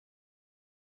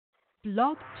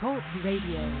Blog Talk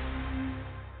Radio.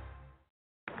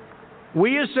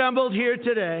 We assembled here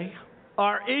today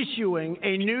are issuing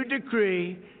a new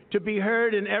decree to be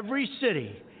heard in every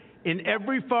city, in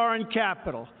every foreign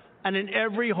capital, and in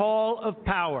every hall of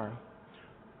power.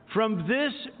 From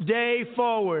this day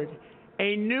forward,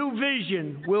 a new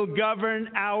vision will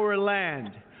govern our land.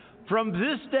 From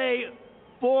this day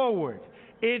forward,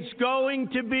 it's going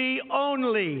to be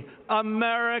only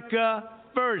America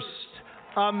first.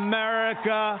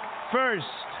 America first.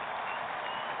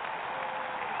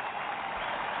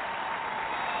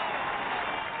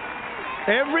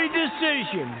 Every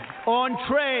decision on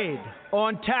trade,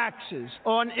 on taxes,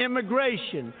 on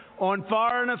immigration, on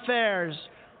foreign affairs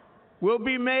will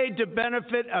be made to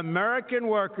benefit American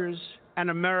workers and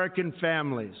American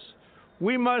families.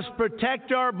 We must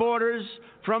protect our borders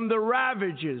from the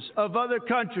ravages of other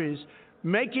countries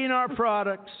making our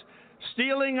products,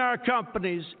 stealing our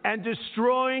companies, and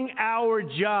destroying our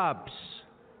jobs.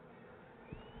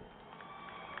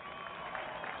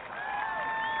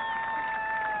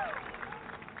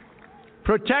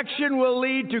 Protection will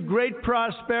lead to great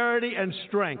prosperity and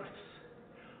strength.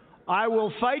 I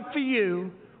will fight for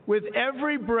you with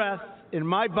every breath in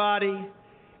my body,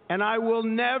 and I will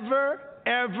never,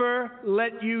 ever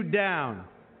let you down.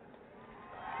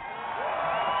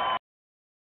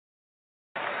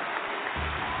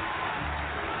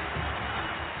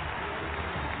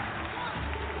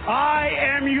 I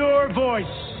am your voice.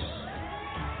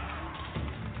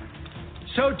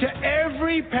 So to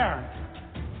every parent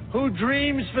who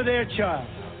dreams for their child,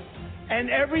 and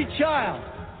every child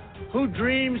who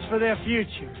dreams for their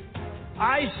future,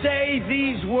 I say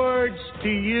these words to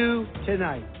you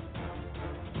tonight.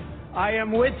 I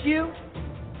am with you,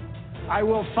 I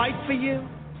will fight for you,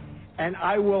 and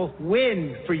I will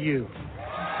win for you.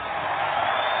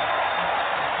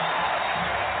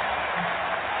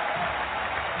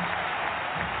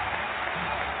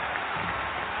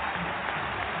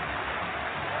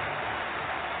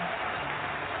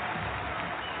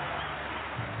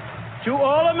 To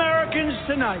all Americans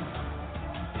tonight,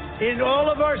 in all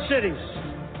of our cities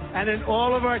and in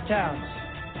all of our towns,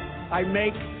 I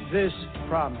make this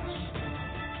promise.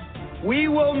 We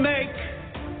will make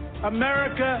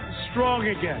America strong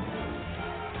again.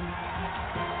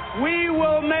 We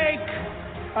will make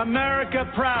America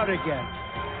proud again.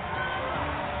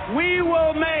 We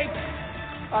will make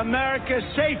America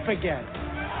safe again.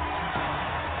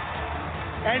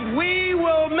 And we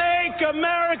will make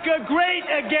America great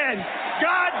again.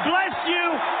 God bless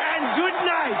you and good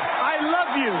night. I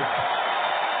love you.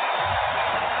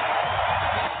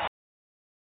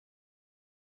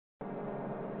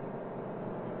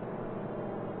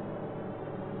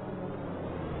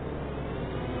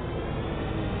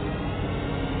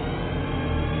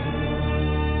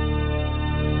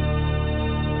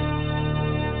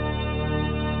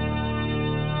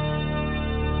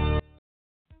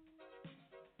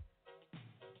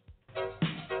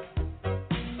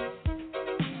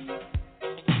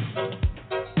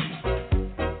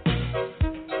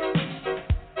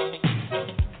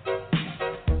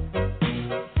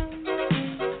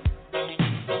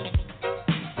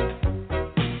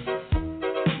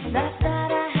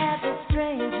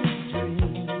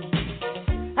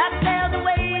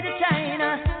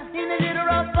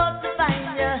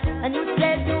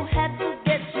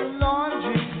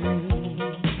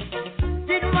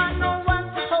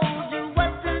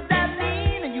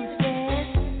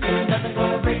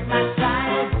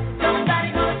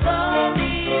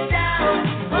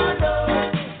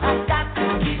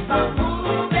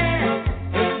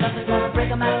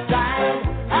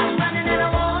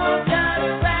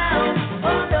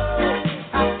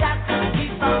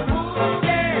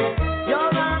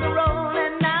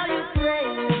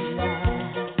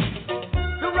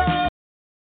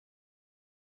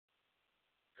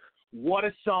 What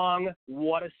a song,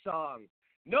 what a song.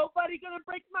 Nobody gonna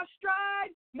break my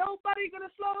stride, nobody gonna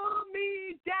slow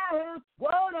me down.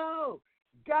 Whoa, no,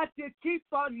 got to keep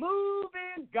on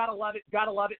moving. Gotta love it,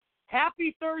 gotta love it.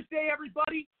 Happy Thursday,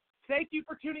 everybody. Thank you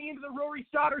for tuning into the Rory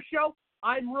Sauter Show.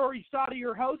 I'm Rory Sauter,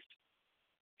 your host.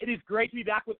 It is great to be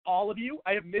back with all of you.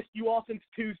 I have missed you all since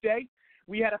Tuesday.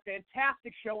 We had a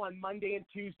fantastic show on Monday and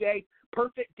Tuesday.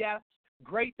 Perfect guests,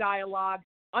 great dialogue,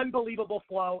 unbelievable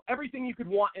flow, everything you could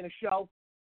want in a show.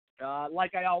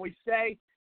 Like I always say,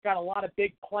 got a lot of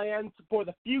big plans for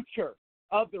the future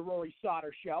of the Rory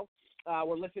Sauter Show.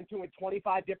 We're listened to in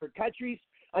 25 different countries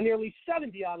on nearly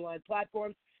 70 online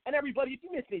platforms. And everybody, if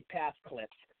you missed any past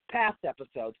clips, past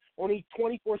episodes, or need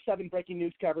 24/7 breaking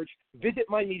news coverage, visit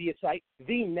my media site,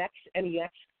 the Next,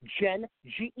 N-E-X, Gen,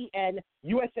 G-E-N,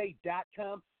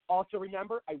 USA.com. Also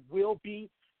remember, I will be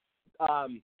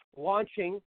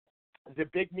launching the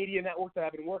big media network that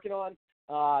I've been working on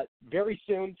very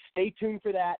soon. Stay tuned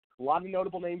for that. A lot of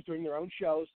notable names doing their own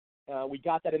shows. We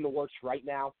got that in the works right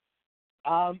now.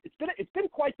 It's been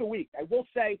quite the week. I will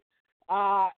say,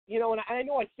 and I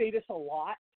know I say this a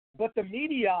lot, but the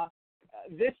media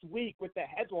this week with the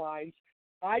headlines,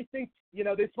 I think,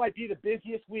 this might be the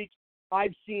busiest week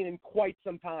I've seen in quite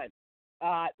some time.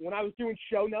 When I was doing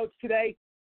show notes today,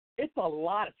 it's a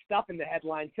lot of stuff in the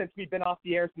headlines since we've been off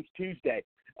the air since Tuesday.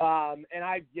 And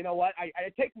I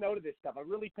take note of this stuff. I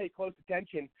really pay close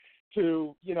attention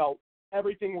to,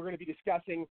 everything we're going to be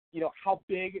discussing, how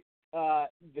big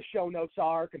the show notes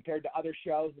are compared to other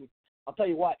shows. And I'll tell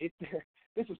you what, this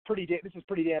is pretty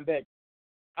damn big.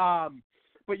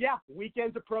 But yeah,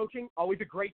 weekend's approaching. Always a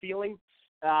great feeling.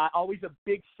 Always a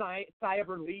big sigh of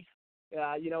relief.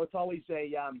 It's always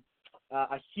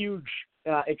a huge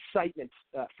excitement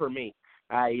for me.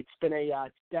 It's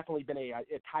definitely been a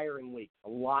tiring week. A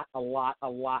lot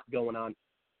going on.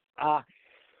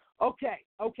 Okay.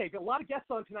 Got a lot of guests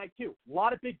on tonight too. A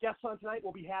lot of big guests on tonight.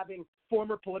 We'll be having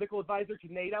former political advisor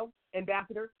to NATO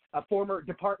ambassador, a former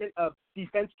Department of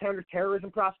Defense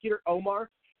counterterrorism prosecutor, Omar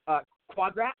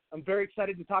Quadrat. I'm very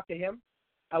excited to talk to him.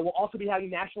 We'll also be having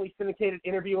nationally syndicated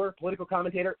interviewer, political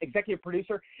commentator, executive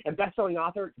producer, and best-selling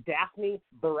author Daphne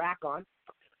Barak on.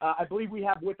 I believe we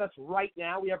have with us right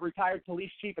now, we have retired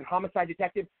police chief and homicide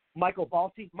detective Michael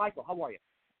Balti. Michael, how are you?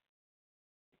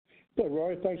 Good,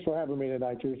 Rory. Thanks for having me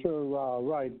tonight. You're sure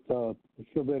right. It's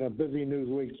still been a busy news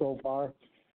week so far.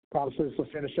 Promises to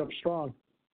finish up strong.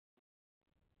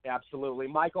 Absolutely.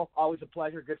 Michael, always a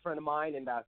pleasure. Good friend of mine and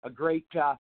a great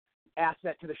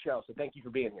asset to the show. So thank you for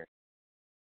being here.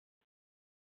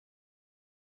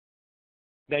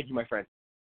 Thank you, my friend.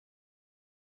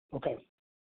 Okay.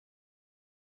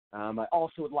 I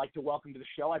also would like to welcome to the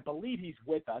show, I believe he's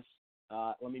with us.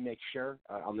 Let me make sure.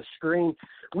 On the screen,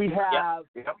 we have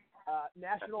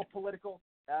national political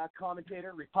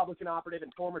commentator, Republican operative,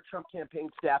 and former Trump campaign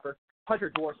staffer,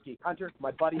 Hunter Dworsky. Hunter,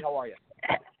 my buddy, how are you?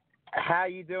 How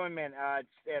you doing, man?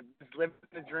 It's living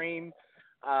the dream.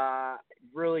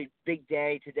 Really big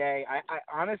day today. I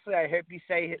honestly, I hope you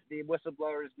say the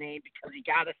whistleblower's name because you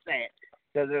got to say it.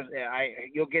 So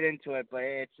you'll get into it, but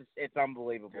it's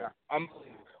unbelievable. Yeah. Unbelievable.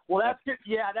 Well, that's good.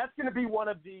 Yeah, that's going to be one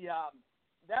of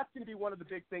the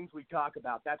big things we talk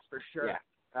about. That's for sure.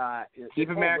 Yeah.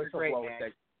 Keep America great,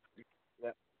 man.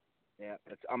 Yeah,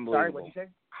 it's unbelievable. Sorry, what'd you say?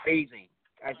 Crazy.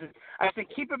 I said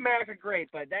keep America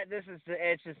great, but this is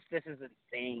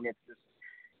insane.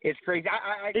 It's crazy.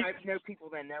 I know people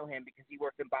that know him because he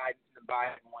worked in the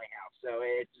Biden White House. So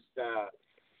it's just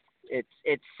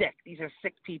it's sick. These are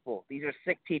sick people. This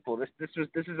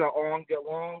is a long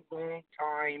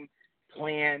time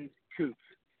planned coup.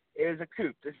 It is a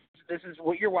coup. This is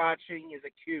what you're watching is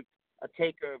a coup, a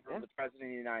takeover of the President of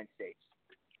the United States.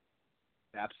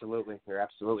 Absolutely. You're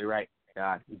absolutely right.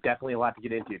 Definitely a lot to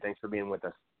get into. Thanks for being with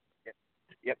us.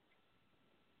 Yep.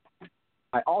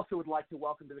 I also would like to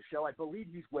welcome to the show, I believe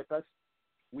he's with us.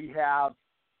 We have,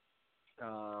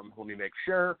 let me make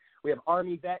sure. We have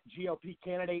Army vet, GOP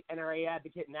candidate, NRA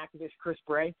advocate, and activist Chris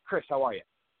Bray. Chris, how are you?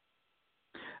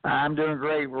 I'm doing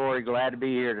great, Rory. Glad to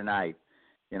be here tonight.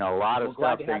 A lot of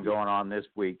stuff been going on this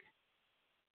week.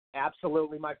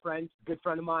 Absolutely, my friend. Good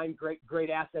friend of mine. Great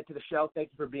asset to the show. Thank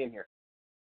you for being here.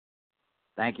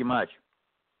 Thank you much.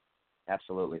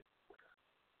 Absolutely.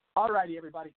 All righty,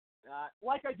 everybody.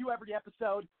 Like I do every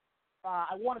episode,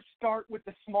 I want to start with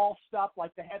the small stuff,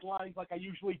 like the headlines, like I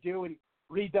usually do, and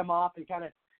read them off and kind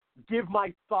of give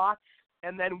my thoughts,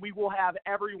 and then we will have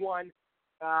everyone,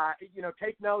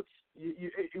 take notes.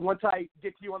 Once I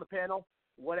get to you on the panel,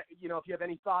 if you have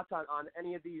any thoughts on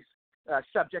any of these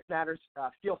subject matters,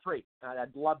 feel free.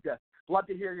 I'd love to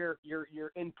hear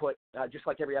your input, just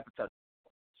like every episode.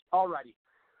 All righty.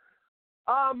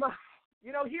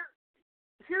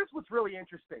 Here's what's really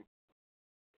interesting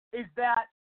is that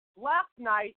last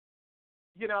night,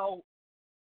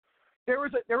 there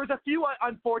was a few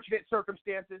unfortunate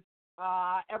circumstances.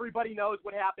 Everybody knows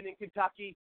what happened in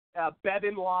Kentucky.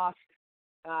 Bevin lost.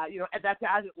 That's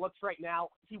as it looks right now.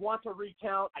 He wants a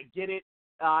recount. I get it.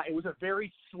 It was a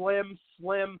very slim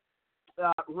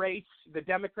race. The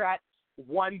Democrat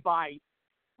won by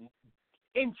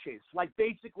inches, like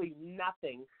basically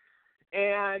nothing.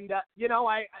 And,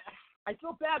 I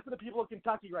feel bad for the people of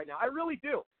Kentucky right now. I really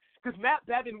do. Because Matt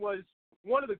Bevin was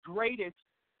one of the greatest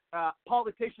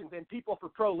politicians and people for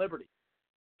pro-liberty.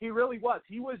 He really was.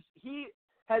 He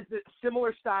has a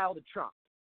similar style to Trump.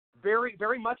 Very,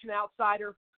 very much an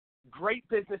outsider, great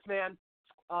businessman,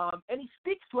 and he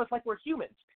speaks to us like we're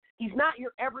humans. He's not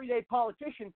your everyday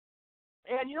politician.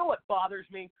 And you know what bothers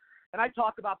me? And I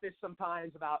talk about this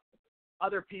sometimes about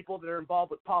other people that are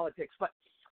involved with politics, but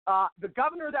the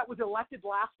governor that was elected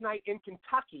last night in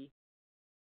Kentucky,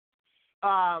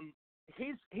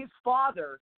 his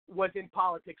father was in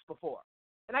politics before.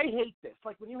 And I hate this.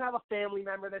 Like when you have a family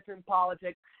member that's in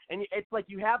politics, and it's like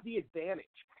you have the advantage.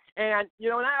 And, you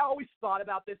know, and I always thought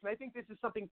about this, and I think this is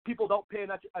something people don't pay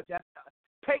enough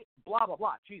blah, blah,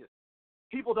 blah, Jesus.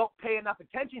 People don't pay enough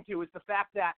attention to is the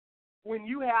fact that when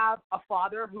you have a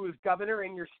father who is governor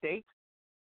in your state,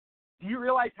 do you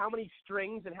realize how many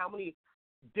strings and how many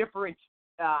different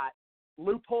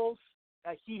loopholes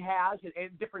he has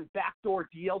and different backdoor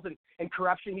deals and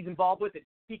corruption he's involved with? And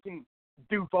he can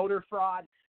do voter fraud.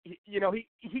 You know,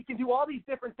 he can do all these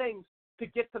different things to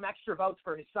get some extra votes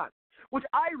for his son, which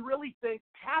I really think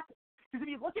happened. Because if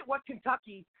you look at what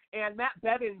Kentucky and Matt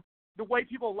Bevin, the way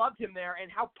people loved him there and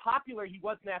how popular he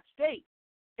was in that state,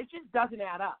 it just doesn't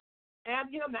add up.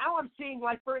 And, you know, now I'm seeing,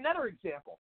 like, for another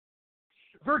example,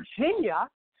 Virginia,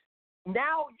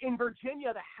 now in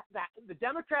Virginia, the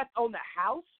Democrats own the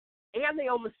House and they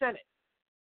own the Senate.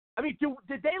 I mean,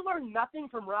 did they learn nothing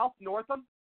from Ralph Northam,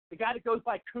 the guy that goes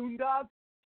by Coon Dog,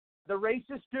 the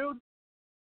racist dude?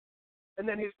 And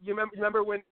then you remember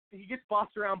when he gets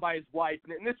bossed around by his wife,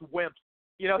 and this wimp,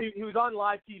 you know, he was on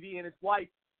live TV, and his wife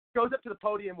goes up to the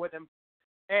podium with him,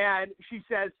 and she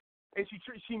says, and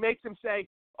she makes him say,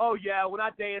 "Oh yeah, when I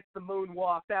danced the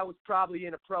moonwalk, that was probably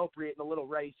inappropriate and a little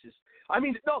racist." I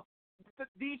mean, no,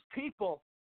 these people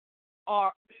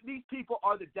are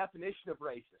the definition of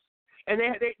racist, and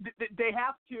they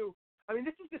have to. I mean,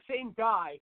 this is the same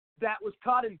guy that was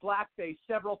caught in blackface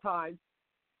several times,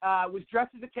 was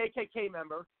dressed as a KKK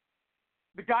member,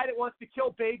 the guy that wants to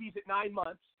kill babies at 9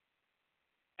 months,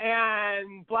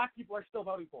 and black people are still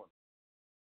voting for him.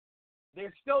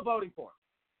 They're still voting for him.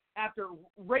 After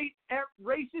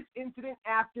racist incident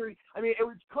after, I mean, it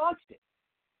was constant.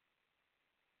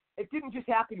 It didn't just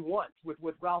happen once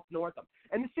with Ralph Northam.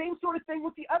 And the same sort of thing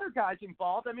with the other guys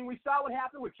involved. I mean, we saw what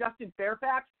happened with Justin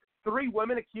Fairfax. 3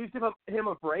 women accused him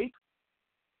of rape.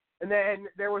 And then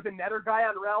there was another guy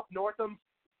on Ralph Northam's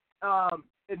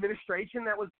administration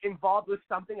that was involved with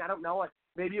something. I don't know. Like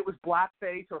maybe it was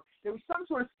blackface or there was some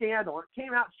sort of scandal. It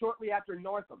came out shortly after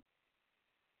Northam.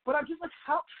 But I'm just like,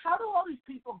 how do all these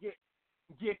people get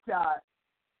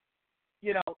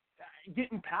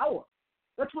in power?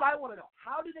 That's what I want to know.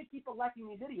 How do they keep electing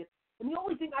these idiots? And the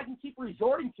only thing I can keep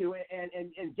resorting to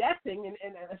and guessing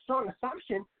and a strong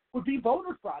assumption would be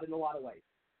voter fraud in a lot of ways.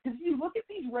 Because if you look at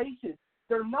these races,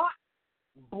 they're not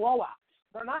blowouts.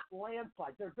 They're not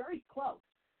landslides. They're very close.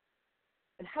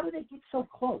 And how do they get so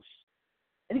close?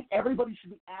 I think everybody should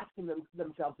be asking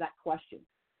themselves that question.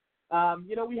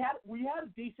 You know, we had a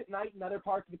decent night in other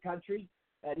parts of the country.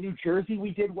 New Jersey,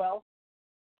 we did well.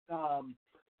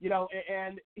 You know,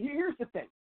 and here's the thing.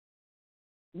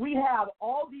 We have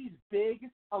all these big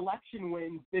election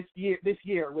wins this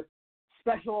year with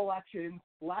special elections.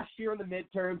 Last year in the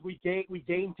midterms, we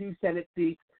gained 2 Senate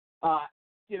seats.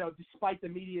 You know, despite the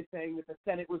media saying that the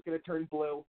Senate was going to turn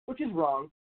blue, which is wrong.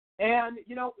 And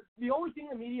you know, the only thing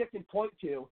the media can point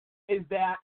to is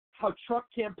that how Trump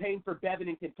campaigned for Bevin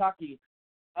in Kentucky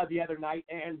the other night,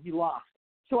 and he lost.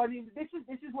 So I mean, this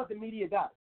is what the media does.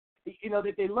 You know,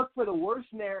 that they look for the worst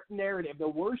narrative, the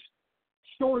worst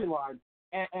storyline,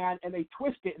 and they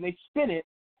twist it and they spin it,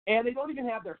 and they don't even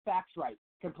have their facts right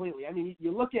completely. I mean,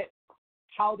 you look at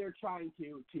how they're trying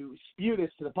to spew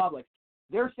this to the public.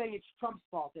 They're saying it's Trump's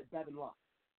fault that Bevin lost.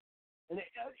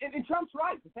 And Trump's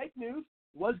right. The fake news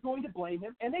was going to blame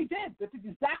him, and they did. That's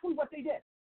exactly what they did.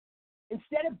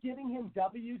 Instead of giving him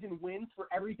W's and wins for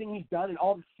everything he's done and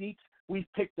all the seats we've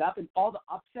picked up and all the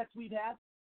upsets we've had,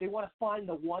 they want to find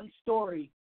the one story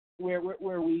where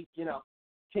we, you know,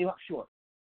 came up short.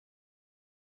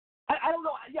 I don't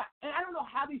know. Yeah, and I don't know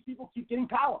how these people keep getting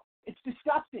power. It's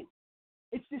disgusting.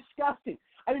 It's disgusting.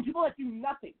 I mean, people that do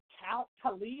nothing.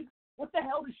 Tlaib, what the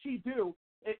hell does she do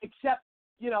except,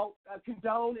 you know,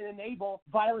 condone and enable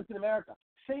violence in America?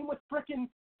 Same with frickin'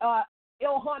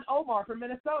 Ilhan Omar from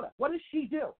Minnesota. What does she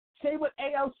do? Same with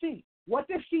AOC. What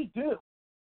does she do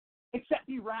except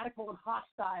be radical and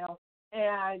hostile?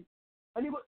 And, I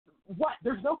mean, what?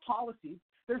 There's no policy.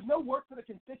 There's no work for the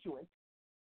constituents.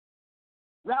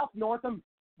 Ralph Northam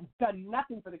done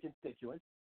nothing for the constituents.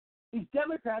 These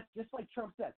Democrats, just like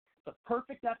Trump said, the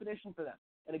perfect definition for them.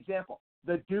 An example,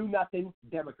 the do-nothing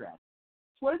Democrats.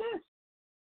 That's what it is.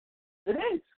 It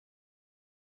is.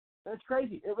 And it's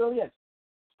crazy. It really is.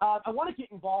 I want to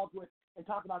get involved with and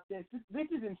talk about this. This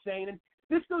is insane. And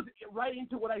this goes right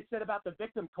into what I said about the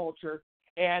victim culture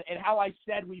and how I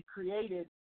said we've created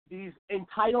these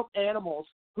entitled animals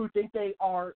who think they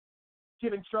are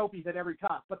given trophies at every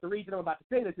cup. But the reason I'm about to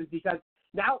say this is because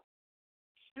now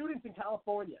students in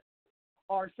California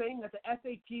are saying that the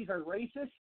SATs are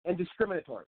racist and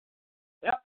discriminatory.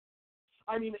 Yep.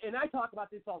 I mean, and I talk about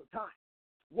this all the time.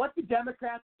 What the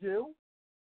Democrats do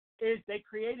is they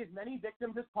create as many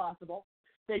victims as possible.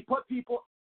 They put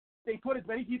as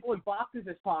many people in boxes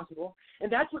as possible,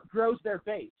 and that's what grows their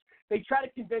base. They try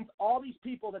to convince all these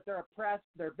people that they're oppressed,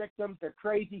 they're victims, they're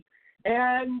crazy,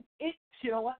 and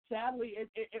you know what? Sadly,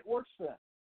 it works for them.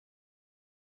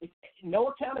 It's no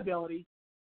accountability,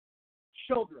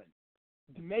 children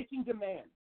making demands,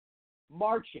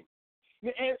 marching.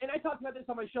 And I talked about this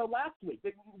on my show last week.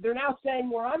 They're now saying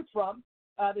where I'm from,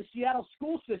 the Seattle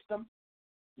school system,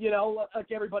 you know,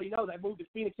 like everybody knows, I moved to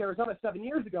Phoenix, Arizona 7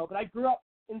 years ago, but I grew up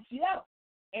in Seattle.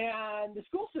 And the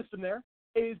school system there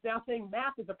is now saying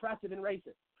math is oppressive and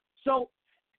racist. So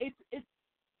it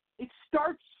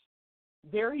starts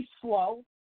very slow,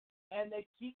 and they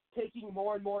keep taking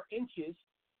more and more inches,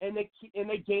 and they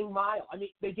gain miles. I mean,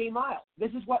 they gain miles.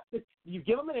 This is what you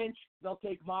give them an inch, they'll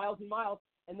take miles and miles,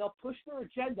 and they'll push their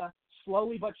agenda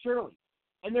slowly but surely.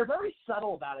 And they're very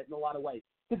subtle about it in a lot of ways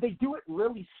because they do it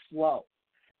really slow.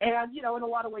 And, you know, in a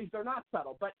lot of ways they're not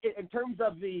subtle. But in terms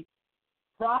of the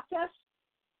process,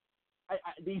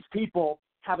 these people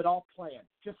have it all planned.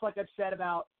 Just like I've said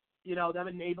about, you know, them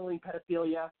enabling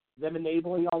pedophilia, them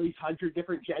enabling all these 100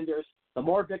 different genders. The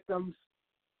more victims,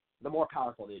 the more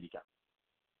powerful they become.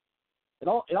 It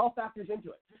all factors into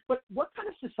it. But what kind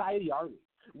of society are we?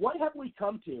 What have we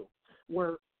come to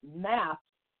where math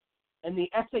and the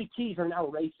SATs are now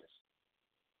racist?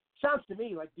 Sounds to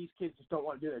me like these kids just don't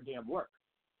want to do their damn work.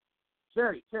 It's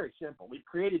very, very simple. We've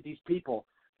created these people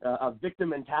of victim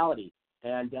mentality,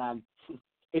 and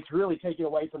it's really taken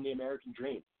away from the American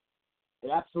dream.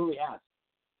 It absolutely has.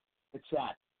 It's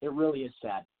sad. It really is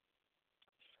sad.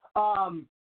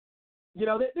 You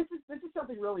know, this is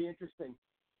something really interesting,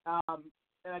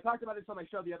 and I talked about this on my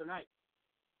show the other night.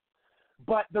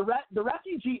 But the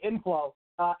refugee inflow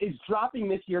is dropping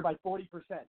this year by 40%.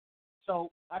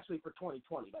 So actually for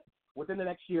 2020, but within the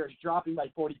next year, it's dropping by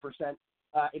 40%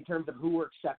 in terms of who we're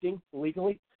accepting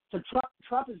legally. So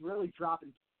Trump is really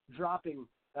dropping.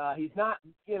 He's not,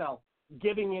 you know,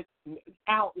 giving it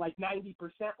out like 90%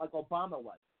 like Obama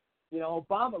was. You know,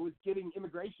 Obama was giving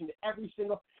immigration to every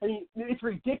single. I mean, it's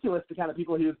ridiculous the kind of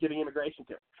people he was giving immigration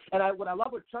to. And what I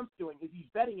love what Trump's doing is he's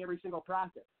vetting every single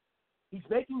process. He's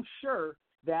making sure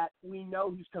that we know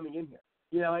who's coming in here.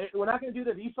 You know, we're not going to do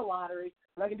the visa lottery.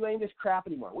 We're not going to do any of this crap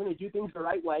anymore. We're going to do things the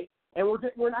right way, and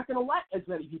we're not going to let as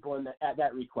many people in at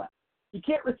that request. You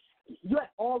can't. You had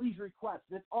all these requests,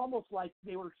 and it's almost like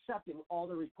they were accepting all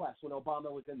the requests when Obama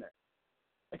was in there.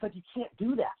 It's like you can't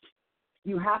do that.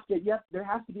 You have to. Yes, there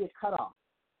has to be a cutoff.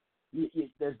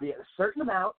 There's be a certain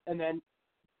amount, and then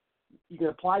you can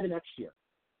apply the next year.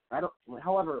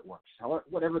 However it works,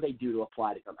 whatever they do to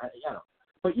apply to come. I don't know,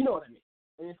 but you know what I mean.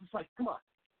 And it's just like, come on.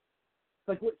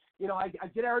 It's like, you know, I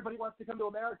get everybody wants to come to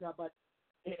America, but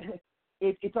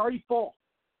it's already full.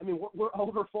 I mean, we're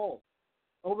over full.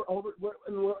 We're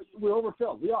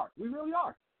overfilled. We really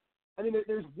are. I mean,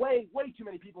 there's way too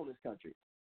many people in this country,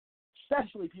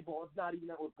 especially people not even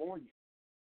that were born here.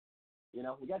 You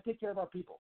know, we got to take care of our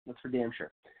people. That's for damn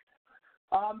sure.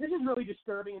 This is really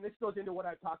disturbing, and this goes into what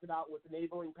I talked about with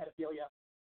enabling pedophilia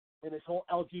and this whole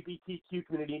LGBTQ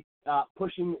community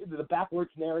pushing the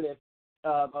backwards narrative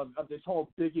of this whole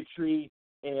bigotry,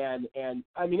 and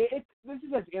I mean, this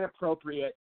is as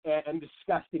inappropriate and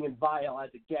disgusting and vile as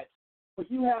it gets. But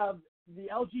you have the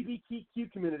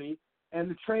LGBTQ community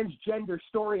and the transgender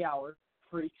story hour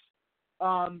freaks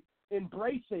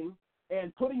embracing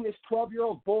and putting this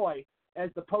 12-year-old boy as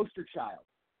the poster child.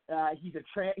 He's a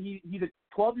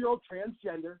 12-year-old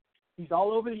transgender. He's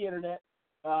all over the internet,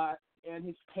 and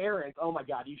his parents. Oh my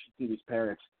God, you should see these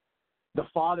parents. The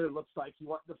father looks like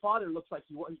the father doesn't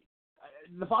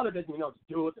even know what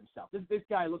to do with himself. This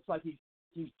guy looks like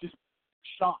he's just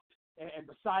shocked and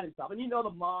beside himself. And you know the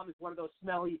mom is one of those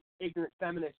smelly, ignorant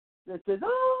feminists that says,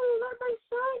 "Oh, let my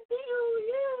son do,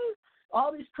 yeah,"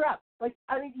 all this crap. Like,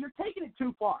 I mean, you're taking it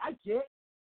too far. I get,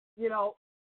 you know,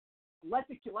 let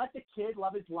the kid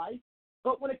love his life.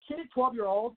 But when a kid at 12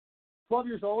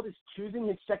 years old is choosing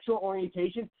his sexual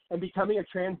orientation and becoming a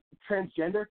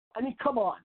transgender, I mean, come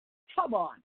on.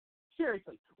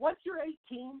 Seriously, once you're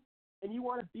 18 and you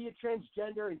want to be a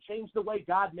transgender and change the way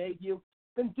God made you,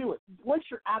 then do it. Once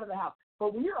you're out of the house.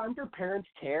 But when you're under parents'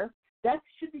 care, that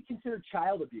should be considered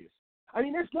child abuse. I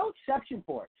mean, there's no exception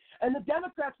for it. And the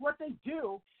Democrats, what they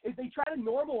do is they try to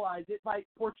normalize it by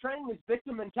portraying this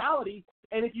victim mentality.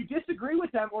 And if you disagree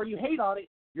with them or you hate on it,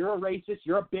 You're a racist.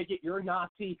 You're a bigot. You're a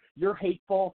Nazi. You're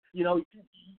hateful. You know,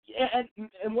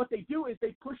 and what they do is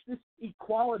they push this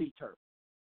equality term.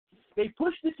 They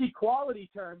push this equality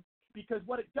term because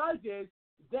what it does is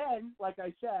then, like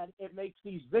I said, it makes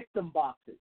these victim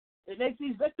boxes. It makes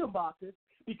these victim boxes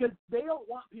because they don't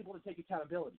want people to take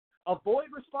accountability. Avoid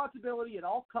responsibility at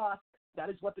all costs. That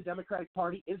is what the Democratic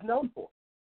Party is known for.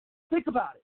 Think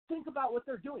about it. Think about what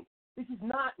they're doing. This is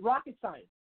not rocket science.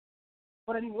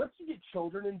 But, I mean, once you get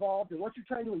children involved and once you're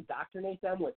trying to indoctrinate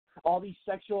them with all these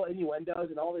sexual innuendos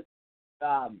and all this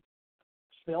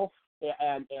filth,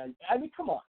 and I mean, come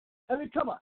on.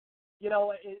 You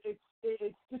know,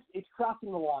 it's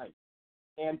crossing the line.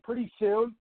 And pretty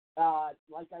soon,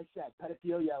 like I said,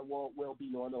 pedophilia will be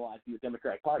normalized in the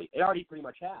Democratic Party. It already pretty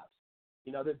much has.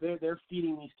 You know, they're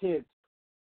feeding these kids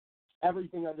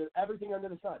everything under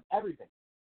the sun, everything.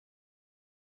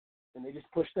 And they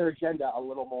just push their agenda a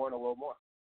little more and a little more.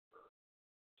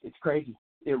 It's crazy.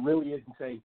 It really is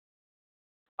insane.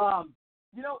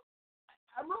 You know,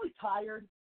 I'm really tired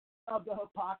of the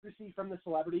hypocrisy from the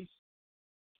celebrities.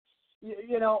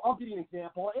 You know, I'll give you an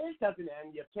example. It doesn't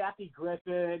end. You have Kathy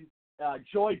Griffin,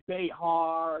 Joy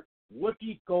Behar,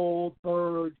 Whoopi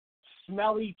Goldberg,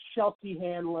 smelly Chelsea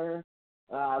Handler,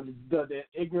 the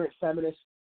ignorant feminist.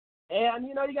 And,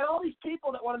 you know, you got all these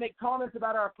people that want to make comments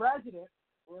about our president.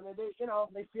 And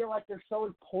they feel like they're so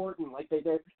important, like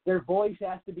their voice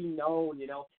has to be known, you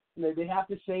know. And they have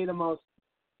to say the most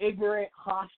ignorant,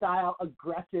 hostile,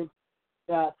 aggressive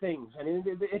things. I mean,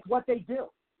 it's what they do.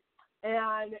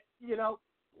 And, you know,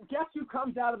 guess who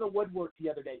comes out of the woodwork the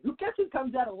other day? Guess who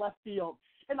comes out of left field?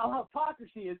 And the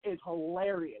hypocrisy is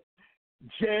hilarious.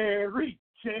 Jerry.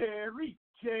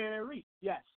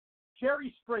 Yes,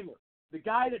 Jerry Springer, the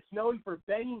guy that's known for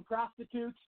banging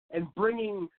prostitutes and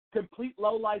bringing complete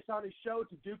lowlifes on his show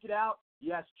to duke it out.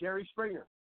 Yes, Jerry Springer.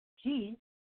 He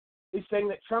is saying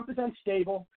that Trump is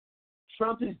unstable,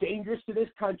 Trump is dangerous to this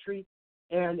country,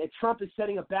 and that Trump is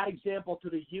setting a bad example to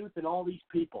the youth and all these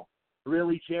people.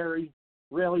 Really, Jerry?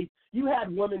 Really? You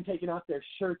had women taking off their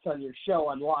shirts on your show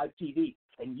on live TV,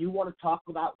 and you want to talk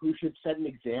about who should set an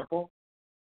example?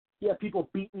 Yeah, people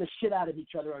beating the shit out of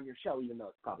each other on your show, even though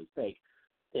it's probably fake.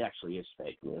 It actually is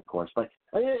fake, of course. But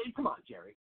come on,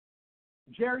 Jerry.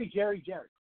 Jerry.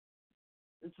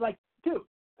 It's like, dude.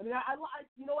 I mean, I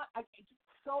you know what? I get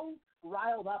so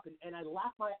riled up, and I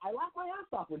laugh my ass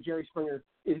off when Jerry Springer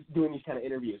is doing these kind of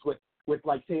interviews with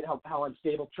like saying how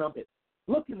unstable Trump is.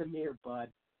 Look in the mirror, bud.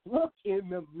 Look in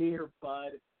the mirror,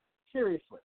 bud.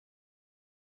 Seriously.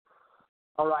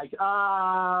 All right.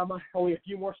 Only a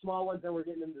few more small ones, then we're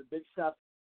getting into the big stuff.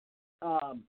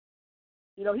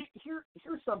 You know,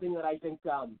 here's something that I think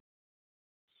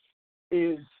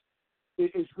is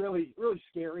really, really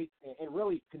scary and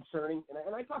really concerning,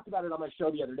 and I talked about it on my show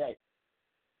the other day.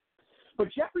 But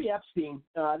Jeffrey Epstein,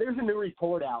 there's a new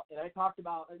report out, and I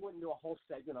went into a whole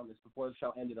segment on this before the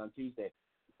show ended on Tuesday.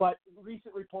 But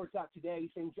recent reports out today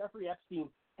saying Jeffrey Epstein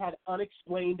had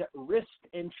unexplained wrist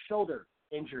and shoulder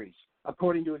injuries,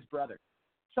 according to his brother.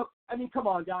 So, I mean, come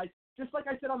on, guys. Just like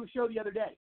I said on the show the other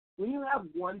day, when you have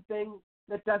one thing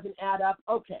that doesn't add up,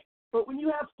 okay. But when you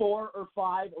have 4 or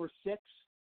 5 or 6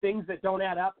 things that don't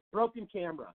add up, broken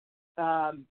camera,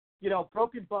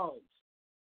 broken bones,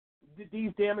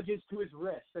 these damages to his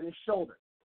wrist and his shoulder,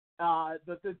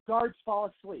 the guards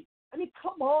fall asleep. I mean,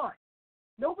 come on.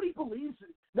 Nobody believes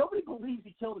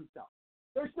he killed himself.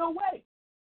 There's no way.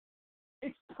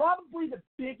 It's probably the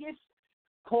biggest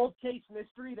cold case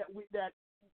mystery that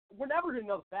we're never going to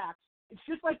know the facts. It's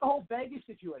just like the whole Vegas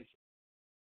situation.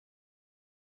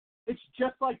 It's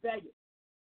just like Vegas.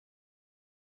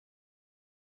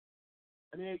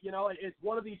 I mean, you know, it's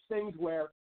one of these things where,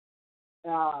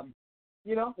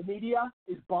 the media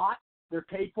is bought, they're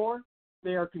paid for,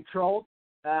 they are controlled.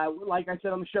 Like I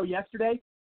said on the show yesterday,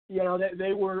 you know,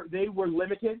 they were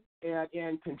limited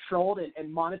and controlled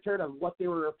and monitored on what they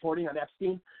were reporting on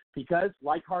Epstein because,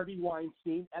 like Harvey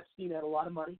Weinstein, Epstein had a lot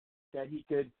of money that he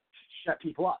could shut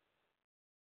people up.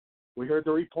 We heard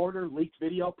the reporter leaked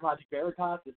video, Project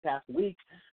Veritas, this past week.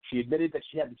 She admitted that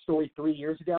she had the story 3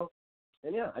 years ago.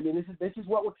 And yeah, I mean, this is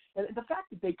what and the fact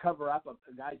that they cover up a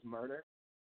guy's murder.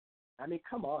 I mean,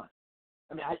 come on.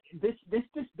 I mean, this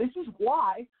is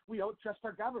why we don't trust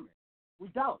our government. We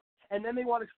don't. And then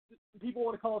people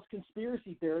want to call us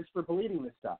conspiracy theorists for believing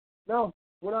this stuff. No,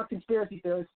 we're not conspiracy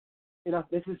theorists. You know,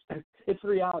 it's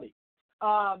reality.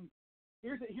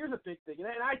 Here's a big thing, and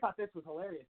I thought this was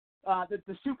hilarious.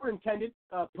 The superintendent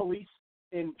of police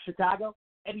in Chicago,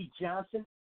 Eddie Johnson,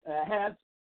 has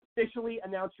officially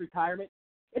announced retirement.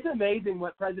 It's amazing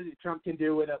what President Trump can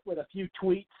do with a few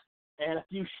tweets and a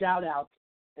few shout-outs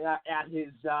at his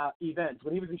events.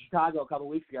 When he was in Chicago a couple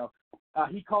of weeks ago,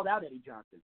 he called out Eddie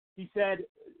Johnson. He said,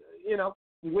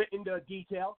 he went into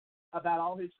detail about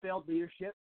all his failed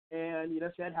leadership and,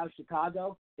 said how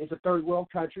Chicago is a third world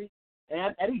country.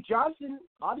 And Eddie Johnson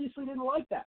obviously didn't like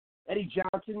that. Eddie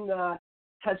Johnson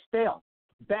has failed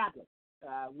badly.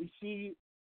 We see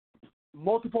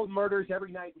multiple murders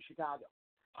every night in Chicago.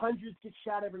 Hundreds get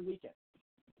shot every weekend.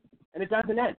 And it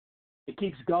doesn't end. It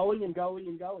keeps going and going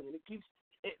and going.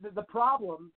 And the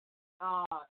problem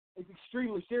is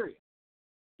extremely serious.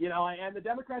 And the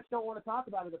Democrats don't want to talk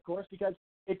about it, of course, because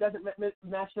it doesn't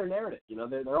match their narrative.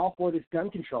 They're all for this gun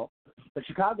control. But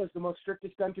Chicago is the most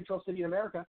strictest gun control city in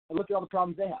America, and look at all the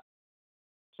problems they have.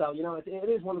 So, it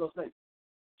is one of those things.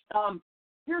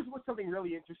 Here's what's something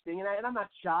really interesting, and I'm not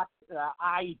shocked.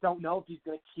 I don't know if he's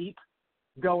going to keep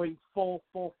going full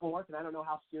force, and I don't know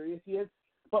how serious he is.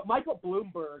 But Michael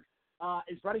Bloomberg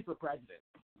is running for president.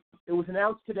 It was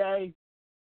announced today,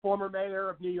 former mayor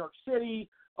of New York City,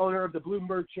 owner of the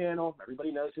Bloomberg channel.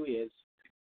 Everybody knows who he is.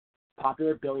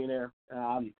 Popular billionaire.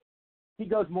 He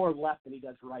goes more left than he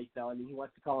does right, though. I mean, he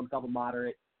wants to call himself a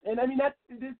moderate. And, I mean,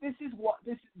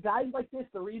 this guys like this,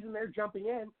 the reason they're jumping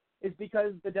in is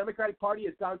because the Democratic Party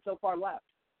has gone so far left.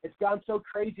 It's gone so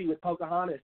crazy with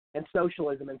Pocahontas and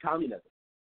socialism and communism.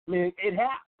 I mean, it has.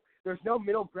 There's no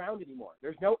middle ground anymore.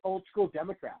 There's no old school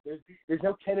Democrat. There's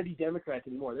no Kennedy Democrats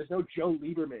anymore. There's no Joe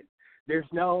Lieberman. There's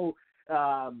no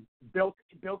Bill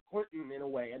Clinton in a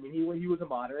way. I mean, he was a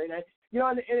moderate. And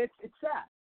it's sad.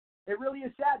 It really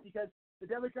is sad because the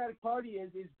Democratic Party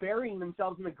is burying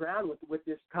themselves in the ground with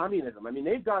this communism. I mean,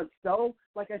 they've gone so,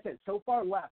 like I said, so far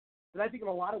left that I think in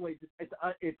a lot of ways it's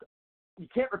you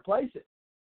can't replace it.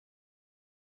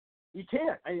 You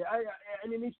can't. I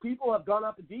mean, these people have gone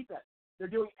off the deep end. They're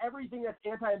doing everything that's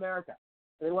anti-America.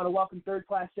 And they want to welcome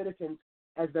third-class citizens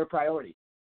as their priority.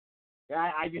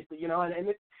 I just,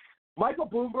 Michael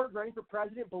Bloomberg running for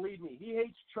president, believe me, he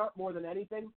hates Trump more than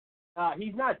anything.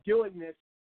 He's not doing this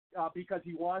because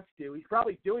he wants to. He's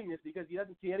probably doing this because he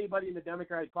doesn't see anybody in the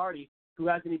Democratic Party who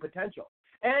has any potential.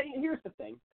 And here's the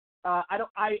thing.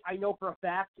 I know for a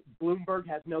fact Bloomberg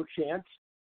has no chance.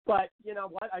 But you know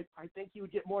what? I think he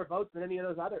would get more votes than any of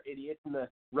those other idiots in the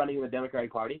running of the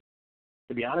Democratic Party,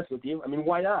 to be honest with you. I mean,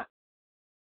 why not?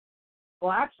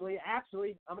 Well, actually,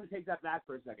 I'm going to take that back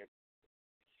for a second.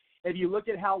 If you look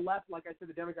at how left, like I said,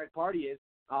 the Democratic Party is,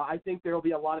 I think there will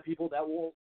be a lot of people that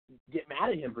will get mad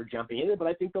at him for jumping in it, but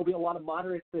I think there'll be a lot of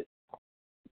moderates that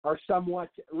are somewhat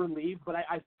relieved, but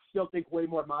I still think way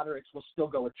more moderates will still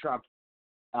go with Trump.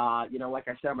 Like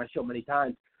I said on my show many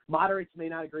times, moderates may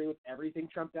not agree with everything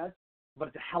Trump does, but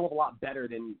it's a hell of a lot better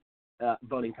than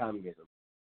voting communism.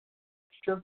 It's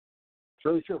true. It's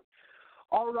really true.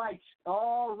 All right.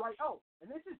 Oh, and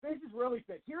this is really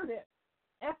good. Here it is.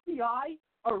 FBI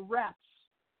arrests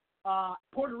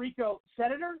Puerto Rico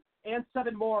senator and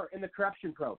 7 more in the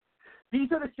corruption probe.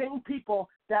 These are the same people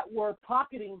that were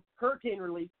pocketing hurricane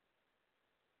relief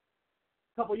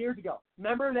a couple years ago.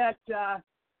 Remember that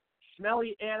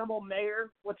smelly animal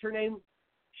mayor? What's her name?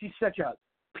 She's such a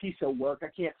piece of work. I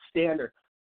can't stand her.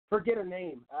 Forget her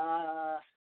name.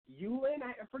 Yulin?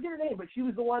 I forget her name, but she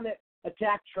was the one that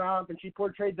attacked Trump, and she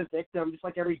portrayed the victim just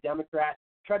like every Democrat.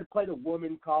 Tried to play the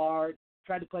woman card.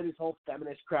 Tried to play this whole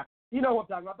feminist crap. You know what I'm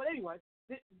talking about. But anyway,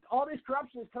 all this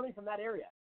corruption is coming from that area,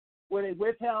 where they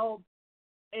withheld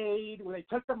aid, where they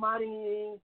took the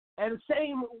money, and the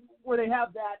same where they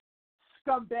have that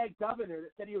scumbag governor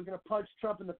that said he was going to punch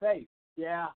Trump in the face.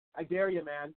 Yeah, I dare you,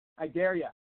 man. I dare you.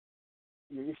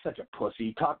 You're such a pussy.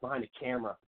 You talk behind a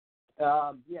camera.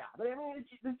 Yeah, but I mean,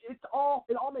 it all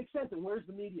makes sense. And where's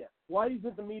the media? Why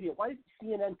isn't the media? Why is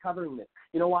CNN covering this?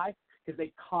 You know why? Because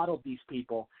they coddled these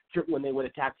people when they would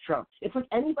attack Trump. It's like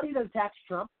anybody that attacks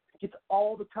Trump gets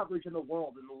all the coverage in the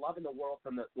world and the love in the world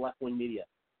from the left-wing media.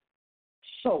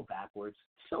 So backwards.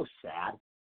 So sad.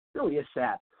 It really is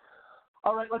sad.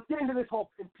 All right, let's get into this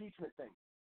whole impeachment thing.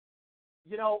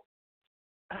 You know,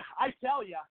 I tell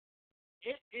you,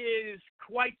 it is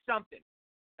quite something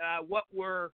what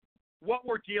we're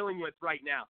dealing with right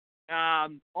now.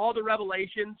 All the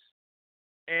revelations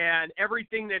and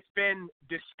everything that's been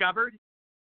discovered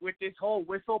with this whole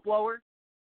whistleblower.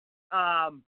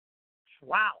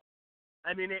 Wow.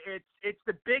 I mean, it's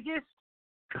the biggest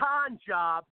con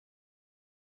job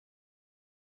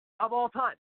of all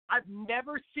time. I've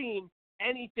never seen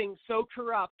anything so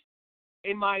corrupt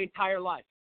in my entire life.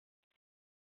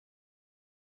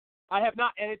 I have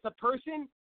not, and it's a person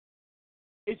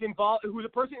involved with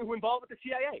the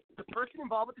CIA. The person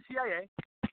involved with the CIA.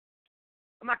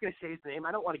 I'm not going to say his name.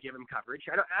 I don't want to give him coverage.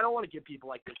 I don't want to give people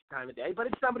like this time of day. But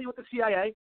it's somebody with the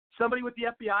CIA, somebody with the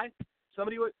FBI,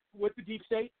 somebody with the deep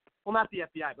state. Well, not the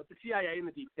FBI, but the CIA and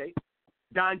the deep state.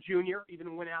 Don Jr.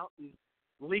 even went out and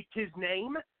leaked his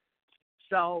name.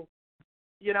 So,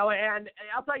 and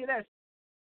I'll tell you this,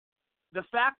 the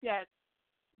fact that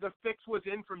the fix was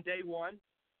in from day one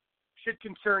should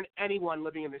concern anyone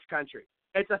living in this country.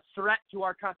 It's a threat to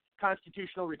our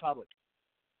constitutional republic.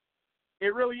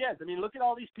 It really is. I mean, look at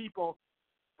all these people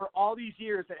for all these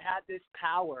years that had this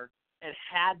power and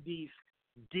had these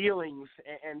dealings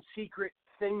and secret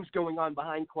things going on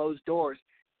behind closed doors.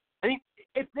 I mean,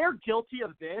 if they're guilty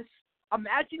of this,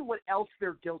 imagine what else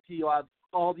they're guilty of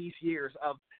all these years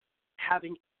of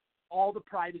having all the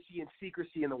privacy and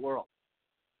secrecy in the world.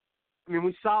 I mean,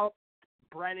 we saw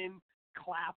Brennan,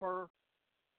 Clapper,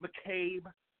 McCabe,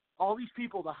 all these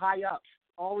people, the high-ups,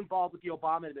 all involved with the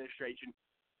Obama administration,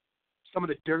 some of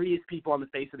the dirtiest people on the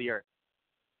face of the earth.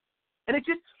 And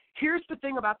here's the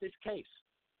thing about this case,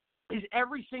 is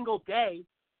every single day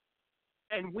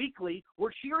and weekly,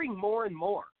 we're hearing more and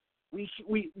more.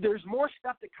 There's more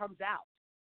stuff that comes out.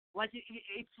 Like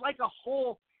it's like a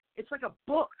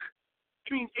book.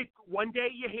 I mean, one day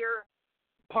you hear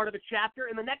part of a chapter,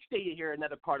 and the next day you hear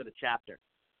another part of the chapter.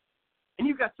 And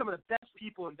you've got some of the best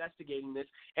people investigating this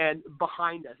and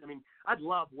behind us. I mean, I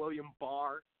love William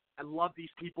Barr. I love these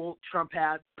people Trump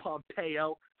has,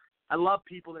 Pompeo. I love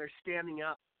people that are standing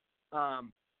up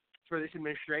for this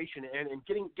administration and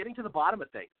getting to the bottom of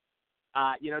things.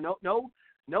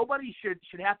 Nobody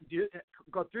should have to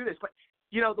go through this. But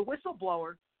the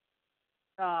whistleblower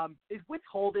is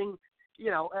withholding,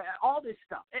 all this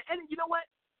stuff. And you know what?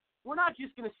 We're not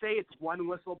just going to say it's one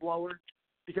whistleblower,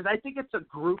 because I think it's a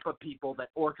group of people that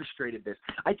orchestrated this.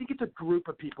 I think it's a group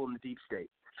of people in the deep state.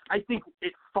 I think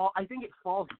it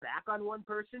falls back on one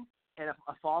person and a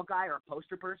fall guy or a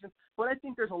poster person, but I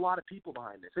think there's a lot of people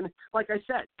behind this. And like I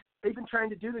said, they've been trying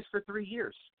to do this for 3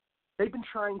 years. They've been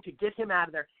trying to get him out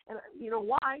of there. And you know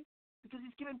why? Because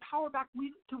he's giving power back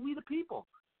to we the people.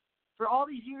 For all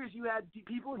these years, you had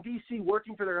people in D.C.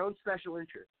 working for their own special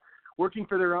interests, working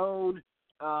for their own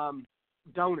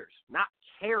donors, not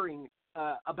caring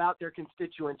about their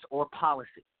constituents or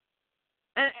policy.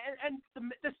 And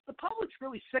the public's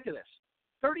really sick of this.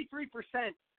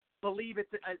 33% believe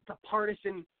it's a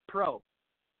partisan probe.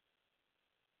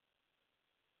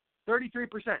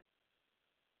 33%.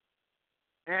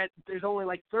 And there's only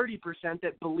like 30%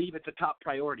 that believe it's a top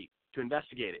priority to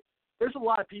investigate it. There's a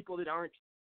lot of people that aren't,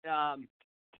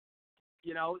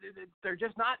 they're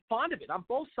just not fond of it on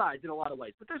both sides in a lot of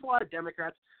ways. But there's a lot of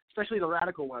Democrats, especially the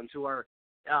radical ones, who are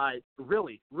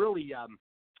really, really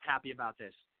happy about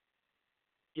this.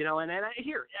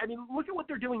 Look at what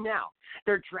they're doing now.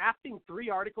 They're drafting 3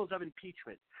 articles of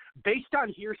impeachment based on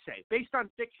hearsay, based on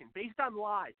fiction, based on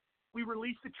lies. We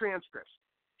released the transcripts.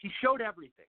 He showed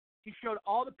everything. He showed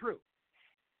all the proof.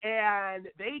 And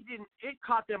it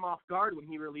caught them off guard when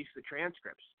he released the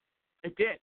transcripts. It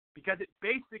did, because it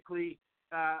basically,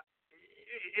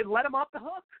 it let him off the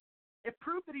hook. It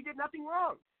proved that he did nothing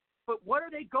wrong. But what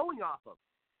are they going off of?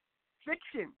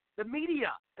 Fiction, the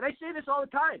media. And I say this all the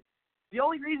time. The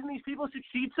only reason these people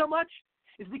succeed so much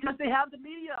is because they have the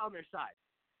media on their side.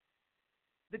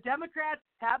 The Democrats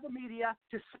have the media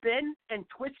to spin and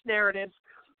twist narratives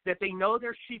that they know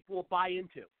their sheep will buy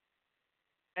into.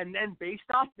 And then based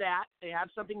off that, they have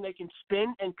something they can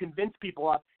spin and convince people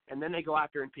of, and then they go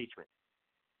after impeachment.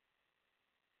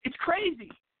 It's crazy.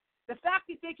 The fact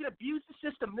that they can abuse the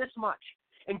system this much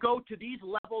and go to these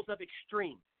levels of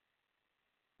extreme.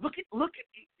 Look at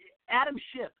Adam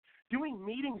Schiff doing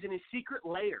meetings in his secret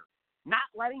lair, not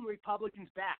letting Republicans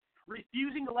back,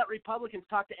 refusing to let Republicans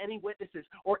talk to any witnesses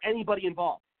or anybody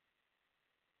involved.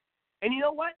 And you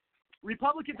know what?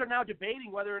 Republicans are now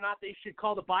debating whether or not they should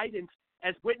call the Bidens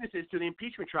as witnesses to the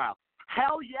impeachment trial.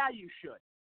 Hell yeah, you should.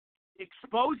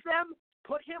 Expose them,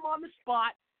 put him on the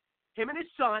spot, him and his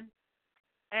son,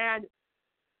 and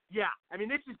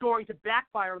this is going to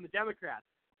backfire on the Democrats,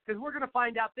 because we're going to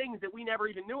find out things that we never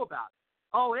even knew about.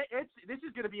 Oh, this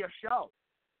is going to be a show.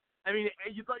 I mean,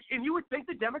 you would think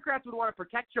the Democrats would want to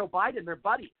protect Joe Biden, their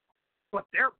buddy, but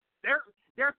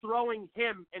they're throwing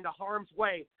him into harm's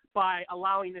way by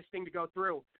allowing this thing to go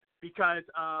through because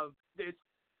of this,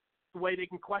 the way they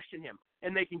can question him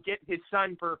and they can get his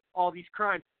son for all these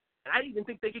crimes. And I even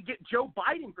think they could get Joe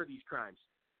Biden for these crimes.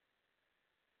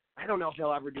 I don't know if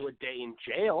he'll ever do a day in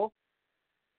jail,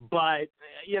 but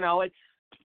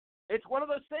it's one of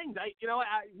those things.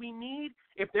 We need,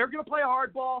 if they're going to play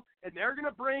hardball and they're going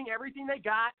to bring everything they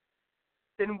got,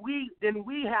 then we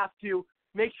have to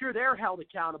make sure they're held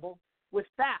accountable with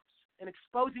facts and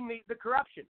exposing the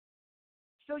corruption.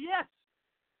 So yes,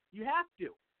 you have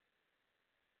to.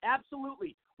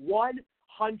 Absolutely, 100%.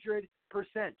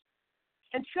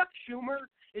 And Chuck Schumer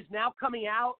is now coming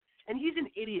out, and he's an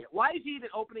idiot. Why is he even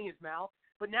opening his mouth?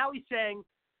 But now he's saying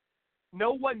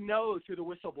no one knows who the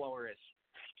whistleblower is.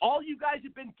 All you guys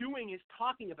have been doing is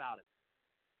talking about it.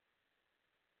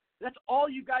 That's all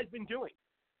you guys been doing.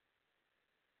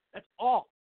 That's all.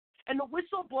 And the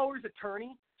whistleblower's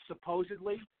attorney,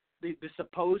 supposedly, but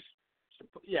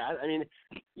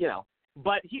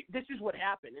this is what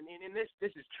happened, and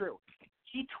this is true.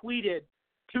 He tweeted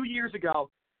 2 years ago,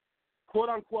 quote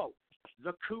unquote,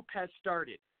 the coup has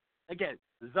started. Again,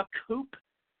 the coup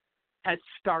has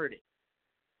started.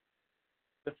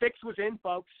 The fix was in,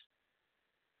 folks.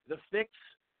 The fix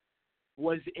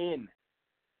was in.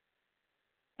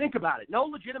 Think about it. No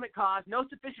legitimate cause, no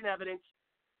sufficient evidence.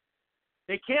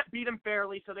 They can't beat him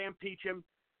fairly, so they impeach him.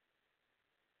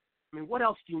 I mean, what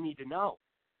else do you need to know?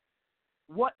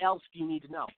 What else do you need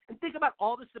to know? And think about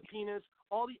all the subpoenas,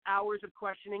 all the hours of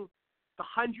questioning, the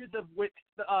hundreds of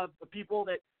people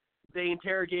that they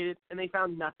interrogated, and they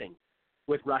found nothing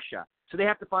with Russia. So they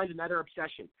have to find another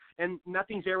obsession. And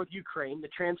nothing's there with Ukraine. The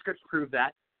transcripts prove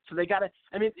that. So they got to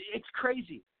 – I mean, it's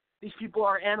crazy. These people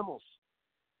are animals.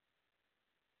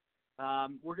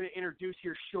 We're going to introduce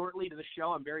here shortly to the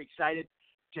show. I'm very excited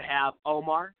to have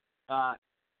Omar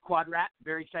Quadrat.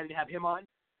 Very excited to have him on,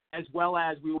 as well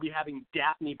as we will be having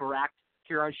Daphne Barak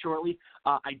here on shortly.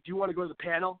 I do want to go to the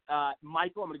panel.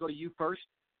 Michael, I'm going to go to you first.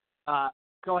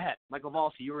 Go ahead. Michael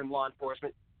Valsi, you were in law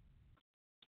enforcement.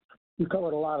 You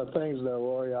covered a lot of things there,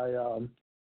 Rory.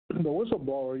 The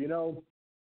whistleblower,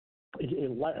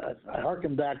 I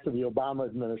harken back to the Obama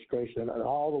administration and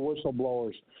all the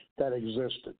whistleblowers that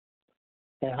existed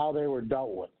and how they were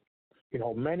dealt with.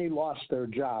 Many lost their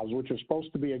jobs, which is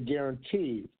supposed to be a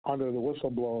guarantee under the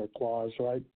whistleblower clause,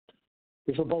 right?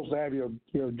 You're supposed to have your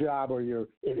job or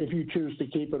if you choose to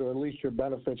keep it, or at least your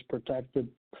benefits protected.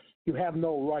 You have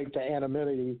no right to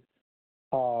anonymity.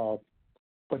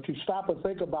 But you stop and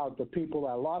think about the people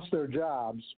that lost their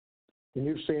jobs, and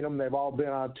you've seen them, they've all been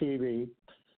on TV,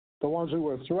 the ones who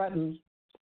were threatened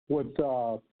with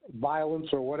violence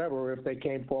or whatever if they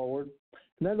came forward,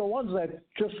 and then the ones that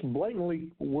just blatantly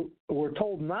were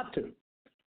told not to,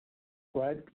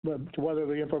 right? But whether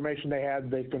the information they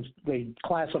had, they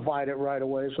classified it right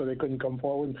away so they couldn't come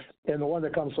forward. And the one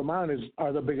that comes to mind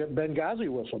are the Benghazi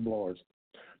whistleblowers,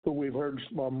 who we've heard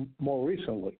more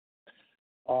recently.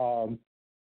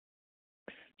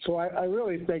 So I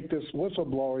really think this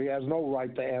whistleblower, he has no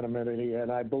right to anonymity,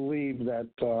 and I believe that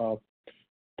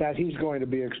he's going to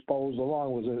be exposed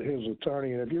along with his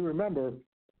attorney. And if you remember,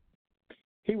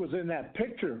 he was in that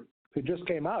picture. It just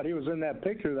came out. He was in that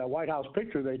picture, that White House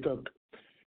picture they took,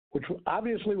 which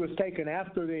obviously was taken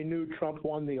after they knew Trump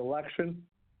won the election.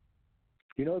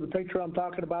 You know the picture I'm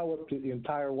talking about, with the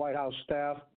entire White House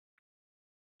staff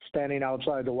standing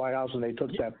outside the White House's, and they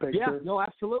took that picture? Yeah, no,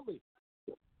 absolutely.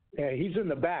 Yeah, he's in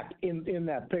the back in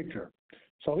that picture.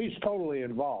 So he's totally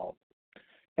involved.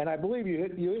 And I believe you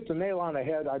hit the nail on the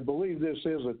head. I believe this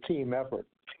is a team effort.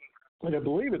 And I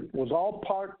believe it was all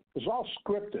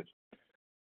scripted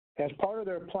as part of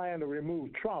their plan to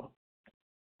remove Trump.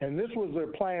 And this was their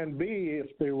plan B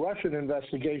if the Russian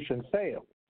investigation failed.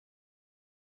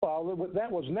 Well,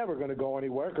 that was never going to go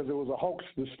anywhere because it was a hoax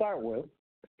to start with.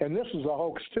 And this is a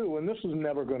hoax too, and this is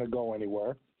never going to go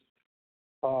anywhere.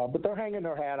 But they're hanging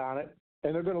their hat on it,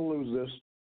 and they're going to lose this.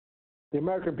 The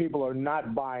American people are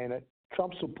not buying it.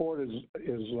 Trump's support is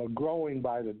growing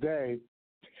by the day.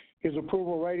 His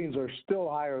approval ratings are still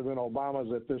higher than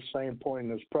Obama's at this same point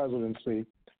in his presidency,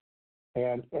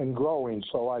 and growing.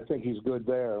 So I think he's good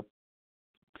there.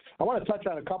 I want to touch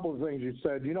on a couple of things you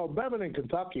said. Bevan in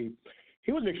Kentucky,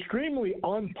 he was extremely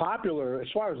unpopular as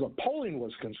far as the polling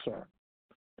was concerned.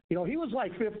 He was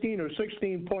like 15 or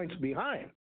 16 points behind.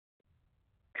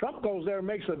 Trump goes there,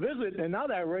 makes a visit, and now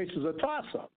that race is a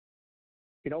toss-up.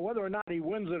 Whether or not he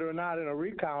wins it or not in a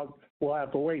recount, we'll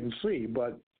have to wait and see.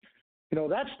 But,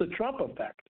 that's the Trump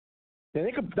effect. And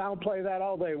they can downplay that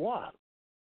all they want.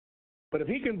 But if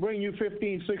he can bring you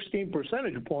 15, 16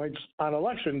 percentage points on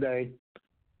Election Day,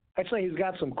 I'd say he's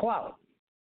got some clout.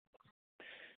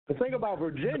 The thing about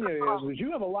Virginia is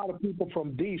you have a lot of people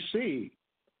from D.C.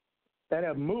 that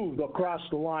have moved across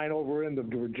the line over into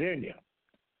Virginia.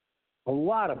 A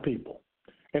lot of people.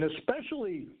 And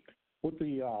especially with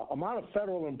the amount of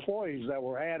federal employees that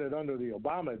were added under the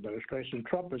Obama administration,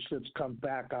 Trump has since come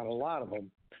back on a lot of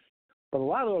them. But a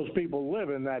lot of those people live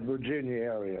in that Virginia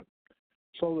area.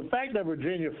 So the fact that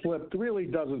Virginia flipped really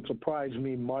doesn't surprise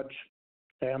me much,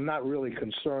 and I'm not really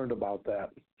concerned about that.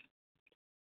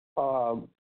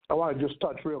 I want to just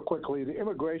touch real quickly. The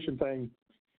immigration thing,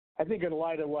 I think in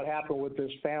light of what happened with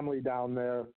this family down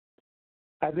there,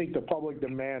 I think the public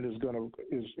demand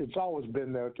it's always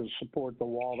been there to support the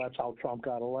wall. That's how Trump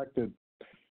got elected.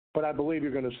 But I believe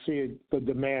you're going to see the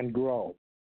demand grow.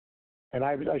 And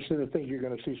I sort of think you're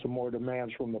going to see some more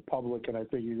demands from the public, and I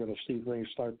think you're going to see things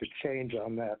start to change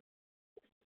on that.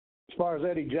 As far as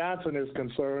Eddie Johnson is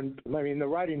concerned, I mean, the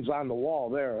writing's on the wall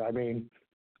there. I mean,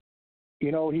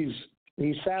 you know, he's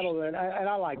saddled, and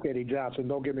I like Eddie Johnson.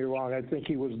 Don't get me wrong. I think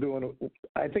he was doing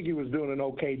an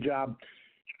okay job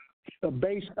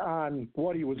based on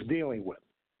what he was dealing with.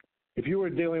 If you were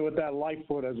dealing with that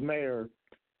Lightfoot as mayor,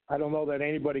 I don't know that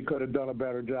anybody could have done a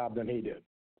better job than he did.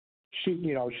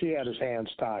 She had his hands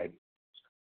tied.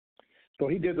 So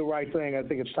he did the right thing. I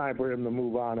think it's time for him to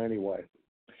move on anyway.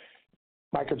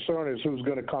 My concern is who's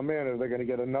going to come in. Are they going to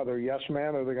get another yes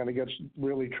man, or are they going to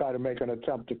really try to make an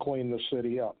attempt to clean the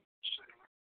city up?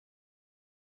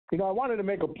 You know, I wanted to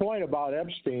make a point about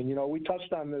Epstein. You know, we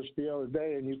touched on this the other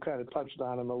day, and you kind of touched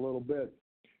on him a little bit.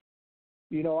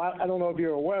 You know, I don't know if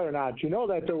you're aware or not. You know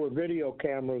that there were video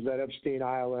cameras at Epstein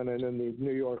Island and in the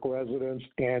New York residence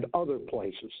and other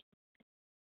places.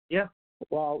 Yeah.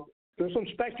 Well, there's some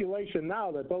speculation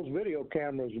now that those video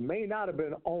cameras may not have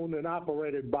been owned and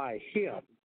operated by him.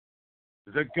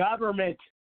 The government.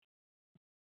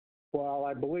 Well,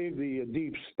 I believe the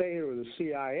deep state or the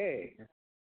CIA.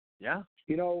 Yeah.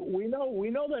 You know, we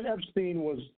know that Epstein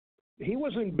was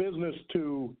in business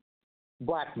to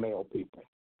blackmail people,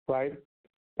 right?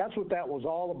 That's what that was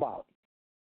all about.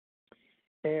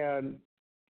 And,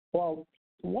 well,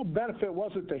 what benefit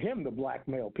was it to him to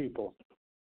blackmail people?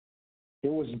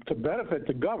 It was to benefit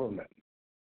the government.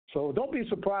 So don't be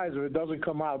surprised if it doesn't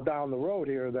come out down the road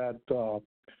here that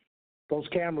those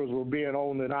cameras were being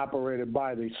owned and operated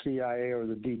by the CIA or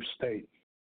the deep state.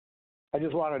 I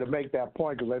just wanted to make that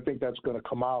point because I think that's going to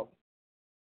come out.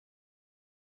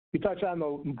 You touch on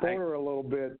the border a little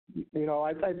bit. You know,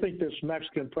 I think this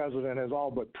Mexican president has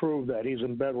all but proved that he's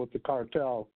in bed with the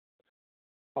cartel.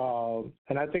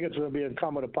 And I think it's going to be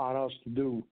incumbent upon us to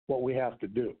do what we have to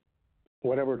do.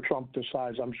 Whatever Trump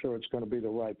decides, I'm sure it's going to be the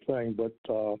right thing. But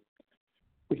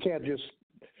we can't just,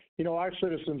 you know, our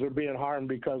citizens are being harmed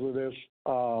because of this.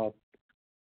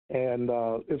 And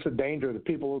it's a danger to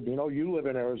people. You know, you live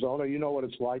in Arizona. You know what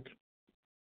it's like,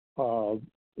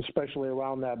 especially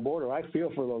around that border. I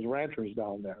feel for those ranchers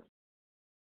down there.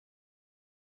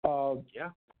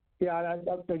 Yeah,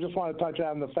 I just want to touch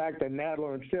on the fact that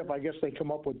Nadler and Schiff, I guess they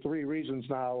come up with 3 reasons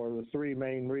now, or the 3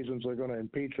 main reasons they're going to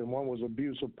impeach him. One was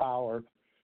abuse of power.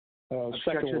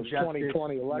 Second was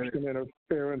 2020 election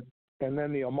interference, and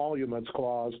then the emoluments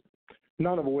clause,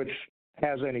 none of which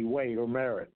has any weight or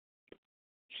merit.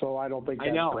 So I don't think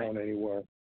that's going anywhere.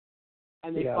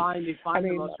 And they find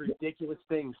the most ridiculous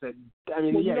things that, I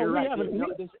mean, you're right.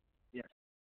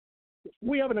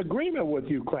 We have an agreement with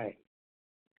Ukraine.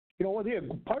 You know,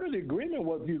 part of the agreement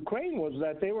with Ukraine was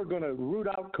that they were going to root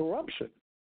out corruption.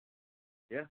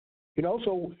 Yeah. You know,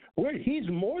 so he's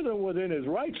more than within his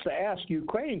rights to ask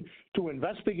Ukraine to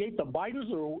investigate the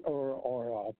Bidens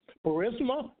or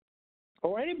Burisma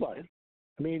or anybody.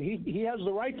 I mean, he has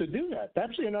the right to do that.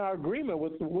 That's in our agreement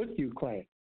with Ukraine.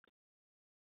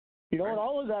 You know, and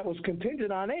all of that was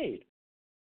contingent on aid.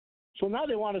 So now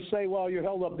they want to say, well, you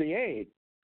held up the aid.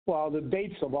 Well, the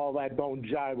dates of all that don't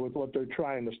jive with what they're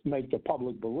trying to make the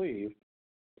public believe.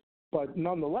 But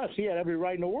nonetheless, he had every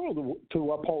right in the world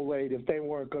to uphold aid if they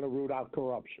weren't going to root out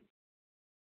corruption.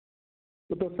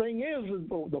 But the thing is,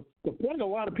 the point a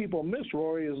lot of people miss,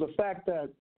 Rory, is the fact that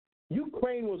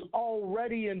Ukraine was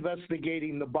already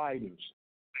investigating the Bidens.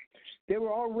 They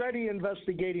were already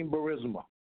investigating Burisma.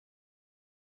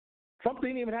 Trump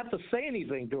didn't even have to say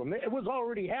anything to him. It was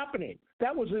already happening.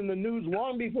 That was in the news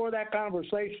long before that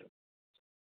conversation.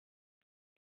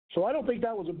 So I don't think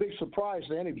that was a big surprise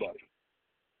to anybody.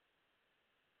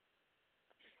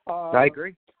 I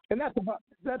agree. And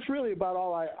that's really about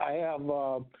all I have.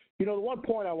 You know, the one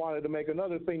point I wanted to make,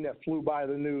 another thing that flew by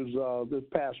the news this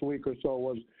past week or so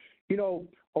was, you know,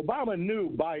 Obama knew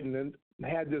Biden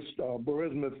had this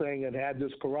Burisma thing and had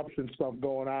this corruption stuff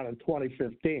going on in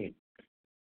 2015.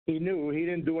 He knew. He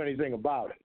didn't do anything about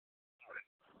it.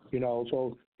 You know,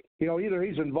 so, you know, either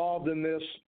he's involved in this,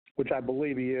 which I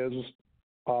believe he is.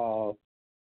 You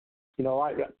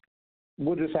know,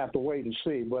 we'll just have to wait and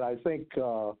see. But I think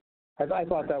I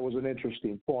thought that was an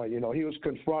interesting point. You know, he was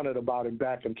confronted about it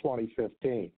back in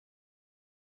 2015.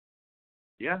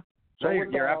 Yeah. So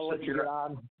you're absolutely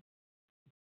right.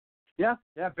 Yeah,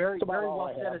 very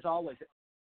well said as always.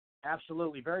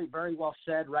 Absolutely, very, very well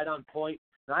said. Right on point.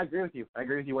 And I agree with you.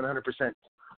 100%.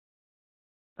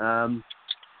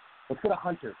 Let's go to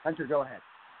Hunter. Hunter, go ahead.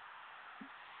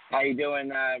 How you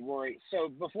doing, Rory? So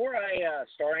before I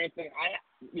start anything, I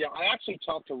actually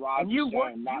talked to Roger. And you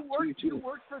Stone,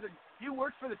 worked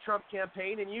for the Trump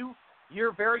campaign, and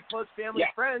you're very close family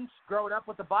friends growing up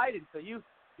with the Biden, so you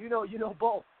know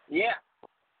both. Yeah.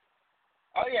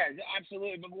 Oh yeah,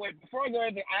 absolutely. But wait, before I go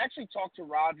anything, I actually talked to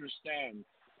Roger Stone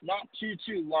not too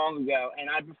long ago, and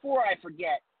before I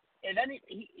forget, and then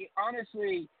he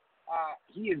honestly,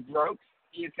 he is broke.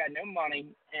 He's got no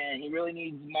money, and he really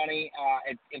needs money.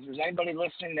 If there's anybody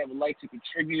listening that would like to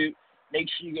contribute, make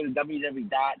sure you go to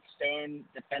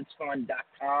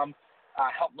www.stonedefensefund.com.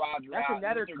 Help Roger out. That's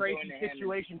another crazy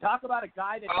situation. Talk about a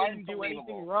guy that didn't do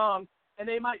anything wrong, and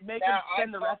they might make him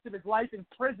spend the rest of his life in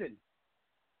prison.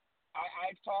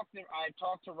 I've talked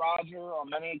to Roger on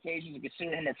many occasions and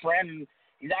consider him a friend.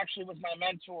 He actually was my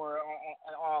mentor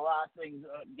on a lot of things,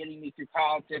 getting me through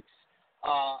politics.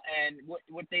 And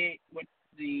what they're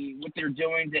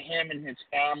doing to him and his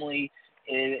family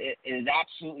is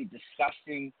absolutely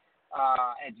disgusting.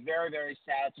 It's a very, very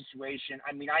sad situation.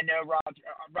 I mean, I know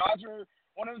Roger.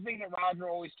 One of the things that Roger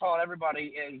always taught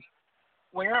everybody is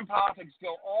when you're in politics,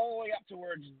 go all the way up to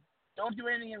where don't do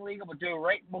anything illegal, but do it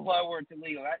right below where it's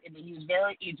illegal. I mean, he's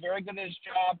very good at his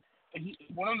job. But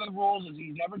one of the rules is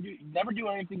he's never do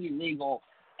anything illegal.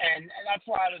 And that's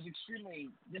why I was extremely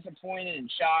disappointed and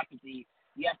shocked that the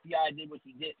FBI did what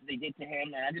they did to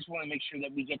him. And I just want to make sure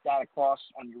that we get that across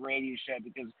on your radio show,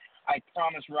 because I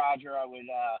promised Roger I would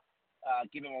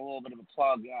give him a little bit of a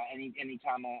plug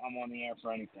anytime I'm on the air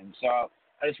for anything. So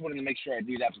I just wanted to make sure I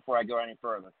do that before I go any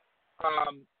further.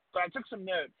 But I took some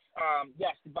notes.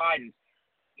 Yes, the Bidens.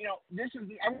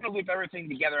 I want to loop everything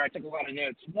together. I took a lot of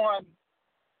notes. One,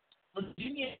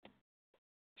 Virginia.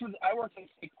 I worked in the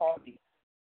state party.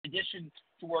 In addition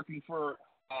to working for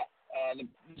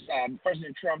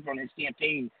President Trump on his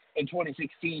campaign in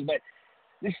 2016, but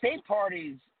the state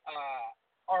parties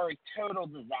are a total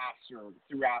disaster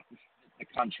throughout the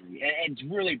country, and it's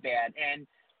really bad. And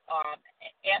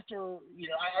after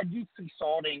I do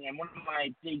consulting, and one of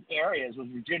my big areas was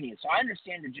Virginia, so I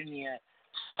understand Virginia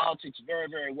politics very,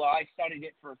 very well. I studied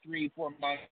it for 3-4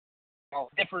 months.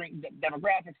 Different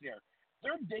demographics there.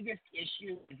 Their biggest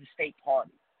issue is the state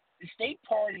party. The state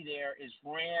party there is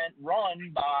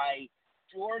run by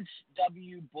George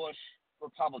W. Bush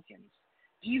Republicans.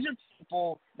 These are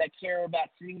people that care about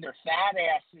sitting their fat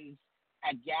asses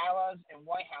at galas and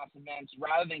White House events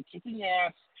rather than kicking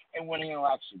ass and winning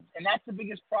elections. And that's the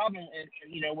biggest problem,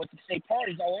 with the state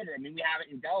parties all over. I mean, we have it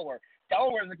in Delaware.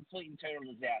 Delaware is a complete and total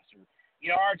disaster.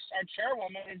 Our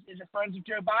chairwoman is a friend of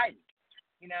Joe Biden.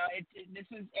 This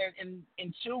is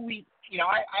until we,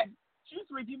 I 2 or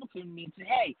 3 people came to me and said,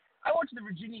 hey, I went to the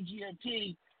Virginia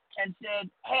GOP and said,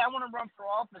 hey, I want to run for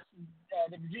office.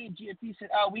 The Virginia GOP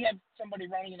said, oh, we have somebody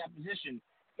running in that position.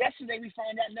 Yesterday we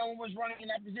find out no one was running in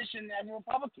that position as a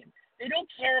Republican. They don't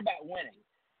care about winning.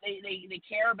 They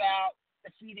care about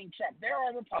defeating Trump. There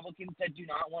are Republicans that do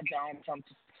not want Donald Trump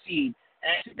to succeed.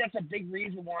 And I think that's a big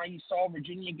reason why you saw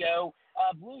Virginia go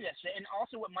blue yesterday. And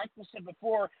also what Michael said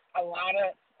before, a lot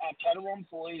of federal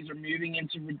employees are moving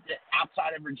into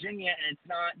outside of Virginia, and it's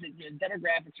not the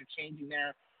demographics are changing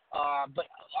there. But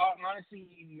honestly,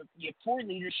 you have poor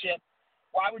leadership.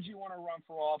 Why would you want to run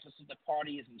for office if the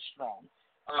party isn't strong?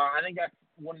 I think that's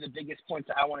one of the biggest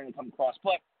points that I wanted to come across.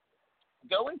 But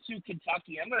going to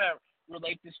Kentucky, I'm going to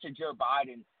relate this to Joe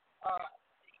Biden.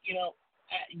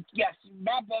 Yes,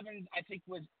 Matt Bevins, I think,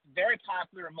 was very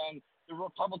popular among the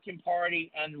Republican Party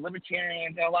and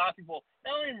libertarians and a lot of people,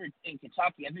 not only in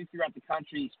Kentucky, I think throughout the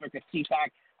country. He spoke at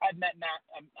CPAC. I've met Matt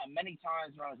many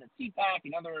times when I was at CPAC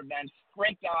and other events.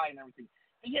 Great guy and everything.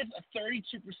 He has a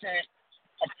 32%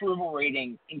 approval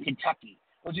rating in Kentucky,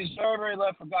 which is very, very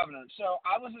low for governor. So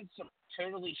I wasn't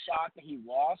totally shocked that he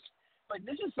lost. But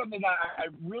this is something that I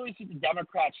really think the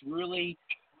Democrats really,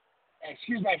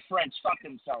 excuse my French, fuck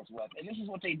themselves with. And this is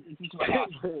what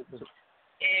happened,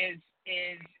 is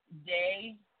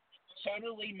they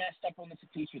totally messed up on this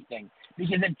impeachment thing.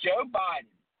 Because if Joe Biden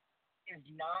is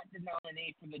not the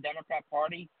nominee for the Democrat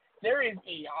Party, there is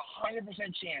a 100%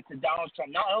 chance that Donald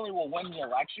Trump not only will win the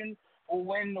election, will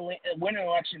win an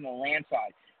election in the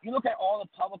landslide. You look at all the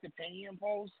public opinion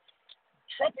polls,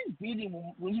 Trump is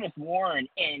beating Elizabeth Warren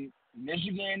in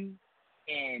Michigan,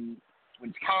 in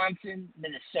Wisconsin,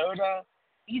 Minnesota.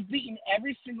 He's beaten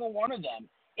every single one of them.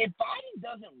 If Biden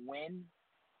doesn't win,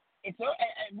 it's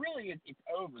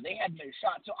over. They have no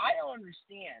shot. So I don't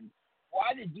understand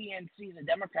why the DNC and the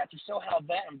Democrats are so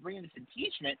hell-bent on bringing this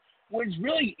impeachment, when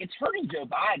it's hurting Joe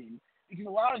Biden, because a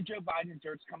lot of Joe Biden's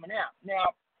dirt's coming out.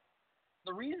 Now,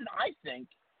 the reason I think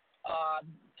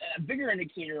a bigger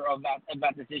indicator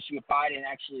about this issue if Biden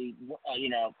actually,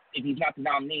 if he's not the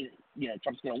nominee,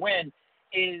 Trump's going to win,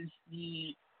 is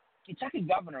the Kentucky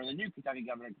governor, the new Kentucky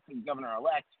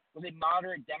governor-elect, was a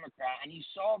moderate Democrat, and you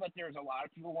saw that there's a lot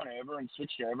of people went over and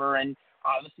switched over and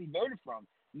obviously voted for him,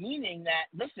 meaning that,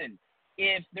 listen,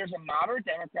 if there's a moderate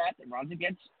Democrat that runs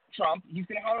against Trump, he's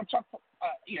going to have a tough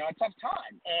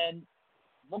time. And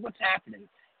look what's happening.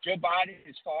 Joe Biden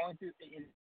is falling through,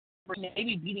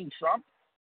 maybe beating Trump.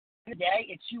 Today,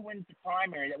 it's who wins the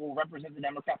primary that will represent the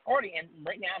Democrat Party. And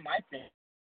right now, in my opinion,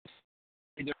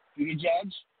 either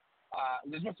Buttigieg,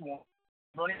 Elizabeth Warren,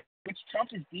 Bernie, which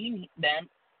Trump is beating them,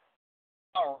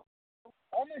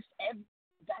 almost every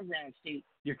background state.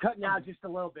 You're cutting out just a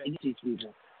little bit. So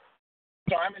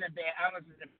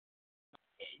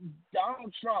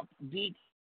Donald Trump beat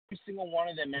every single one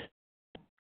of them.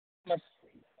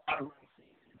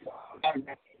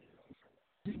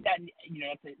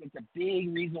 It's a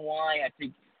big reason why I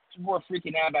think people are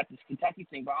freaking out about this Kentucky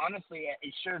thing. But honestly,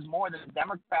 it shows more that the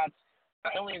Democrats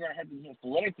not only are going to have this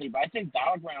politically, but I think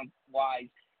battleground-wise,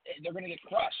 they're going to get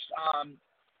crushed.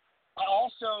 I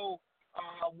also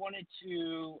wanted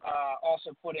to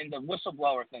also put in the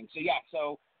whistleblower thing.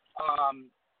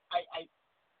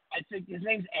 I think his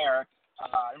name's Eric,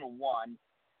 number one.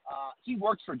 He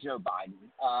works for Joe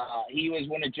Biden. He was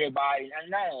one of Joe Biden. And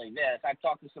not only this, I've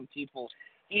talked to some people.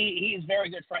 He is very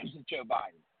good friends with Joe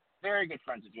Biden. Very good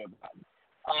friends with Joe Biden.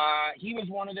 He was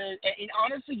one of the – and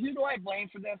honestly, who do I blame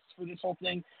for this whole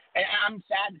thing? And I'm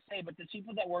sad to say, but the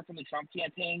people that work in the Trump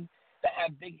campaign that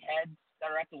have big heads that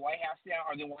are at the White House now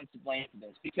are the ones to blame for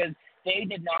this because they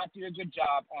did not do a good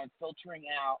job on filtering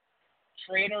out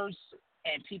traitors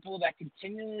and people that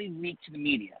continually leak to the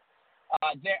media.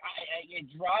 It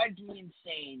drives me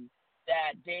insane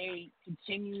that they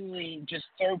continually just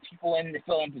throw people in to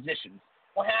fill in positions.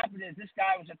 What happened is this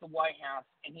guy was at the White House,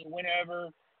 and he went over,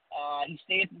 he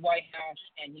stayed at the White House,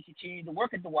 and he continued to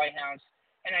work at the White House.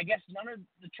 And I guess none of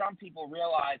the Trump people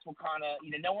realized what kind of,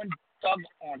 no one dug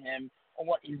on him or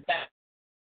what his back.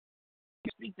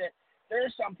 Speak that there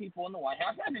are some people in the White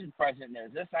House, I think the president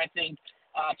knows this, I think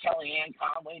Kellyanne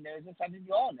Conway knows this, I think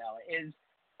you all know it, is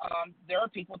there are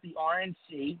people at the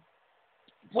RNC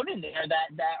put in there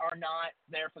that are not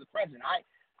there for the president.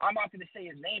 I'm not going to say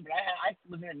his name, but I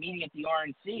was in a meeting at the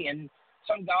RNC, and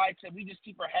some guy said, we just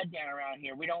keep our head down around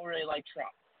here. We don't really like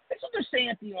Trump. That's what they're saying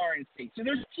at the RNC. So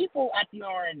there's people at the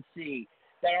RNC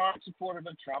that aren't supportive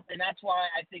of Trump, and that's why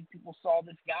I think people saw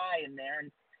this guy in there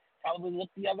and probably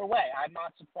looked the other way. I'm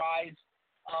not surprised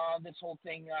this whole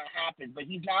thing happened, but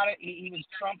he's not. He was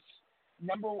Trump's he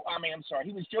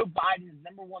was Joe Biden's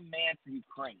number one man for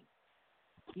Ukraine.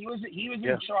 He was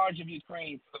in charge of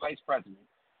Ukraine for the vice president.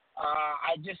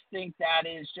 I just think that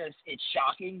is it's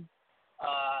shocking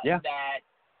that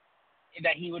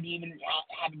he would even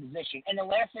have a position. And the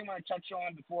last thing I want to touch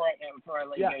on before I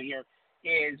let you go here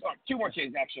is two more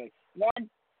things actually. One,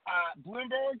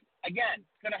 Bloomberg again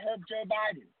going to help Joe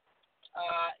Biden.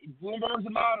 Bloomberg's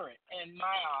a moderate in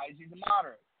my eyes. He's a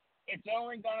moderate. It's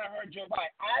only going to hurt Joe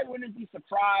Biden. I wouldn't be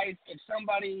surprised if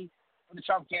somebody from the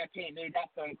Trump campaign made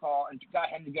that phone call and got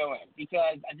him to go in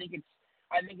because I think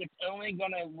it's only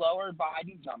going to lower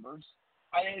Biden's numbers.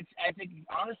 I think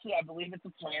honestly, I believe it's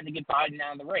a plan to get Biden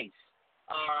out of the race.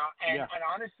 And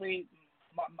honestly,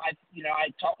 I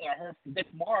heard from Dick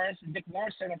Morris, and Dick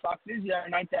Morris said on Fox News the other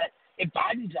night that if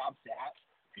Biden drops out,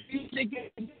 you think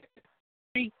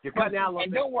you're cutting out a little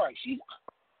bit. Don't worry,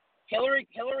 Hillary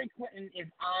Clinton is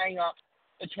eyeing up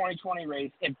the 2020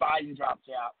 race if Biden drops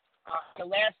out. The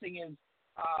last thing is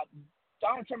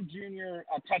Donald Trump Jr.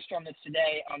 Touched on this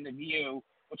today on The View,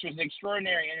 which was an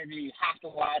extraordinary interview. You have to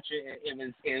watch it. It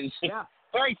was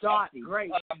very tasty.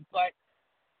 Great. But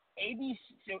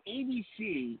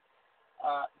ABC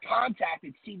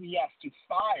contacted CBS to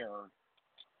fire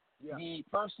the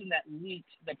person that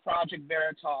leaked the Project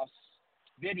Veritas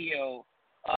video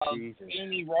of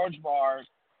Amy Rojbar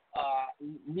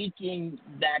leaking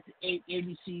that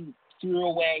ABC threw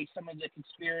away some of the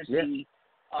conspiracy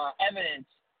evidence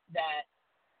that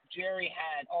Jerry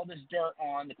had all this dirt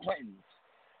on the Clintons.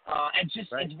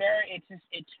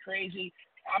 It's crazy.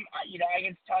 I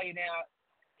can tell you now,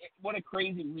 what a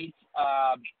crazy week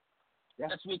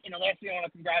this week. And the last thing, I want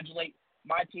to congratulate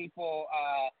my people.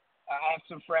 I have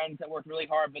some friends that worked really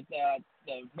hard, but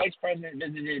the vice president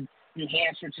visited New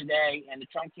Hampshire today, and the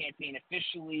Trump campaign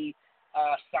officially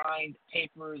signed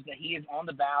papers that he is on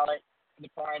the ballot for the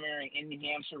primary in New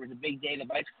Hampshire. It was a big day. The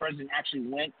vice president actually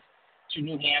went to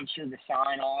New Hampshire to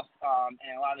sign off,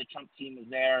 and a lot of the Trump team was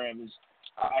there.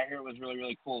 I hear it was really,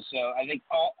 really cool. So I think,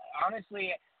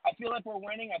 honestly, I feel like we're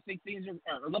winning. I think things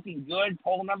are looking good.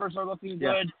 Poll numbers are looking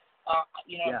good.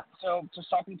 So just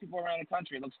talking to people around the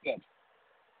country, it looks good.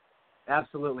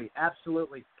 Absolutely.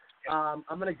 I'm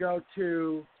going to go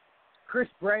to Chris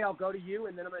Bray. I'll go to you,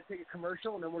 and then I'm going to take a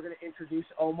commercial, and then we're going to introduce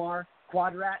Omar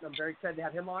Quadrat, and I'm very excited to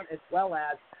have him on, as well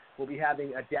as we'll be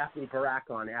having Daphne Barak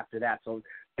on after that. So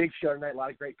big show tonight, a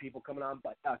lot of great people coming on.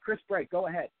 But Chris Bray, go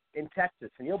ahead, in Texas,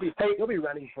 and you'll be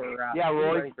running for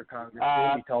Rory, running for Congress.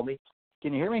 You told me.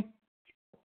 Can you hear me?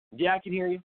 Yeah, I can hear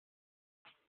you.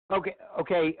 Okay.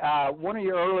 One of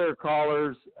your earlier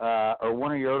callers, or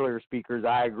one of your earlier speakers,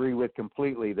 I agree with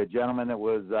completely. The gentleman that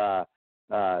was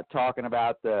talking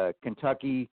about the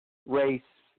Kentucky race.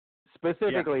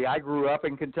 Specifically, I grew up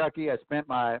in Kentucky. I spent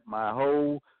my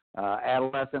whole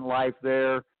adolescent life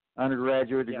there,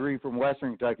 undergraduate degree from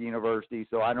Western Kentucky University,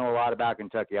 so I know a lot about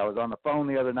Kentucky. I was on the phone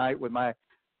the other night with my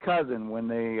cousin when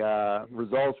the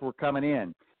results were coming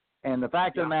in. And the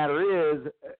fact of the matter is,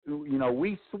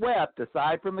 we swept,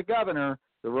 aside from the governor,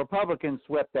 the Republicans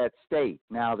swept that state.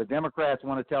 Now, the Democrats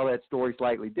want to tell that story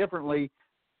slightly differently,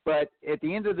 but at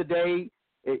the end of the day,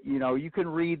 you can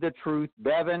read the truth.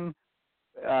 Bevin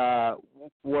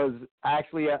was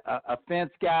actually a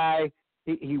fence guy.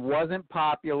 He wasn't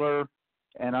popular,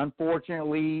 and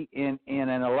unfortunately, in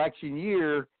an election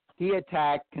year, he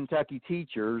attacked Kentucky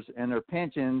teachers and their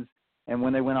pensions and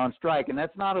when they went on strike. And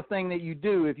that's not a thing that you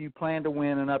do if you plan to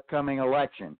win an upcoming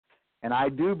election. And I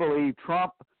do believe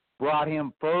Trump brought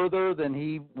him further than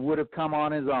he would have come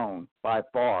on his own by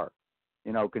far.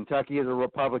 Kentucky is a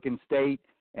Republican state,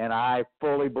 and I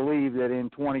fully believe that in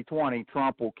 2020,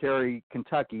 Trump will carry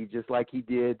Kentucky just like he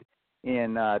did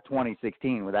in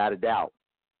 2016, without a doubt.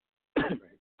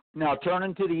 Now,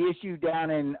 turning to the issue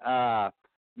down in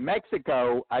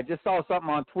Mexico, I just saw something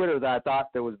on Twitter that I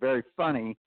thought that was very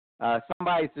funny.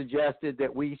 Somebody suggested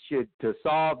that we should, to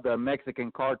solve the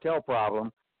Mexican cartel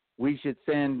problem, we should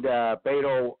send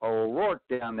Beto O'Rourke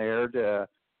down there to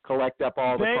collect up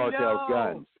all the cartel's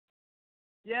guns.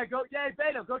 Yeah,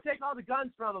 Beto, go take all the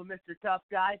guns from him, Mr. Tough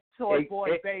Guy. Toy boy,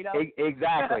 Beto.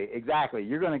 Exactly.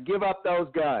 You're going to give up those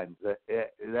guns.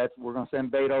 We're going to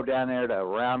send Beto down there to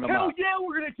round them up. Hell yeah,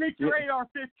 we're going to take your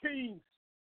AR-15s.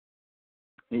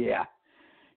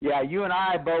 Yeah, you and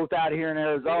I both out here in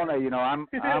Arizona, I'm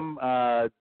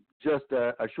just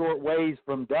a short ways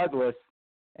from Douglas,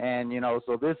 and,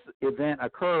 so this event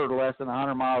occurred less than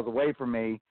 100 miles away from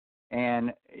me.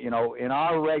 And, in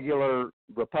our regular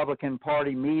Republican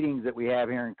Party meetings that we have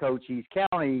here in Cochise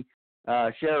County,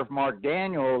 Sheriff Mark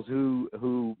Daniels,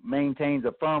 who maintains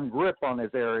a firm grip on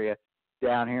this area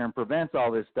down here and prevents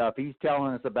all this stuff, he's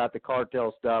telling us about the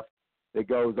cartel stuff that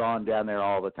goes on down there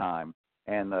all the time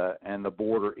and the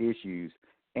border issues.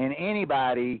 And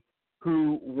anybody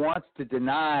who wants to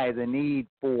deny the need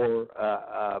for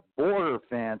a border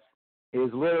fence is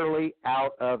literally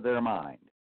out of their mind.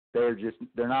 They're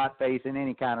not facing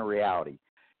any kind of reality.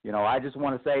 I just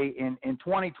want to say in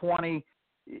 2020,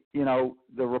 the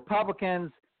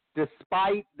Republicans,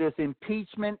 despite this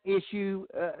impeachment issue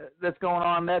that's going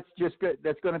on, that's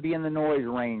going to be in the noise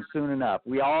range soon enough.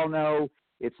 We all know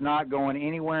it's not going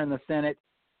anywhere in the Senate.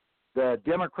 The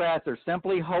Democrats are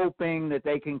simply hoping that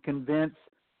they can convince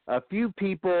a few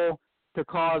people to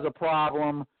cause a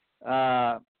problem,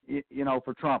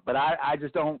 for Trump. But I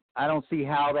don't see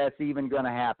how that's even going to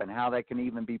happen, how that can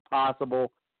even be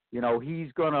possible.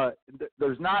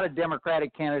 There's not a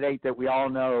Democratic candidate that we all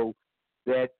know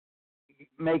that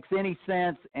makes any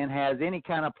sense and has any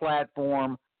kind of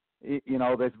platform,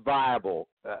 that's viable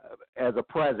as a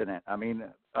president. I mean,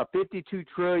 a $52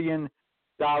 trillion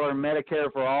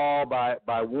Medicare for all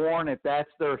by Warren, if that's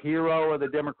their hero of the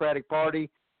Democratic Party,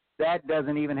 that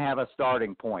doesn't even have a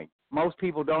starting point. Most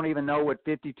people don't even know what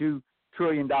 $52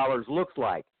 trillion looks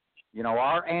like.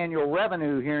 Our annual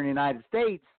revenue here in the United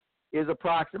States is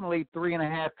approximately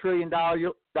 $3.5 trillion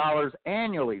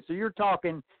annually. So you're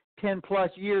talking 10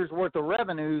 plus years worth of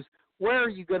revenues. Where are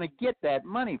you going to get that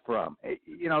money from?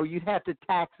 You'd have to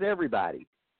tax everybody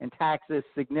and tax this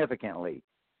significantly.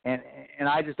 And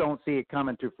I just don't see it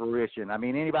coming to fruition. I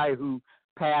mean, anybody who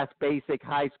passed basic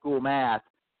high school math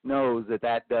knows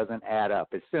that doesn't add up.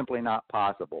 It's simply not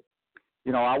possible.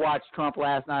 I watched Trump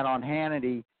last night on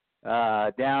Hannity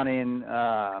down in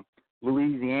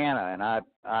Louisiana, and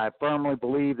I firmly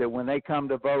believe that when they come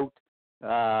to vote,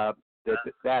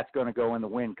 that's going to go in the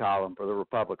win column for the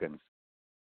Republicans.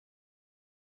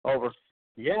 Over.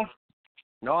 Yeah.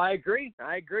 No, I agree.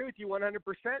 I agree with you 100%,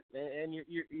 and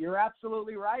you're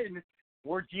absolutely right. And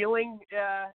we're dealing,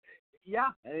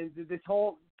 and this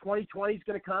whole 2020 is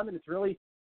going to come, and it's really,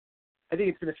 I think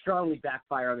it's going to strongly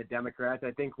backfire on the Democrats.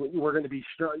 I think we're going to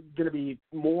be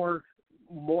more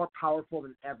more powerful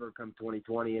than ever come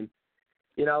 2020. And,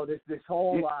 you know, this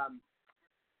whole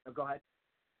go ahead.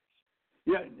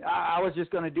 Yeah, I was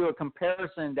just going to do a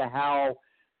comparison to how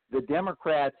the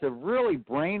Democrats have really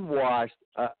brainwashed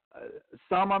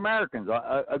some Americans,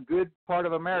 a good part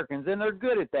of Americans, and they're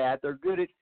good at that. They're good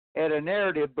at a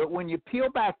narrative. But when you peel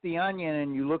back the onion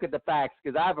and you look at the facts,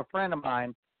 because I have a friend of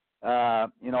mine,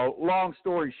 long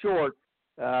story short,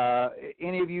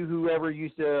 any of you who ever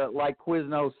used to like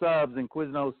Quiznos subs, and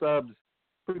Quiznos subs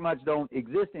pretty much don't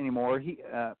exist anymore.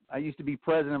 I used to be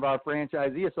president of our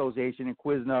franchisee association in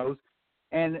Quiznos,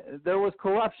 and there was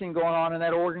corruption going on in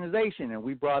that organization, and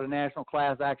we brought a national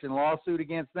class action lawsuit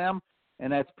against them,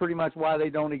 and that's pretty much why they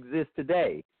don't exist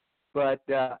today. But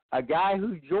a guy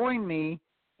who joined me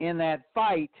in that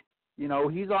fight, you know,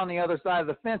 he's on the other side of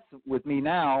the fence with me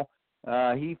now.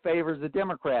 He favors the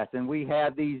Democrats, and we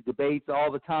have these debates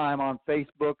all the time on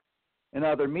Facebook and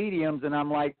other mediums, and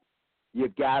I'm like, you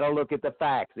got to look at the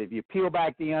facts. If you peel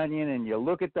back the onion and you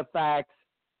look at the facts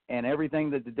and everything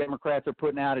that the Democrats are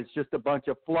putting out, it's just a bunch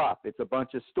of fluff. It's a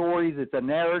bunch of stories. It's a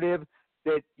narrative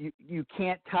that you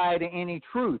can't tie to any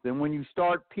truth. And when you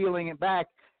start peeling it back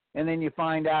and then you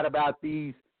find out about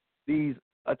these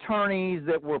attorneys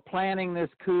that were planning this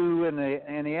coup and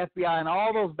the FBI and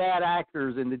all those bad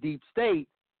actors in the deep state,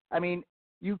 I mean,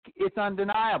 it's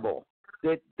undeniable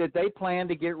that they plan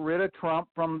to get rid of Trump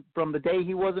from the day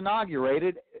he was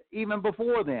inaugurated, even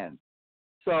before then.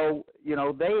 So, you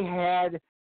know, they had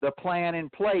the plan in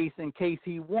place in case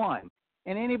he won.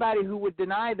 And anybody who would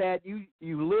deny that, you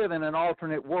live in an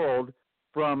alternate world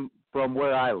from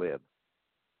where I live.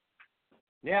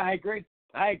 Yeah, I agree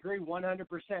 100%.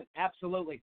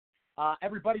 Absolutely.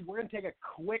 Everybody, we're going to take a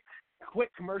quick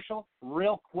commercial,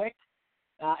 real quick,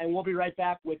 and we'll be right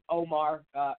back with Omar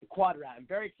Quadrat. I'm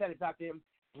very excited to talk to him.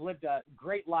 He's lived a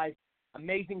great life,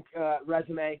 amazing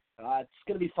resume. It's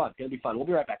going to be fun. We'll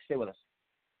be right back. Stay with us.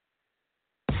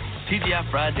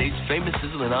 TGI Friday's famous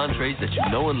sizzling entrees that you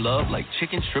know and love, like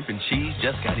chicken, shrimp, and cheese,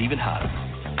 just got even hotter.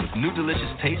 With new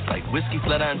delicious tastes like whiskey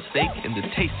flat iron steak and the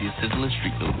tastiest sizzling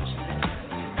street noodles.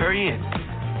 Hurry in.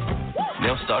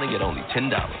 Now starting at only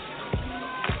 $10.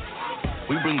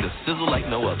 We bring the sizzle like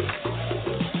no other.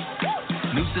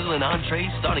 New sizzling entrees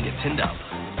starting at $10.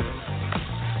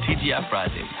 TGI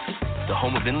Fridays, the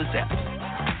home of endless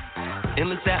apps.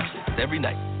 Endless apps every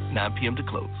night, 9 p.m. to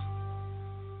close.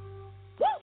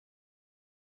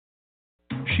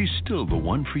 She's still the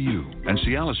one for you, and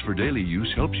Cialis for daily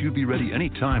use helps you be ready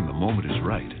anytime the moment is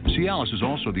right. Cialis is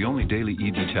also the only daily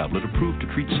ED tablet approved to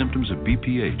treat symptoms of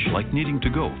BPH, like needing to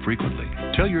go frequently.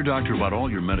 Tell your doctor about all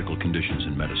your medical conditions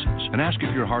and medicines, and ask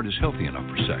if your heart is healthy enough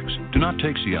for sex. Do not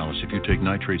take Cialis if you take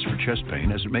nitrates for chest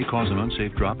pain, as it may cause an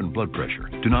unsafe drop in blood pressure.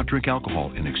 Do not drink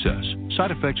alcohol in excess.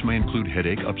 Side effects may include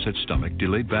headache, upset stomach,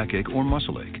 delayed backache, or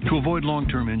muscle ache. To avoid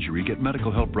long-term injury, get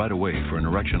medical help right away for an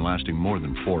erection lasting more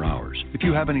than 4 hours. If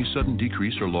you have any sudden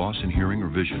decrease or loss in hearing or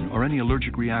vision, or any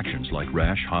allergic reactions like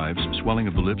rash, hives, swelling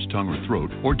of the lips, tongue, or throat,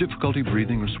 or difficulty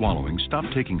breathing or swallowing, stop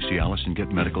taking Cialis and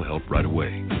get medical help right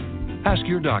away. Ask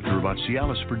your doctor about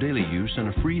Cialis for daily use and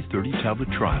a free 30-tablet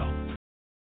trial.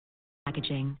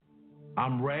 Packaging.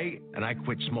 I'm Ray, and I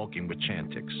quit smoking with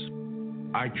Chantix.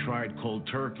 I tried cold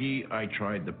turkey, I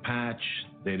tried the patch,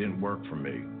 they didn't work for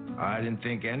me. I didn't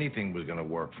think anything was going to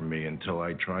work for me until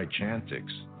I tried Chantix.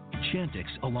 Chantix,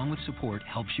 along with support,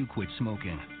 helps you quit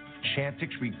smoking. Chantix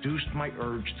reduced my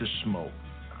urge to smoke.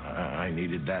 I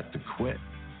needed that to quit.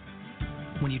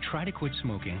 When you try to quit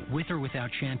smoking, with or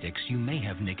without Chantix, you may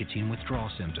have nicotine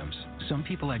withdrawal symptoms. Some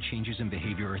people had changes in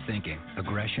behavior or thinking,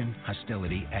 aggression,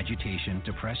 hostility, agitation,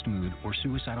 depressed mood, or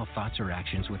suicidal thoughts or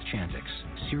actions with Chantix.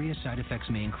 Serious side effects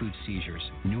may include seizures,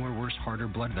 new or worse heart or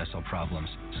blood vessel problems,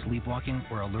 sleepwalking,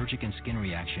 or allergic and skin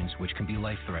reactions, which can be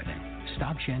life-threatening.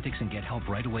 Stop Chantix and get help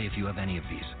right away if you have any of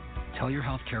these. Tell your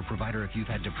healthcare provider if you've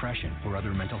had depression or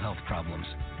other mental health problems.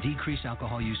 Decrease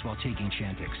alcohol use while taking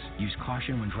Chantix. Use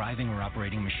caution when driving or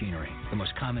operating machinery. The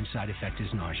most common side effect is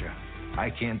nausea. I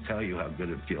can't tell you how good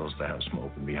it feels to have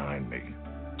smoking behind me.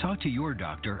 Talk to your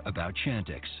doctor about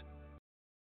Chantix.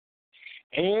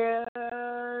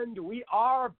 And we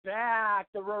are back.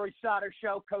 The Rory Sauter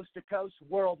Show, coast to coast,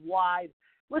 worldwide.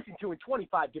 Listen to in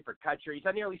 25 different countries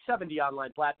on nearly 70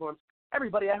 online platforms.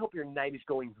 Everybody, I hope your night is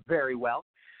going very well.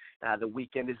 The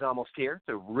weekend is almost here.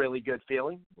 It's a really good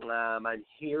feeling. I'm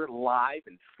here live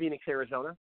in Phoenix,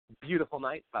 Arizona. Beautiful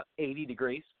night, about 80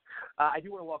 degrees. I do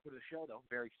want to welcome to the show, though.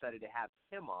 Very excited to have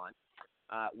him on.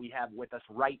 We have with us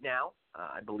right now,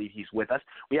 I believe he's with us,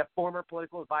 we have former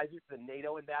political advisor to the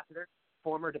NATO ambassador,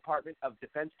 former Department of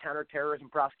Defense counterterrorism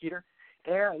prosecutor,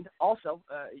 and also,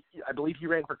 I believe he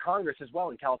ran for Congress as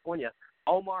well in California,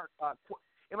 Omar,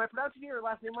 am I pronouncing your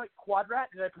last name right?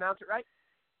 Quadrat? Did I pronounce it right?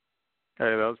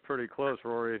 Hey, that was pretty close,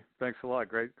 Rory. Thanks a lot.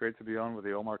 Great to be on with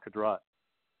you, Omar Kadrat.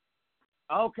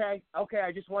 Okay.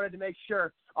 I just wanted to make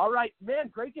sure. All right, man,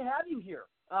 great to have you here.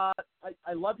 I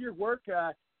love your work.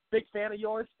 Big fan of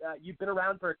yours. You've been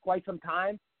around for quite some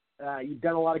time. You've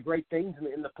done a lot of great things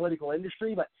in the political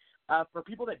industry. But for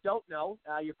people that don't know,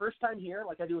 your first time here,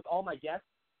 like I do with all my guests,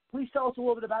 please tell us a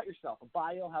little bit about yourself, a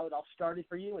bio, how it all started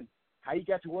for you, and how you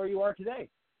got to where you are today.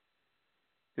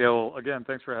 Yeah, well, again,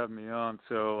 thanks for having me on.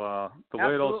 So the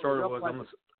way it all started was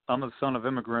I'm the son of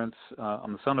immigrants.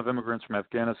 I'm the son of immigrants from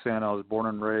Afghanistan. I was born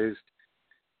and raised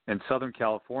in Southern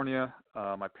California.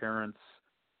 My parents,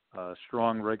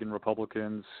 strong Reagan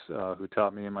Republicans who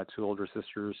taught me and my two older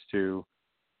sisters to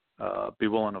be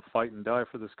willing to fight and die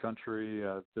for this country.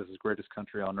 This is the greatest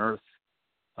country on earth.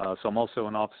 So I'm also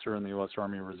an officer in the U.S.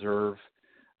 Army Reserve.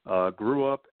 Grew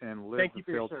up and lived the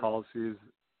failed policies.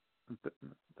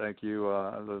 Thank you.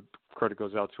 The credit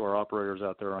goes out to our operators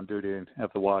out there on duty and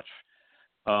have to watch.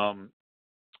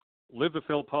 Live the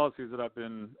failed policies that I've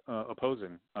been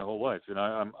opposing my whole life. You know,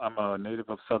 I'm a native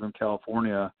of Southern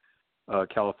California.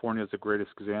 California is the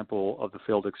greatest example of the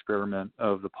failed experiment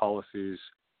of the policies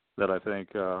that I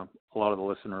think a lot of the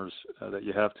listeners that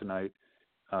you have tonight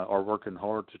are working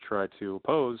hard to try to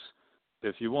oppose.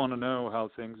 If you want to know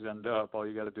how things end up, all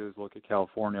you got to do is look at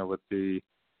California with the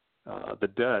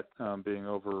debt being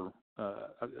over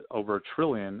 $1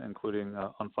 trillion, including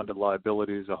unfunded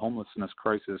liabilities, a homelessness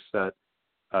crisis that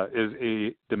is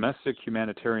a domestic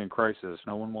humanitarian crisis.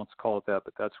 No one wants to call it that,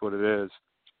 but that's what it is.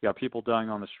 You got people dying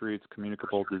on the streets,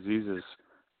 communicable diseases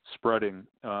spreading,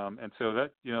 and so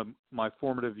that, you know, my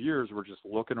formative years were just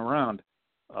looking around.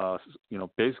 You know,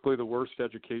 basically the worst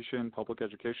public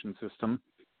education system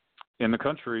in the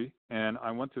country, and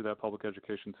I went through that public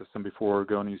education system before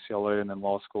going to UCLA and then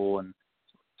law school and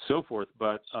so forth.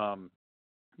 But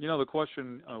you know, the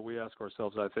question we ask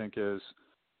ourselves, I think, is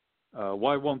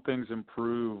why won't things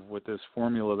improve with this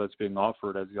formula that's being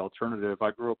offered as the alternative?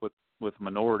 I grew up with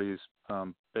minorities,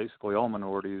 basically all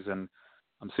minorities, and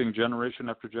I'm seeing generation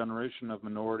after generation of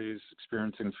minorities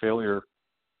experiencing failure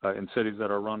in cities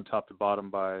that are run top to bottom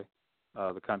by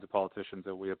the kinds of politicians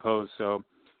that we oppose. So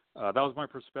that was my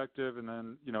perspective. And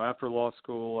then, you know, after law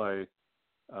school, I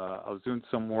was doing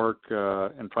some work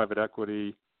in private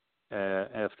equity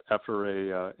after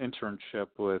a internship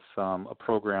with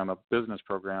a business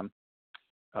program,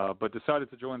 but decided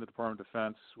to join the Department of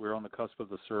Defense. We were on the cusp of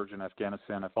the surge in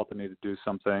Afghanistan. I felt the need to do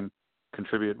something,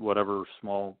 contribute whatever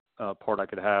small part I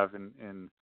could have in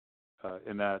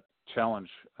that challenge.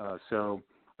 So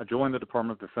I joined the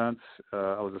Department of Defense.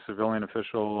 I was a civilian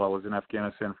official. I was in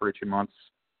Afghanistan for 18 months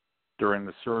during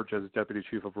the surge as Deputy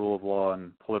Chief of Rule of Law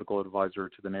and political advisor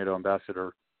to the NATO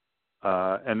ambassador.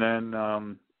 And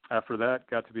then after that,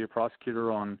 got to be a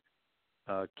prosecutor on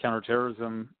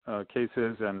counterterrorism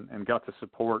cases and got to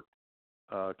support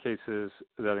cases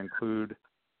that include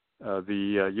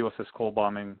the USS Cole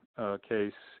bombing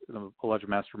case, the alleged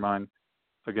mastermind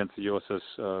against the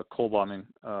USS Cole bombing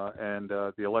and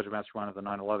the alleged mastermind of the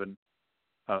 9/11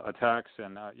 attacks.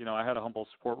 And, you know, I had a humble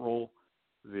support role.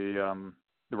 The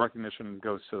recognition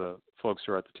goes to the folks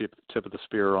who are at the tip of the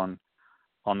spear on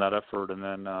that effort. And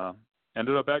then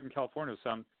ended up back in California. It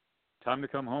was time to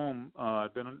come home.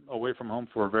 I'd been away from home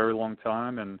for a very long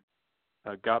time and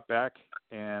got back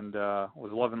and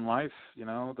was loving life, you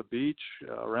know, the beach,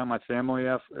 around my family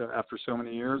after so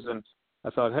many years. And I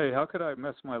thought, hey, how could I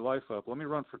mess my life up? Let me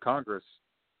run for Congress.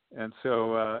 And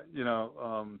so, you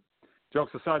know,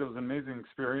 jokes aside, it was an amazing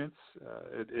experience.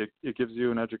 It gives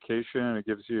you an education. It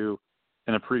gives you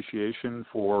an appreciation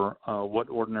for what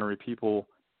ordinary people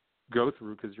go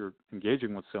through because you're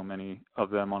engaging with so many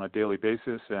of them on a daily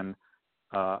basis. And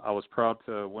I was proud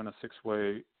to win a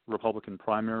 6-way Republican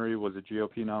primary, was a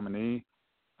GOP nominee.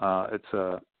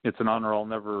 It's an honor I'll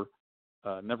never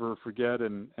forget,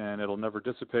 and it'll never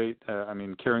dissipate. I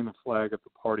mean, carrying the flag of the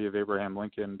party of Abraham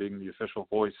Lincoln, being the official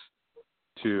voice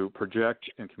to project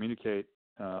and communicate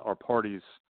our party's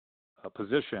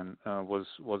position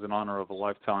was an honor of a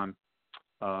lifetime.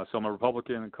 So I'm a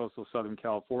Republican in coastal Southern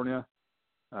California.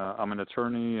 I'm an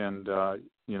attorney, and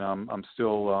you know, I'm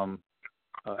still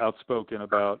outspoken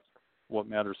about what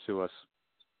matters to us.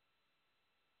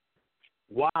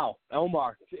 Wow,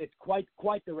 Omar, it's quite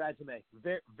the resume.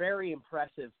 Very, very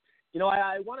impressive. You know,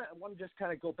 I want to just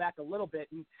kind of go back a little bit,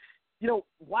 and you know,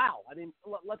 wow. I mean,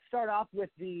 let's start off with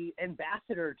the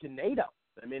ambassador to NATO.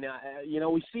 I mean, you know,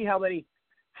 we see how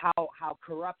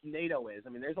corrupt NATO is. I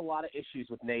mean, there's a lot of issues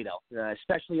with NATO,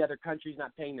 especially other countries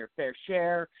not paying their fair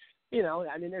share.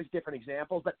 I mean, there's different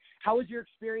examples, but how was your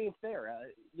experience there?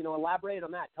 Elaborate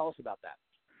on that. Tell us about that.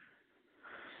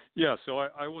 Yeah, so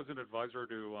I was an advisor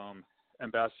to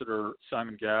Ambassador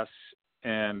Simon Gass,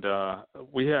 and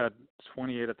we had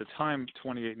 28 at the time,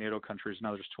 28 NATO countries.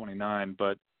 Now there's 29,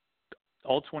 but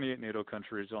all 28 NATO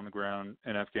countries on the ground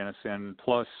in Afghanistan,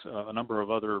 plus a number of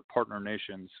other partner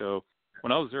nations. So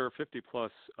when I was there,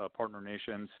 50-plus partner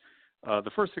nations.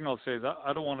 The first thing I'll say is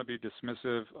I don't want to be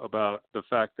dismissive about the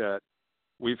fact that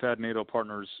we've had NATO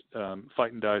partners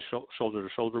fight and die shoulder to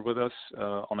shoulder with us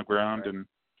on the ground and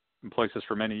in places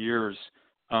for many years.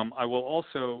 I will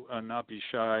also not be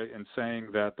shy in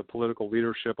saying that the political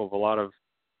leadership of a lot of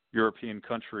European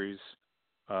countries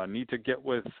need to get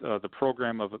with the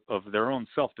program of their own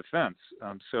self-defense.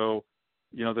 So,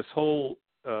 this whole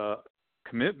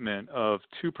commitment of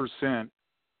 2%,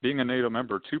 being a NATO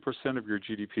member, 2% of your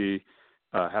GDP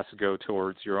has to go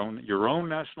towards your own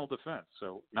national defense.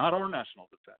 So not our national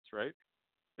defense, right?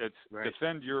 It's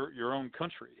defend your own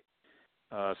country.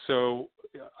 So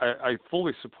I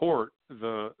fully support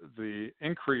the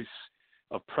increase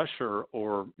of pressure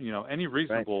or any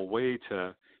reasonable way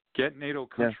to get NATO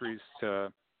countries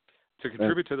to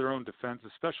contribute to their own defense,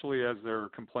 especially as they're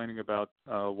complaining about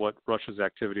what Russia's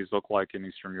activities look like in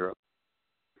Eastern Europe.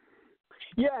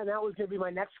 Yeah, and that was going to be my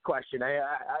next question.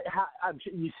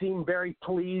 You seem very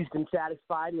pleased and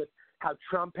satisfied with how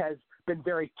Trump has been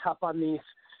very tough on these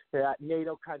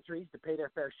NATO countries to pay their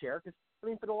fair share. Because,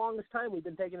 for the longest time, we've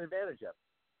been taken advantage of.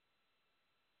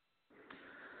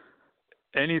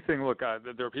 Anything, look,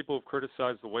 there are people who've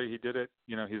criticized the way he did it.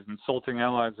 He's insulting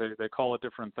allies. They call it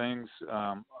different things.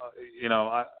 I'm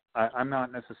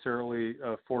not necessarily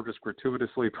for just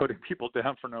gratuitously putting people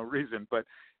down for no reason, but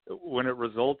when it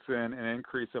results in an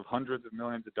increase of hundreds of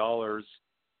millions of dollars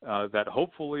that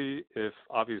hopefully, if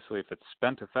it's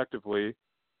spent effectively,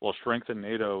 will strengthen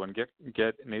NATO and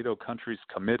get NATO countries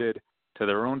committed to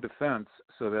their own defense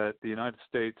so that the United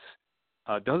States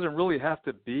doesn't really have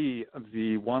to be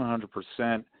the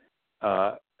 100%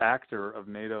 actor of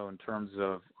NATO in terms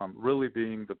of really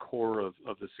being the core of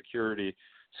the security.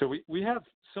 So we have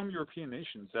some European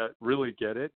nations that really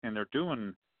get it, and they're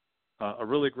doing a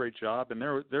really great job, and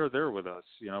they're there with us.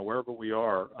 Wherever we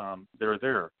are, they're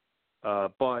there.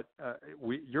 But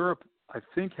Europe, I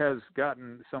think,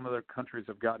 some of the countries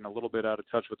have gotten a little bit out of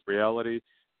touch with reality,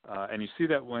 and you see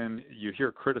that when you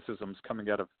hear criticisms coming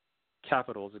out of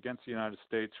capitals against the United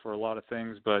States for a lot of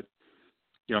things, but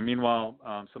meanwhile,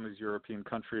 some of these European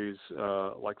countries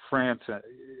like France,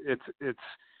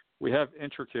 we have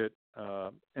intricate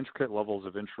levels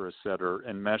of interest that are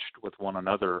enmeshed with one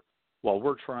another, while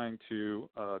we're trying to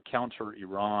counter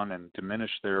Iran and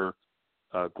diminish their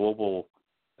global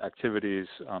activities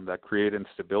that create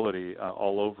instability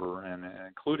all over, and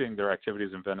including their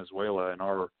activities in Venezuela in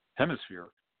our hemisphere,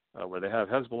 where they have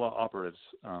Hezbollah operatives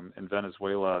in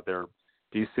Venezuela. They're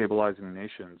destabilizing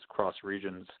nations across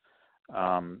regions.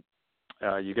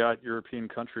 You got European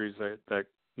countries that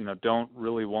don't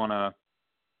really want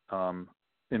to,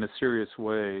 in a serious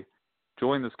way,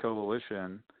 join this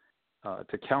coalition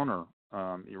to counter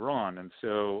Iran. And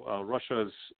so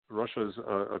Russia's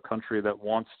a country that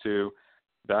wants to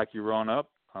back Iran up.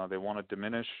 They want to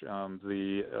diminish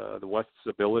the West's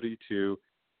ability to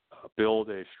build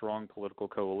a strong political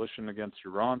coalition against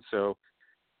Iran. So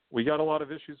we got a lot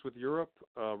of issues with Europe.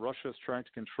 Russia is trying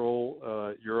to control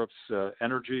Europe's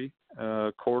energy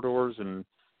corridors, and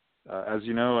as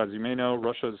you may know,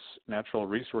 Russia's natural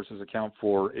resources account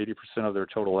for 80% of their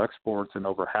total exports and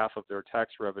over half of their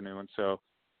tax revenue. And so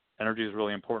energy is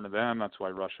really important to them. That's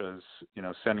why Russia is,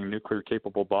 sending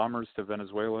nuclear-capable bombers to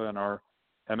Venezuela in our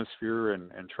hemisphere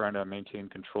and trying to maintain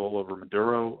control over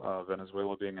Maduro,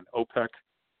 Venezuela being an OPEC,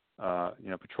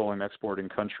 petroleum exporting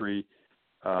country.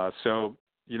 So,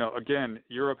 again,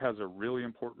 Europe has a really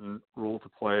important role to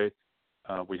play.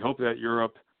 We hope that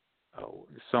Europe,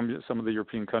 some of the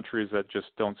European countries that just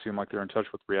don't seem like they're in touch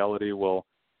with reality will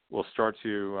start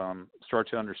to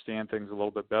understand things a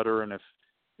little bit better. And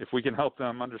if we can help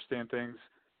them understand things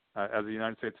as the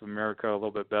United States of America a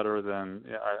little bit better, then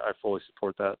I fully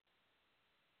support that.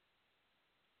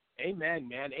 Amen,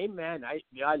 man. Amen.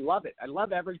 I love it. I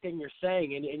love everything you're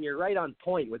saying, and you're right on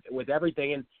point with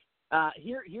everything. And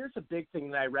here's a big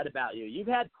thing that I read about you. You've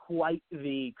had quite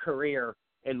the career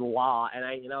in law, and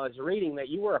I was reading that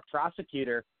you were a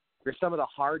prosecutor for some of the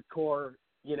hardcore,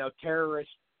 terrorist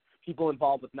people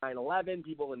involved with 9/11,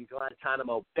 people in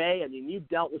Guantanamo Bay. I mean, you've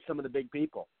dealt with some of the big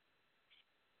people.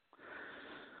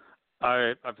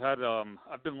 I've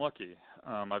been lucky.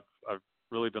 I've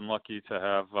really been lucky to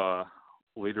have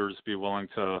leaders be willing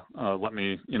to let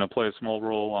me, play a small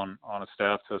role on a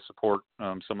staff to support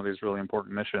some of these really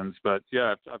important missions. But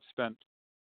yeah, I've spent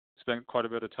quite a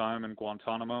bit of time in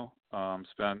Guantanamo,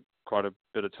 spent quite a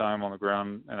bit of time on the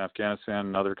ground in Afghanistan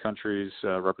and other countries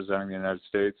representing the United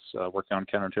States, working on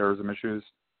counterterrorism issues.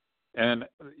 And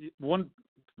one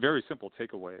very simple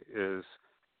takeaway is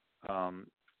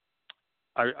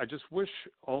I just wish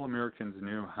all Americans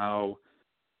knew how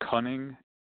cunning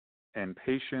and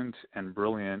patient and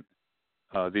brilliant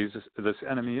this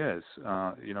enemy is.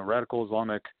 Radical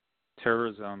Islamic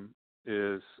terrorism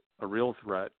is a real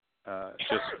threat.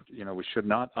 We should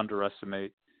not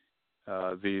underestimate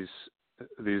these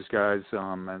guys,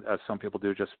 as some people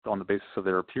do, just on the basis of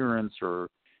their appearance, or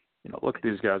look at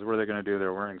these guys. What are they going to do?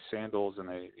 They're wearing sandals and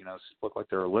they look like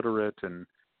they're illiterate and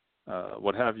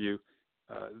what have you.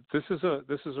 This is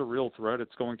a real threat.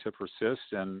 It's going to persist,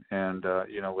 and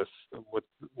with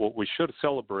what we should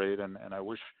celebrate, and I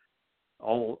wish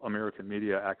all American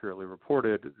media accurately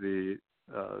reported the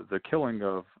killing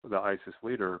of the ISIS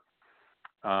leader.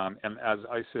 And as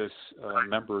ISIS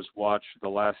members watch the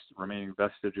last remaining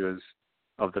vestiges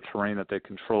of the terrain that they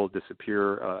control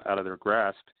disappear out of their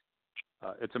grasp,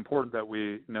 it's important that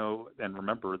we know and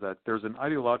remember that there's an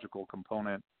ideological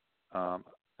component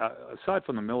aside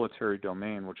from the military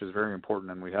domain, which is very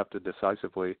important, and we have to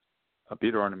decisively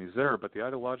beat our enemies there. But the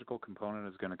ideological component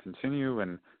is going to continue,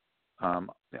 and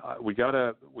we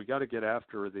gotta get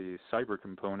after the cyber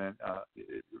component.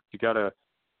 You gotta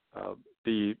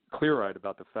be clear-eyed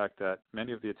about the fact that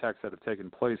many of the attacks that have taken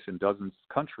place in dozens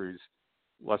of countries,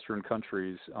 Western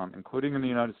countries, including in the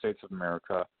United States of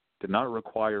America, did not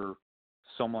require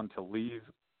someone to leave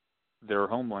their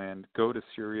homeland, go to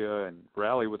Syria and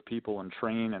rally with people and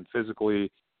train and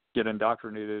physically get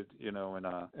indoctrinated, in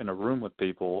a room with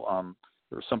people.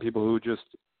 There are some people who just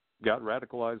got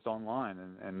radicalized online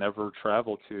and never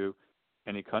traveled to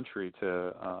any country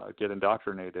to get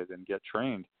indoctrinated and get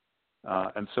trained.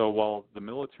 And so while the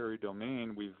military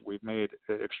domain, we've made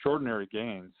extraordinary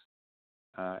gains,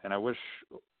 and I wish,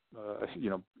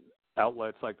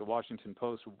 outlets like the Washington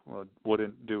Post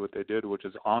wouldn't do what they did, which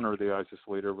is honor the ISIS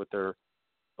leader with their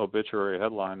obituary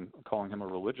headline calling him a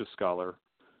religious scholar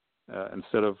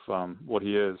instead of what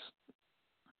he is.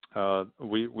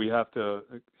 We have to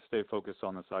stay focused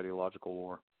on this ideological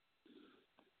war.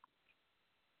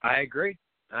 I agree.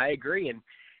 And,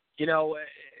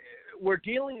 we're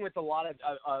dealing with a lot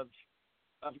of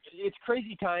it's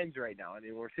crazy times right now. I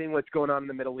mean, we're seeing what's going on in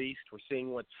the Middle East. We're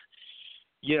seeing what's,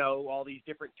 all these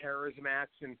different terrorism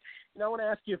acts. And, I want to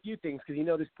ask you a few things because you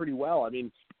know this pretty well. I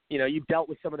mean, you've dealt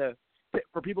with some of the,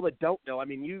 for people that don't know, I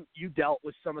mean, you dealt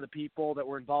with some of the people that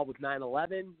were involved with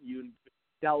 9/11. You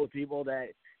dealt with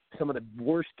some of the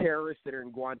worst terrorists that are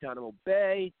in Guantanamo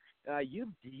Bay.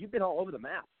 You've been all over the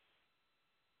map.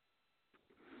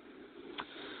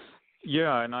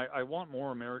 Yeah, and I want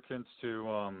more Americans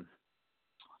to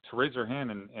raise their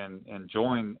hand and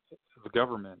join the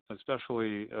government,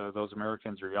 especially those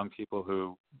Americans or young people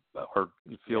who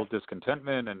feel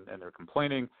discontentment and they're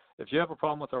complaining. If you have a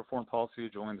problem with our foreign policy,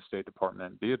 join the State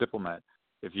Department. Be a diplomat.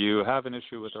 If you have an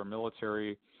issue with our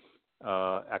military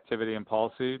activity and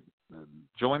policy,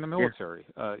 join the military.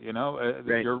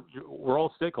 We're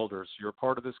all stakeholders. You're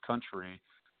part of this country.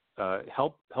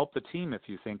 Help the team if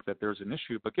you think that there's an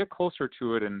issue, but get closer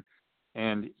to it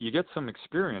and you get some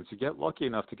experience. You get lucky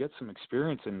enough to get some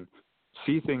experience and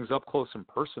see things up close and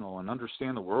personal and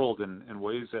understand the world in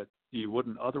ways that you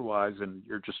wouldn't otherwise, and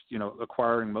you're just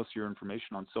acquiring most of your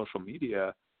information on social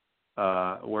media,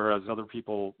 whereas other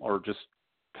people are just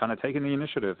kind of taking the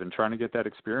initiative and trying to get that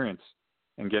experience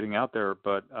and getting out there.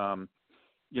 But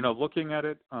looking at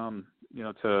it,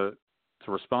 to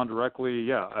respond directly,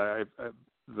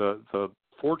 the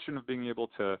fortune of being able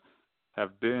to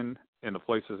have been in the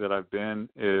places that I've been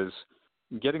is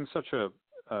getting such a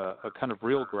kind of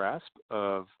real grasp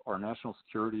of our national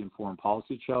security and foreign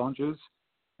policy challenges.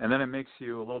 And then it makes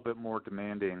you a little bit more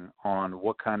demanding on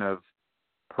what kind of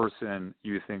person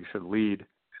you think should lead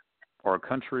our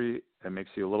country. It makes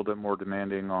you a little bit more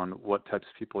demanding on what types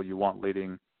of people you want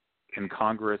leading in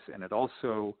Congress. And it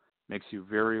also makes you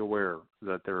very aware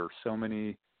that there are so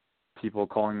many people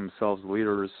calling themselves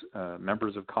leaders,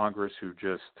 members of Congress, who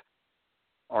just,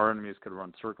 our enemies could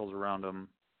run circles around them.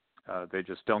 They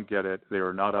just don't get it. They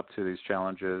are not up to these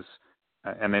challenges,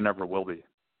 and they never will be.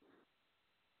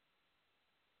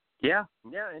 Yeah,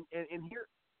 and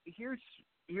here's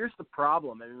the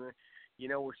problem. I mean,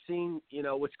 we're seeing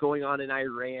what's going on in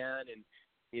Iran,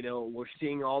 and we're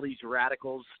seeing all these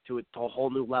radicals to a whole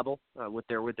new level with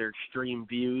their extreme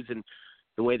views and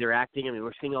the way they're acting. I mean,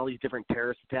 we're seeing all these different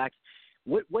terrorist attacks.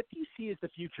 What do you see as the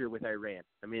future with Iran?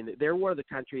 I mean, they're one of the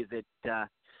countries that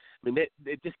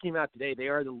it just came out today. They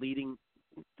are the leading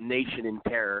nation in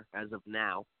terror as of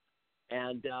now,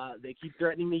 and they keep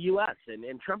threatening the U.S.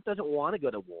 And Trump doesn't want to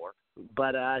go to war,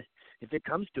 but if it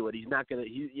comes to it, he's not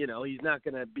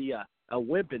gonna be a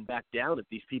wimp and back down if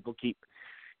these people keep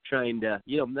trying to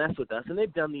mess with us. And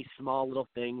they've done these small little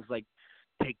things like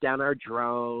take down our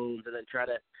drones and then try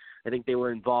to. I think they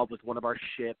were involved with one of our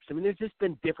ships. I mean, there's just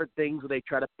been different things where they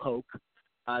try to poke.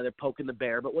 They're poking the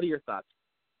bear. But what are your thoughts?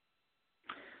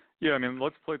 Yeah, I mean,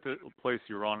 let's place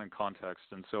Iran in context.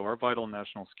 And so our vital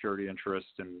national security interest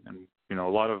and a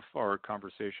lot of our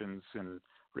conversations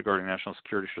regarding national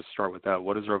security should start with that.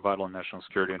 What is our vital national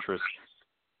security interest?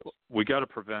 We got to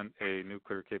prevent a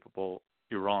nuclear-capable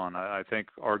Iran. I think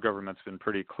our government's been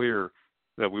pretty clear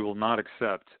that we will not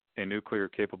accept a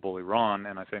nuclear-capable Iran,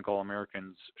 and I think all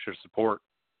Americans should support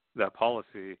that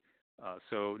policy.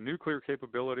 So nuclear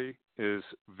capability is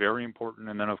very important,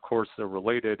 and then, of course, the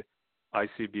related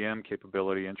ICBM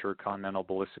capability, Intercontinental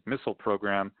Ballistic Missile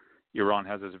Program, Iran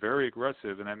has is very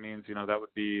aggressive, and that means, that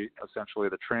would be essentially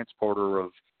the transporter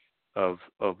of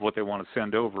what they want to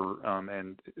send over,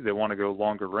 and they want to go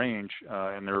longer range,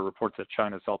 and there are reports that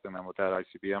China's helping them with that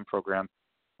ICBM program.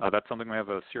 That's something we have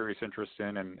a serious interest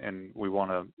in, and we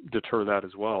want to deter that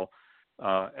as well.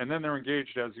 And then they're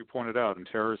engaged, as you pointed out, in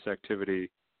terrorist activity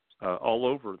all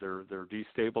over. They're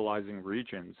destabilizing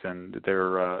regions, and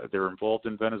they're involved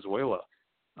in Venezuela.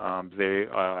 They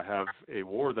have a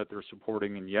war that they're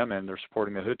supporting in Yemen. They're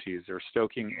supporting the Houthis. They're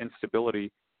stoking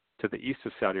instability to the east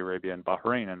of Saudi Arabia and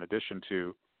Bahrain, in addition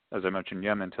to, as I mentioned,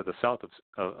 Yemen to the south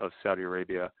of Saudi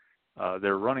Arabia.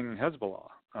 They're running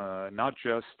Hezbollah, not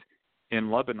just in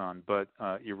Lebanon, but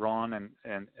Iran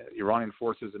and Iranian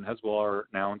forces and Hezbollah are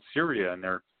now in Syria, and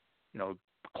they're,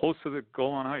 close to the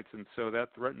Golan Heights, and so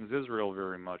that threatens Israel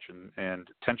very much, and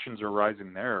tensions are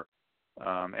rising there.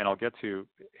 And I'll get to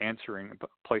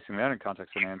placing that in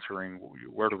context and answering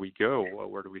where do we go,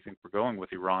 where do we think we're going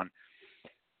with Iran.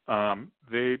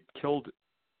 They killed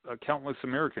countless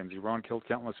Americans. Iran killed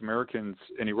countless Americans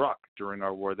in Iraq during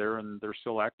our war there, and they're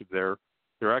still active there.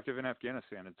 They're active in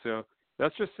Afghanistan, and so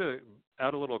that's just to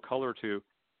add a little color to.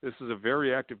 This is a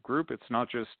very active group. It's not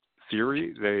just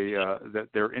theory. That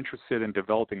they're interested in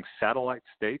developing satellite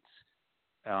states.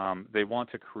 They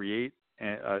want to create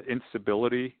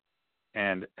instability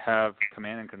and have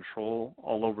command and control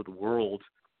all over the world,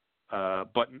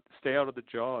 but stay out of the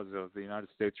jaws of the United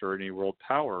States or any world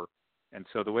power. And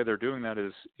so the way they're doing that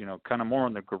is, kind of more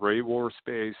in the gray war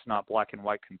space, not black and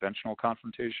white conventional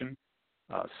confrontation,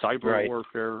 cyber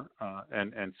warfare,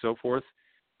 and so forth.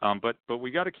 But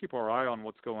we got to keep our eye on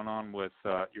what's going on with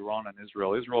Iran and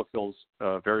Israel. Israel feels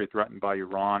very threatened by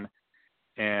Iran,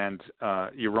 and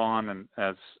Iran, and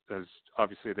as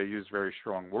obviously they use very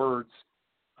strong words,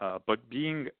 but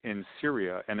being in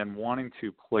Syria and then wanting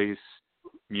to place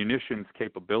munitions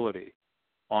capability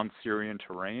on Syrian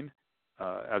terrain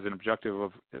as an objective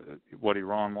of what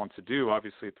Iran wants to do,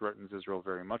 obviously threatens Israel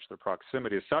very much, their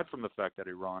proximity, aside from the fact that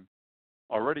Iran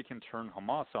already can turn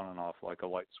Hamas on and off like a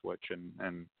light switch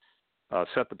and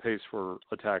set the pace for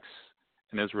attacks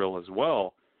in Israel as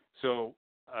well. So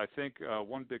I think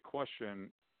one big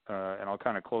question, and I'll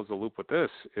kind of close the loop with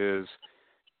this, is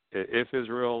if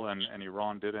Israel and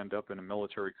Iran did end up in a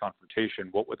military confrontation,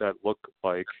 what would that look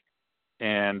like?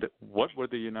 And what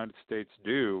would the United States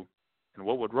do? And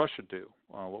what would Russia do?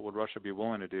 What would Russia be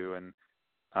willing to do? And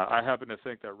I happen to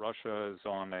think that Russia is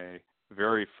on a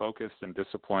very focused and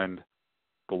disciplined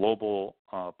global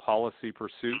policy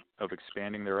pursuit of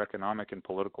expanding their economic and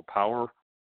political power,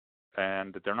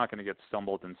 and that they're not going to get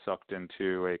stumbled and sucked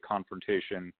into a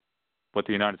confrontation with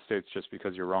the United States just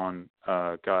because Iran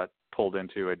got pulled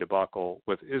into a debacle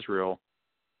with Israel.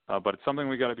 But it's something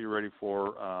we got to be ready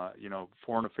for.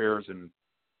 Foreign affairs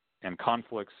and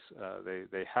conflicts,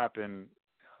 they happen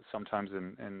sometimes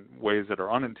in ways that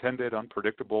are unintended,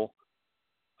 unpredictable.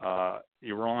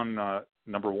 Iran,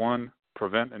 number one,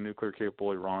 prevent a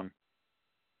nuclear-capable Iran.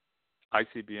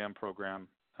 ICBM program,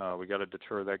 we got to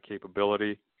deter that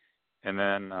capability, and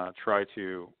then try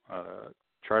to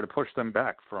push them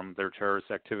back from their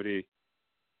terrorist activity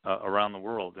around the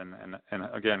world. And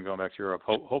again, going back to Europe,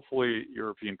 hopefully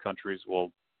European countries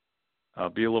will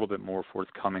be a little bit more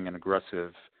forthcoming and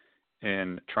aggressive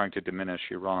in trying to diminish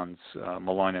Iran's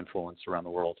malign influence around the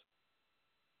world.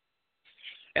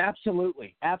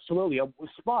 Absolutely.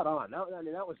 Spot on. I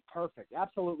mean, that was perfect.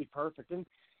 Absolutely perfect. And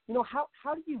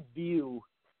how do you view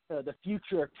the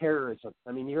future of terrorism?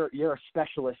 I mean, you're a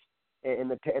specialist in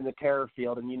the terror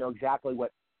field, and you know exactly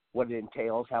what it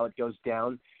entails, how it goes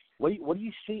down. what do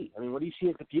you see? I mean, what do you see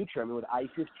as the future? I mean, with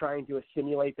ISIS trying to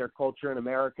assimilate their culture in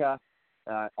America,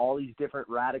 all these different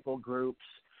radical groups,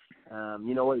 what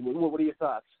are your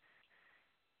thoughts?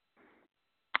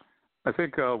 I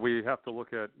think we have to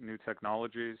look at new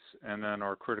technologies and then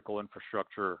our critical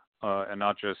infrastructure, and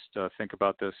not just think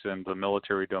about this in the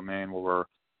military domain where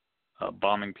we're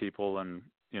bombing people and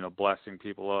blasting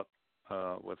people up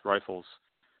with rifles.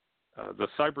 The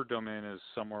cyber domain is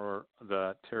somewhere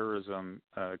that terrorism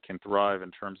can thrive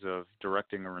in terms of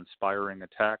directing or inspiring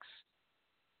attacks,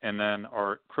 and then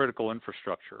our critical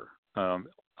infrastructure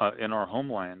in our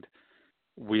homeland.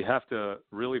 We have to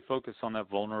really focus on that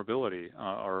vulnerability.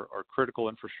 Our critical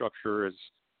infrastructure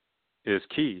is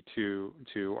key to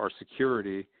our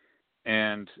security,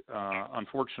 and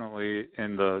unfortunately,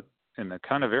 in the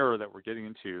kind of era that we're getting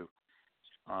into,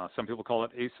 some people call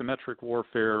it asymmetric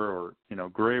warfare, or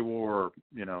gray war,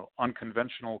 or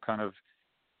unconventional kind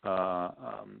of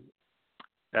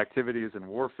activities in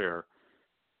warfare.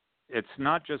 It's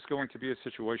not just going to be a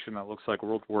situation that looks like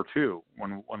World War II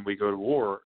when we go to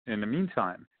war. In the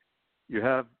meantime, you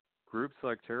have groups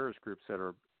like terrorist groups that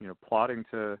are, plotting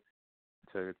to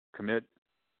commit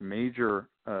major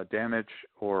damage,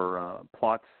 or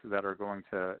plots that are going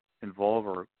to involve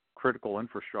our critical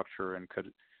infrastructure and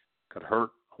could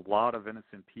hurt a lot of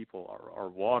innocent people, our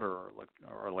water,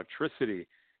 our electricity,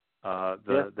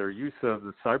 their use of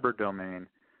the cyber domain.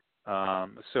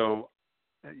 So,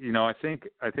 I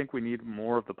think we need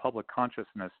more of the public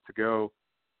consciousness to go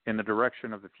in the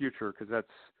direction of the future, because that's,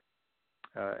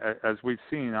 as we've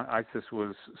seen, ISIS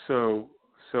was so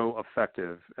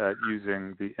effective at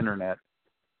using the internet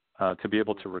to be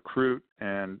able to recruit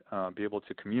and be able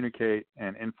to communicate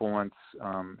and influence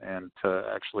and to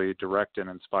actually direct and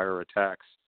inspire attacks.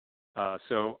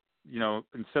 So,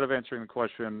 instead of answering the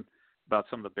question about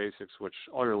some of the basics, which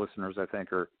all your listeners, I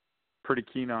think, are pretty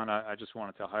keen on, I just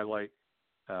wanted to highlight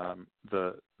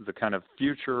the kind of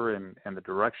future and the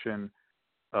direction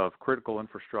of critical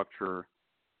infrastructure,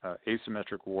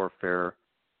 asymmetric warfare,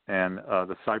 and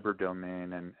the cyber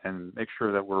domain, and make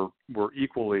sure that we're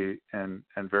equally and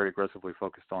very aggressively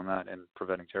focused on that and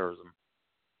preventing terrorism.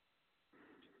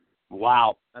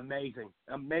 Wow, amazing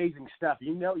stuff.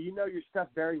 You know your stuff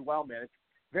very well, man. It's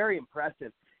very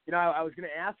impressive. I was going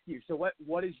to ask you. So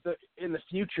what is in the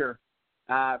future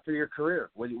for your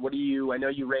career? What do you? I know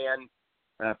you ran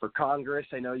for Congress.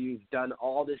 I know you've done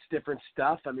all this different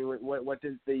stuff. I mean, what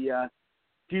does the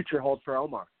future hold for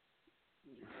Omar?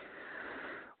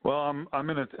 Well, I'm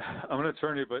an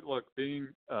attorney, but look, being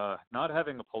not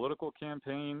having a political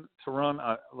campaign to run,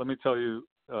 let me tell you,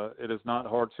 it is not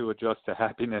hard to adjust to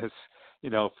happiness.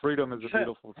 Freedom is a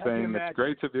beautiful thing. It's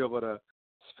great to be able to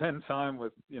spend time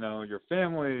with your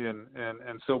family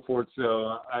and so forth.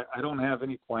 So I don't have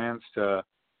any plans to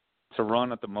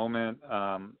run at the moment.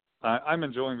 I'm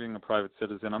enjoying being a private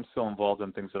citizen. I'm still involved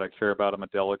in things that I care about. I'm a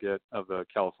delegate of the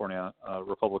California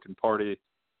Republican Party,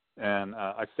 and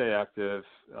I stay active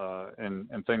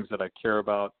in things that I care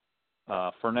about.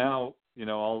 For now,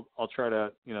 I'll try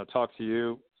to talk to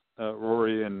you,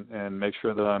 Rory, and make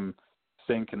sure that I'm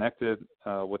staying connected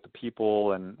with the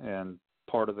people and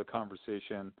part of the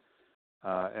conversation.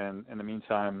 And in the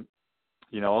meantime,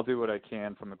 I'll do what I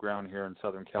can from the ground here in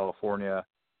Southern California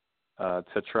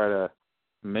to try to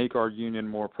make our union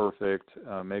more perfect,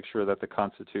 make sure that the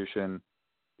Constitution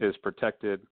is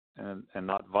protected and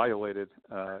not violated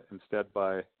instead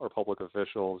by our public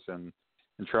officials, and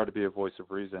try to be a voice of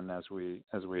reason as we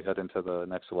head into the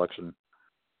next election.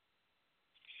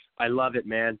 I love it,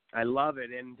 man. I love it,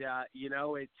 and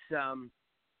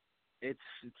it's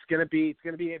gonna be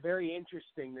a very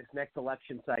interesting this next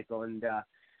election cycle, and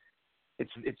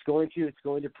it's going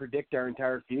to predict our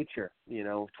entire future.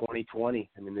 2020.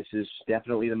 I mean, this is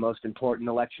definitely the most important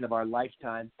election of our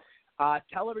lifetime.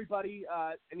 Tell everybody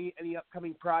any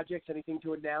upcoming projects, anything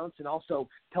to announce, and also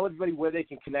tell everybody where they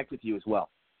can connect with you as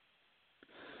well.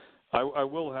 I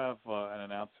will have an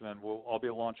announcement. I'll be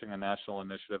launching a national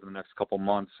initiative in the next couple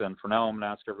months, and for now I'm going to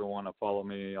ask everyone to follow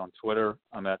me on Twitter.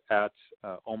 I'm at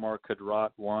Omar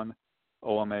Qudrat1,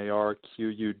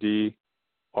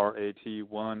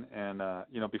 OmarQudrat1, and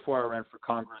before I ran for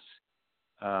Congress,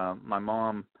 my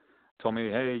mom told me,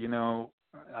 hey,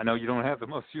 I know you don't have the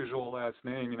most usual last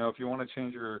name. If you want to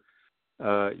change your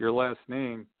last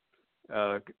name,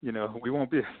 we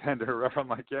won't be offended. I'm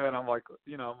like, yeah, and I'm like,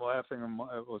 I'm laughing.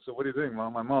 So what do you think,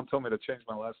 Mom? My mom told me to change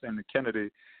my last name to Kennedy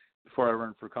before I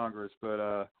ran for Congress, but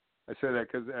I say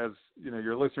that because, as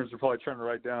your listeners are probably trying to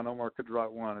write down Omar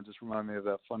Qudrat1. It just reminded me of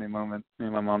that funny moment, me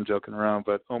and my mom joking around.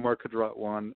 But Omar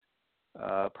Qudrat1,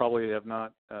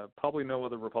 probably no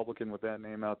other Republican with that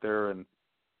name out there, and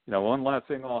one last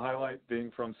thing I'll highlight,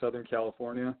 being from Southern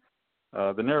California,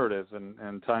 the narratives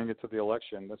and tying it to the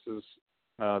election. This is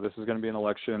going to be an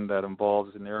election that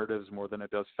involves narratives more than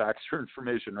it does facts or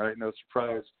information, right? No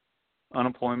surprise.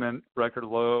 Unemployment record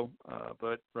low,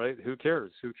 but right, who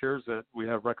cares? Who cares that we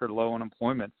have record low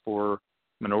unemployment for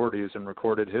minorities in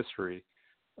recorded history?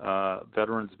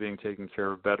 Veterans being taken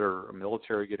care of better,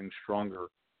 military getting stronger.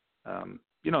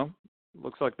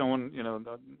 Looks like no one,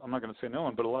 I'm not going to say no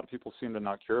one, but a lot of people seem to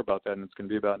not care about that, and it's going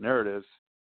to be about narratives.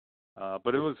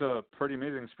 But it was a pretty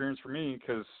amazing experience for me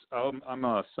because I'm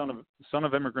a son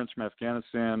of immigrants from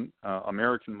Afghanistan,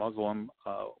 American Muslim,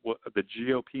 the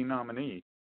GOP nominee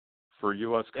for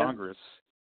U.S. Congress,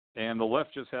 and the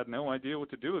left just had no idea what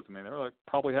to do with me. They were like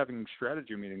probably having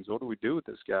strategy meetings. What do we do with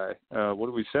this guy? What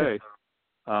do we say?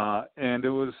 And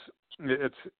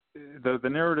it's the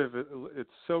narrative.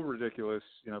 It's so ridiculous,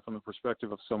 from the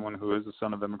perspective of someone who is a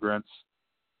son of immigrants,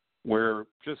 where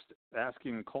just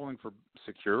calling for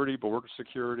security, border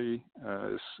security,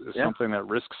 is something that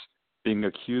risks being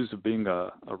accused of being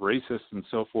a racist and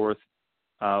so forth.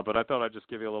 But I thought I'd just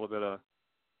give you a little bit of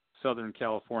Southern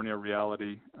California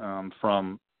reality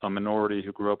from a minority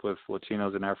who grew up with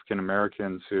Latinos and African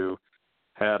Americans who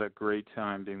had a great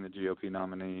time being the GOP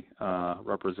nominee,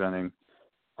 representing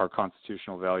our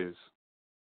constitutional values.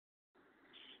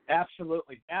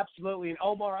 Absolutely. And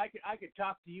Omar, I could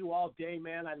talk to you all day,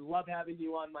 man. I love having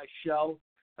you on my show.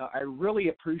 I really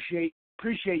appreciate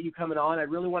you coming on. I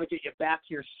really want to get you back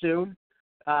here soon.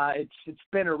 It's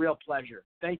been a real pleasure.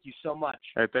 Thank you so much.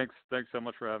 Hey, thanks so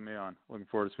much for having me on. Looking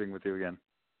forward to speaking with you again.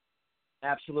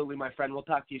 Absolutely, my friend. We'll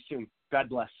talk to you soon. God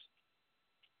bless.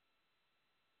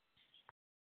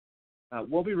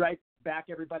 We'll be right back,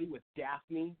 everybody, with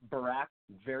Daphne Barak.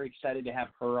 Very excited to have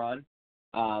her on.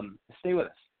 Stay with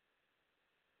us.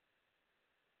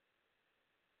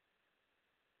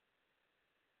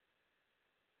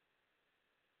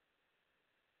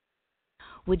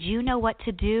 Would you know what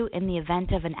to do in the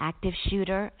event of an active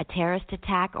shooter, a terrorist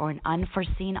attack, or an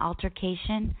unforeseen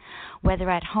altercation? Whether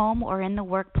at home or in the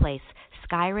workplace,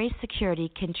 Skyray Security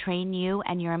can train you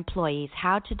and your employees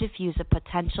how to defuse a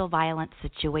potential violent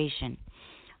situation.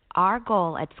 Our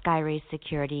goal at Skyray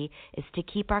Security is to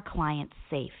keep our clients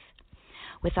safe.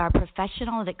 With our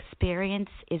professional and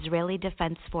experienced Israeli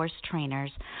Defense Force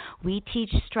trainers, we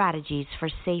teach strategies for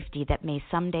safety that may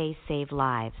someday save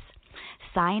lives.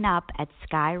 Sign up at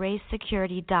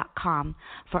skyraysecurity.com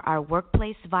for our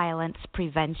workplace violence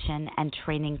prevention and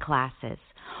training classes,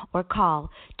 or call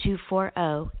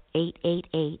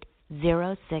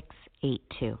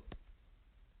 240-888-0682.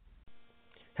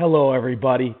 Hello,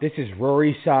 everybody. This is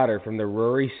Rory Sauter from the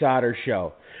Rory Sauter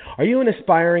Show. Are you an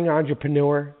aspiring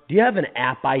entrepreneur? Do you have an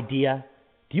app idea?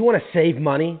 Do you want to save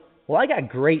money? Well, I got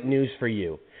great news for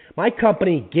you. My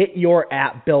company,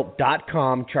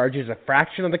 GetYourAppBuilt.com, charges a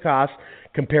fraction of the cost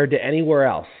compared to anywhere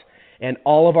else. And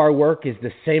all of our work is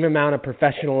the same amount of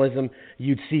professionalism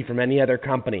you'd see from any other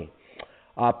company.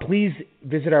 Please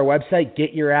visit our website,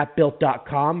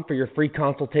 GetYourAppBuilt.com, for your free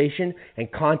consultation and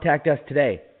contact us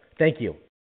today. Thank you.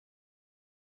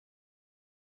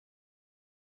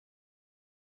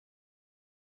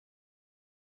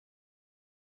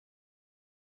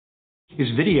 Is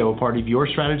video a part of your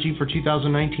strategy for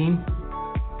 2019?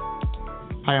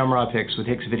 Hi, I'm Rob Hicks with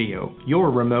Hicks Video,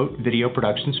 your remote video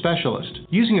production specialist.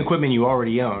 Using equipment you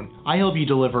already own, I help you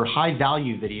deliver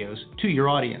high-value videos to your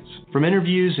audience. From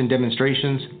interviews and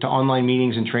demonstrations to online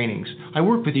meetings and trainings, I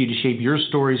work with you to shape your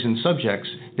stories and subjects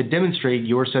that demonstrate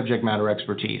your subject matter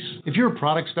expertise. If you're a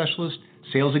product specialist,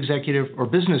 sales executive, or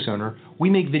business owner, we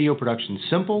make video production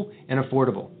simple and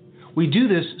affordable. We do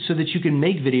this so that you can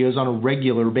make videos on a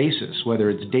regular basis, whether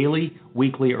it's daily,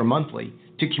 weekly, or monthly,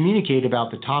 to communicate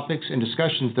about the topics and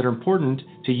discussions that are important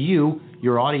to you,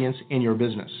 your audience, and your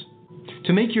business.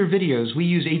 To make your videos, we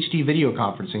use HD video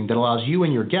conferencing that allows you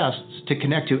and your guests to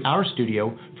connect to our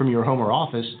studio from your home or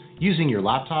office using your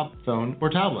laptop, phone, or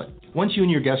tablet. Once you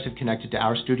and your guests have connected to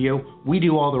our studio, we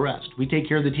do all the rest. We take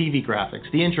care of the TV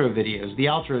graphics, the intro videos, the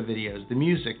outro videos, the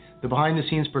music, the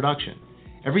behind-the-scenes production.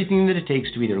 Everything that it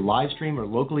takes to either live stream or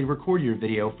locally record your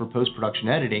video for post-production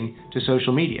editing to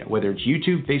social media, whether it's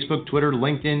YouTube, Facebook, Twitter,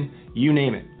 LinkedIn, you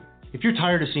name it. If you're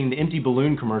tired of seeing the empty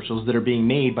balloon commercials that are being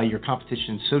made by your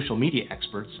competition's social media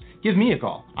experts, give me a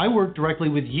call. I work directly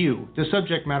with you, the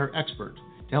subject matter expert,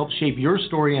 to help shape your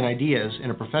story and ideas in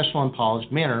a professional and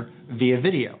polished manner via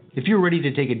video. If you're ready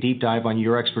to take a deep dive on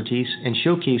your expertise and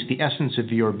showcase the essence of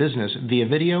your business via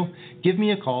video, give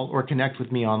me a call or connect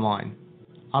with me online.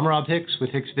 I'm Rob Hicks with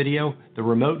Hicks Video, the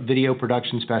remote video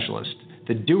production specialist,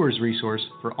 the doer's resource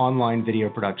for online video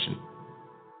production.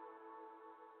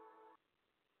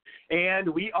 And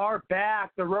we are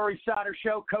back. The Rory Sauter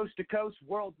Show, coast to coast,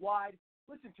 worldwide.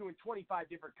 Listened to in 25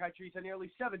 different countries and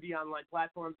nearly 70 online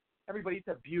platforms. Everybody, it's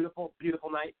a beautiful, beautiful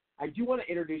night. I do want to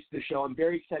introduce the show. I'm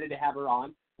very excited to have her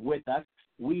on with us.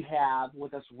 We have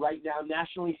with us right now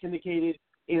nationally syndicated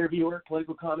interviewer,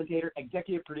 political commentator,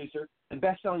 executive producer, and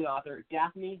best-selling author,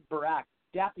 Daphne Barak.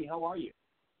 Daphne, how are you?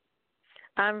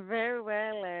 I'm very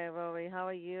well, Rory. How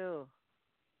are you?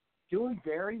 Doing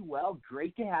very well.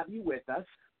 Great to have you with us.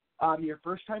 Your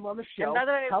first time on the show. And by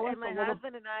the way, Tell us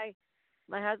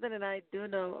my husband and I do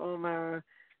know Omar.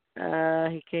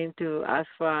 He came to ask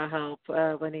for our help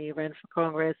when he ran for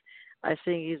Congress. I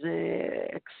think he's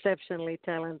exceptionally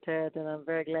talented, and I'm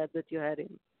very glad that you had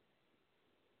him.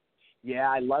 Yeah,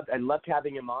 I loved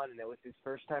having him on, and it was his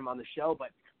first time on the show.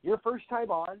 But your first time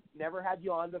on, never had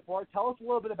you on before. Tell us a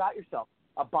little bit about yourself,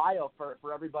 a bio for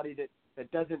everybody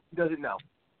that doesn't know.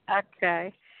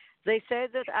 Okay. They say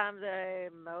that I'm the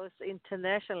most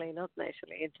internationally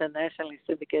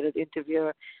syndicated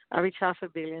interviewer. I reach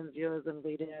 500 million viewers and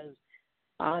readers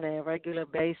on a regular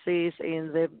basis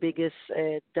in the biggest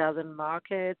dozen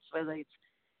markets, whether it's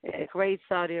Kuwait,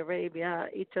 Saudi Arabia,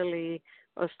 Italy,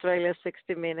 Australia,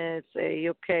 60 Minutes,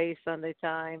 UK, Sunday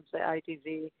Times,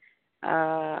 ITV,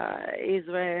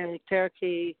 Israel,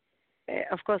 Turkey,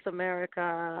 of course,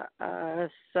 America.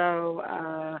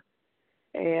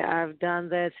 I've done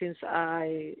that since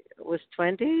I was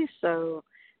 20. So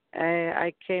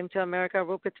I came to America.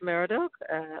 Rupert Murdoch,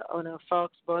 owner of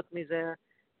Fox, brought me there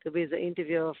to be the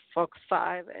interviewer of Fox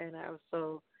 5, and I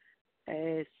also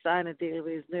signed a deal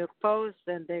with New York Post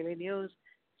and Daily News.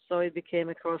 So it became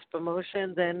a cross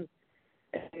promotion. Then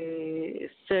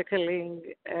circling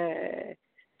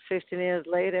 15 years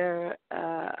later,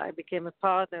 I became a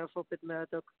partner of Rupert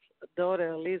Murdoch's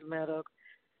daughter, Liz Murdoch,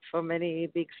 for many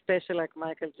big special like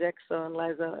Michael Jackson,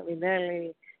 Liza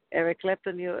Minnelli, Eric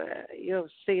Clapton. You have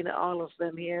seen all of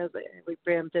them here. We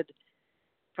preempted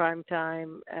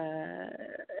Primetime,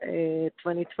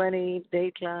 2020,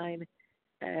 Dateline,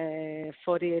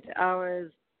 48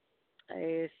 Hours.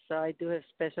 So I do have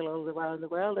special all around the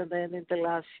world. And then in the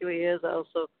last few years, I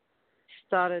also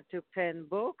started to pen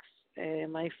books.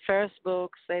 My first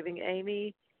book, Saving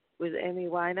Amy, with Amy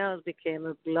Winehouse, became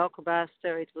a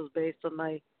blockbuster. It was based on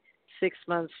my 6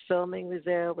 months filming with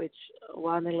her, which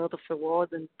won a lot of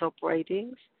awards and top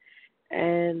ratings.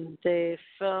 And the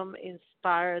film,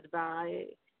 inspired by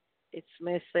its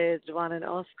message, won an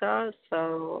Oscar.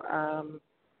 So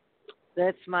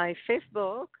that's my fifth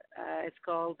book. It's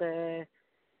called To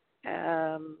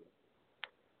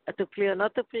Plea or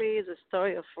Not to Plea, the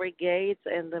story of Rick Gates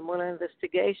and the Mueller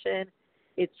investigation.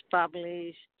 It's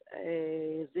published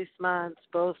this month,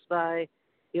 both by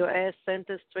U.S.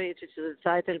 Center Street, which is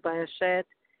titled by Hachette,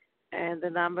 and the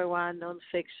number one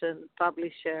nonfiction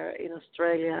publisher in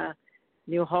Australia,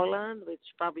 New Holland, which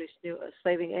published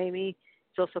Saving Amy.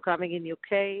 It's also coming in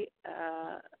UK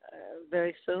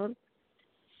very soon.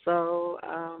 So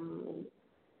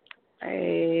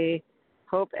I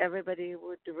hope everybody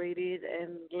would read it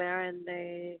and learn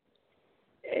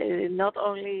not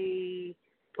only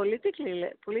political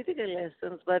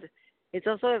lessons, but it's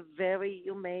also a very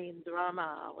humane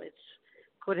drama, which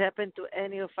could happen to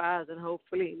any of us, and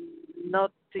hopefully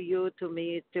not to you, to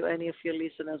me, to any of your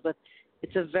listeners. But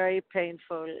it's a very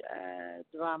painful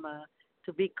drama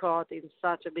to be caught in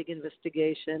such a big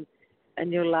investigation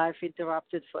and your life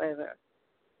interrupted forever.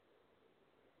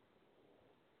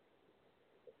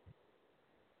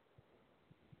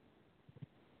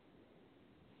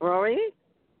 Rory?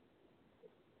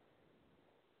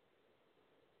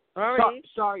 Rory?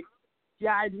 Sorry.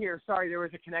 Yeah, I'm here. Sorry, there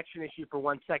was a connection issue for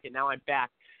 1 second. Now I'm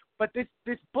back. But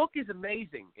this book is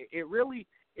amazing. It really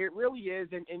is.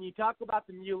 And you talk about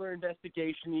the Mueller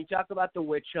investigation. You talk about the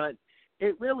witch hunt.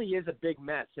 It really is a big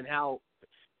mess, and how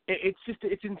it's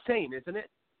insane, isn't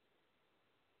it?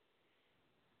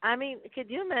 I mean, could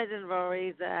you imagine,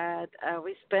 Rory, that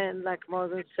we spend like more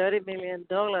than $30 million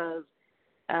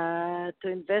to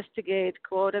investigate,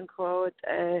 quote unquote,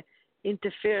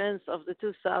 interference of the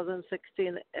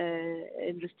 2016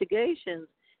 investigations?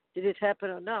 Did it happen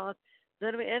or not?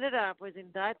 Then we ended up with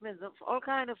indictments of all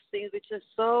kinds of things which are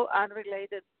so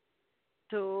unrelated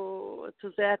to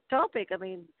that topic. I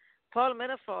mean, Paul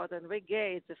Manafort and Rick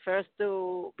Gates, the first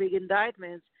two big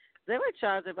indictments, they were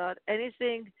charged about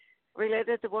anything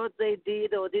related to what they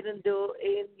did or didn't do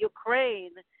in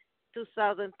Ukraine,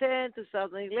 2010,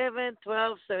 2011,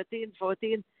 12, 13,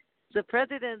 14. The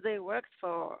president they worked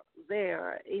for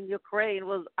there in Ukraine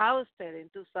was ousted in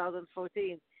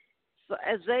 2014. So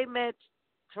as they met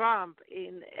Trump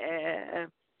in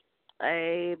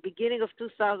beginning of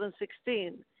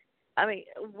 2016, I mean,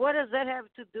 what does that have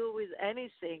to do with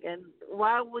anything? And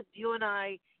why would you and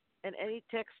I and any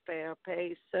taxpayer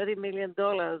pay $30 million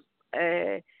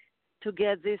to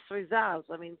get these results?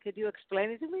 I mean, could you explain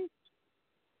it to me?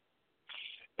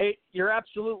 You're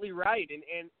absolutely right,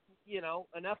 and you know,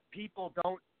 enough people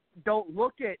don't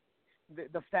look at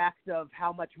the fact of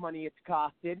how much money it's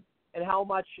costed and how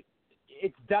much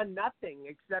it's done nothing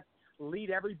except lead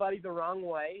everybody the wrong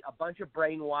way, a bunch of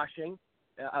brainwashing,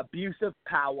 abuse of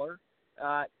power.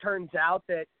 Turns out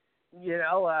that, you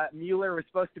know, Mueller was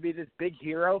supposed to be this big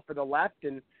hero for the left,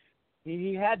 and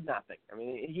he had nothing. I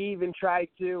mean, he even tried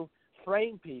to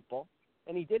frame people,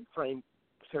 and he did frame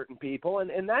certain people,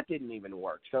 and that didn't even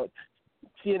work. So,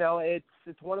 you know,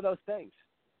 it's one of those things.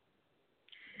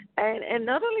 And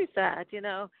not only that, you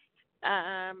know,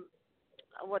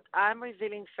 what I'm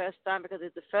revealing first time, because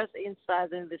it's the first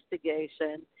inside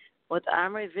investigation, what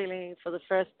I'm revealing for the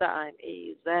first time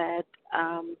is that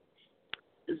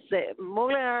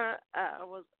Mueller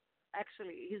was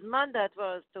actually, his mandate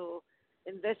was to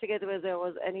investigate whether there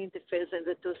was any interference in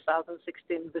the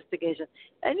 2016 investigation.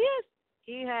 And yes,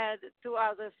 he had two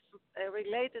other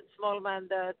related small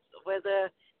mandates, whether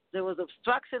there was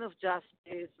obstruction of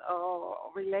justice or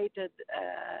related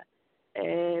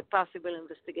possible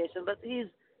investigation. But his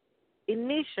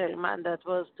initial mandate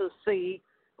was to see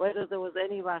whether there was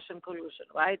any Russian collusion,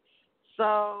 right?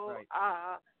 So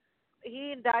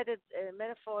he indicted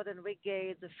Manafort and Rick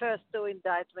Gates, the first two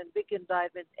indictments, big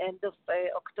indictment, end of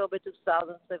October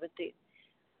 2017.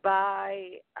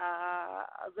 By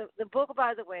the book,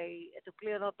 by the way, To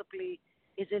Plea or Not to Plea,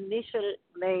 his initial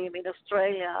name in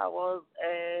Australia was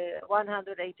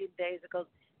 118 days, because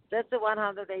that's the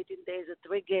 118 days that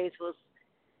Rick Gates was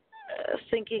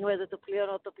thinking whether to plea or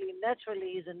not to plea.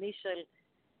 Naturally, his initial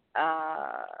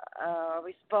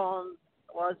response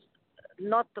was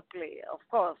not to plea, of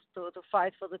course, to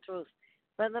fight for the truth.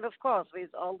 But then, of course,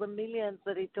 with all the millions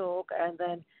that he took, and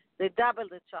then they doubled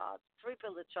the charge,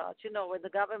 triple the charge. You know, when the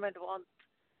government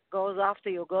goes after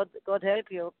you, God help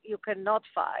you, you cannot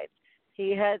fight.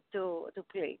 He had to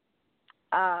plea.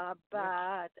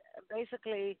 But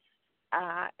basically,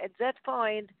 at that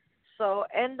point, so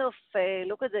end of,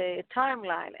 look at the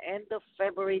timeline, end of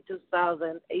February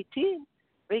 2018,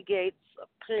 Rick Gates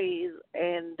pleads,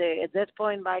 and at that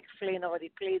point, Mike Flynn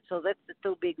already pleads, so that's the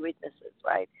two big witnesses,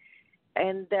 right?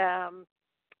 And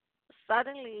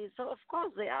suddenly, so of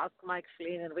course they asked Mike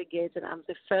Flynn and Rick Gates, and I'm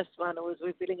the first one who was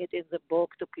revealing it in the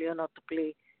book, To Plea or Not to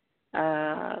Plea,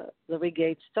 the Rick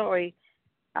Gates story.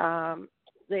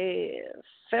 The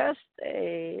first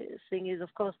thing is,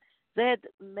 of course, they had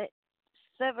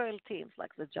several teams,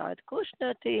 like the Jared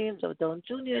Kushner team, the Don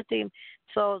Jr. team.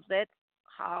 So that's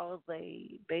how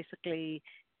they basically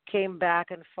came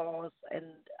back and forth and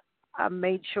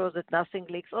made sure that nothing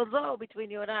leaks. Although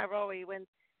between you and I, Rory, when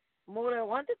Mueller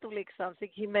wanted to leak something,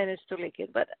 he managed to leak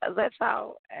it. But that's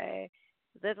how,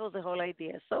 that was the whole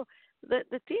idea. So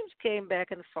the teams came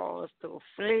back and forth to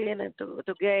Flynn and to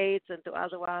Gates and to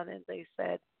other one, and they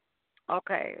said,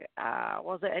 okay,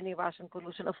 was there any Russian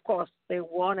collusion? Of course, they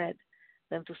wanted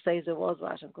them to say there was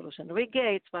Russian collusion. Rick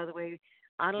Gates, by the way,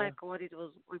 unlike what it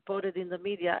was reported in the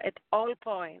media, at all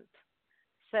points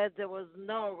said there was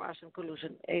no Russian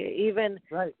collusion. Even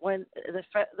when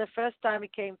the first time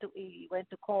he went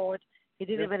to court, he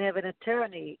didn't even have an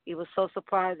attorney. He was so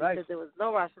surprised because there was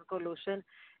no Russian collusion.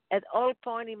 At all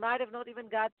points, he might have not even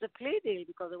got the plea deal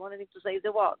because they wanted him to say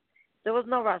there was. There was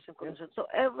no Russian collusion. So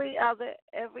every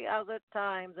other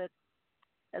time that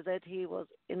he was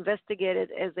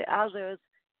investigated, as the others,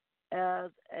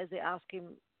 as they asked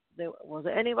him, was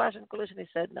there any Russian collusion? He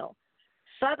said no.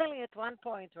 Suddenly, at one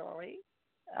point, Rory,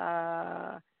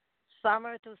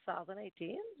 summer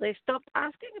 2018, they stopped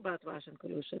asking about Russian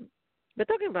collusion. We're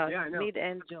talking about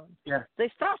mid-end June. Yeah. They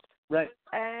stopped. Right.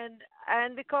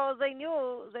 And because they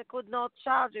knew they could not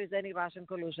charge with any Russian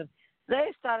collusion,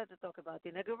 they started to talk about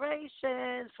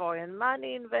inauguration, foreign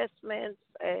money investments,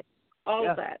 all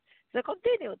of that. They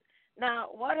continued. Now,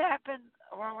 what happened,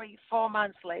 Rory, 4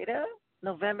 months later,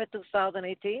 November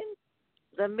 2018?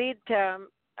 The midterm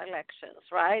elections,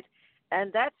 right?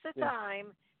 And that's the time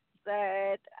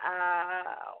that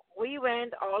we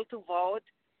went all to vote,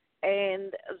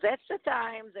 and that's the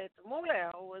time that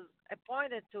Mueller was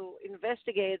appointed to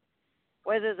investigate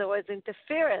whether there was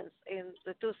interference in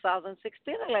the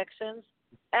 2016 elections,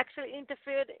 actually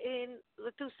interfered in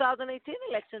the 2018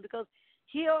 election, because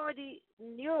he already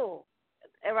knew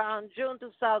around June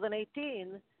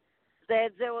 2018 that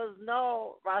there was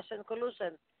no Russian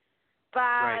collusion.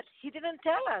 But he didn't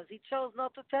tell us. He chose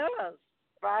not to tell us,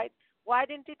 right? Why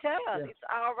didn't he tell us? It's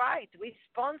our right. We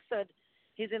sponsored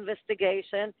his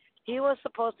investigation. He was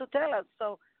supposed to tell us.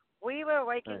 So we were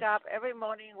waking up every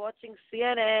morning watching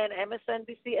CNN,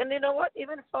 MSNBC, and you know what?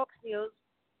 Even Fox News.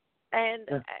 And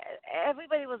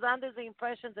everybody was under the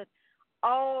impression that,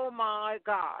 oh my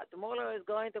God, Mueller is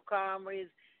going to come with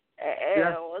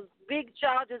big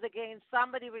charges against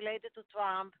somebody related to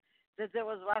Trump, that there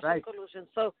was Russian collusion.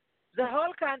 So the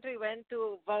whole country went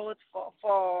to vote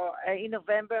for in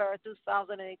November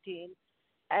 2018.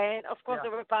 And, of course, the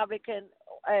Republican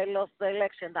lost the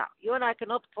election. Now, you and I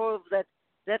cannot prove that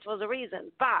that was the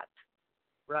reason. But,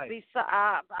 but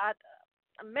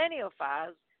many of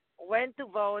us went to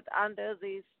vote under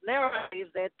this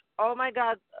narrative that, oh, my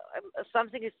God,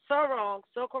 something is so wrong,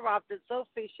 so corrupted, so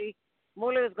fishy,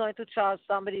 Mueller is going to charge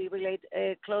somebody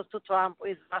related close to Trump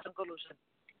with Russian collusion.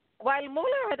 While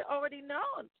Mueller had already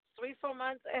known 3-4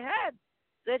 months ahead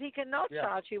that he cannot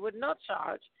charge, he would not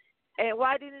charge.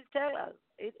 Why didn't he tell us?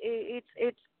 It's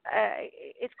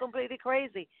completely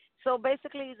crazy. So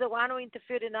basically, the one who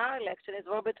interfered in our election is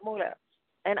Robert Mueller.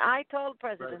 And I told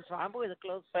President Trump, who is a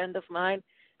close friend of mine,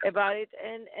 about it,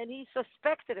 and he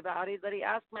suspected about it, but he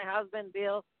asked my husband,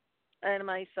 Bill, and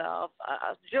myself,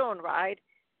 June, right?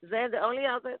 Then the only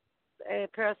other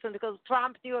person, because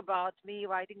Trump knew about me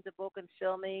writing the book and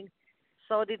filming,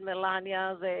 so did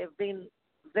Melania. They've been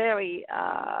very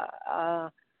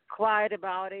quiet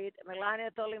about it.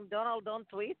 Melania told him, Donald, don't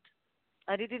tweet.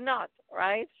 And he did not,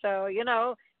 right? So, you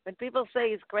know, when people say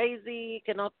he's crazy, he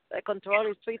cannot control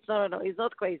his tweets, no, he's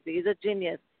not crazy. He's a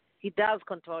genius. He does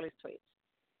control his tweets.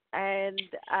 And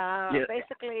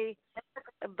basically,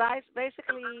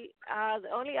 the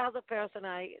only other person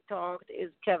I talked is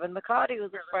Kevin McCarthy,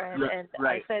 who's a friend. And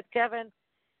I said, Kevin,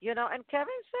 you know, and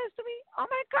Kevin says to me, oh,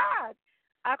 my God,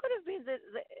 I could have been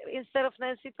instead of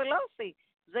Nancy Pelosi.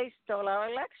 They stole our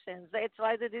elections. That's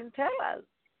why they didn't tell us.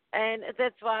 And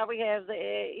that's why we have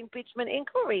the impeachment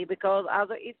inquiry, because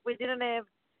if we didn't have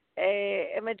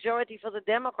a majority for the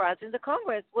Democrats in the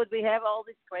Congress, would we have all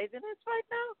this craziness right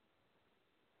now?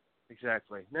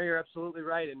 Exactly. No, you're absolutely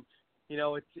right. And, you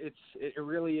know, it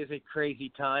really is a crazy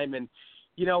time. And,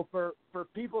 you know, for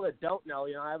people that don't know,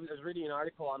 you know, I was reading an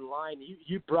article online.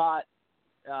 You brought,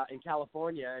 in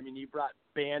California, I mean, you brought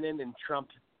Bannon and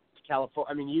Trump to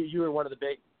California. I mean, you were one of the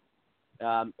big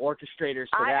orchestrators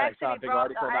for that. I saw a big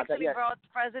article about that. I brought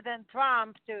President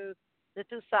Trump to the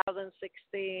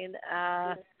 2016.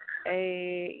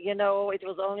 You know, it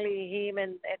was only him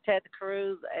and Ted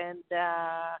Cruz and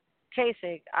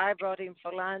Kasich. I brought him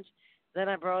for lunch. Then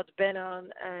I brought Bannon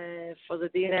for the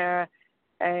dinner.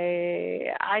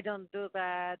 I don't do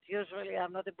that. Usually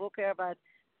I'm not a booker, but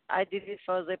I did it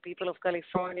for the people of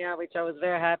California, which I was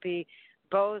very happy.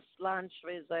 Both lunch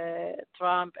with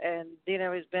Trump and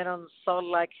dinner with Bannon sold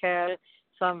like hell.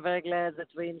 So I'm very glad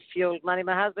that we infueled money.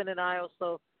 My husband and I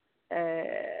also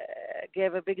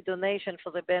gave a big donation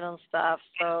for the Bannon stuff.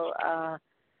 So,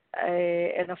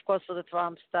 and of course for the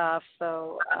Trump stuff.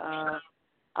 So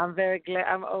I'm very glad.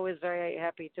 I'm always very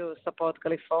happy to support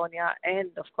California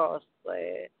and of course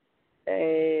the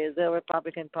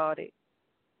Republican Party.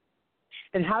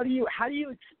 And how do you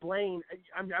explain?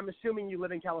 I'm assuming you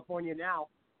live in California now.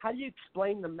 How do you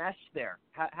explain the mess there?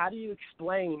 How do you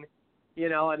explain, you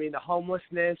know, I mean, the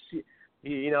homelessness,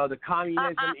 you know, the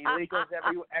communism, illegals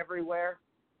everywhere?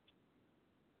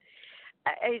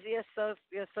 You're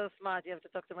so smart. You have to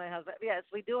talk to my husband. Yes,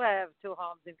 we do have 2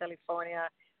 homes in California,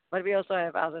 but we also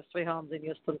have other 3 homes in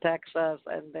Houston, Texas,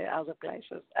 and the other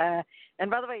places. And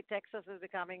by the way, Texas is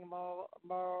becoming more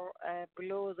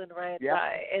blue than red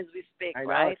as we speak. I know,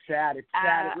 right? It's sad. It's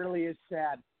sad. It really is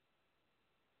sad.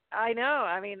 I know.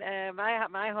 I mean,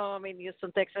 my home in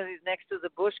Houston, Texas, is next to the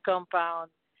Bush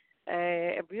compound.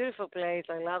 A beautiful place.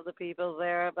 I love the people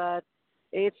there, but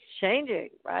it's changing,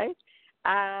 right?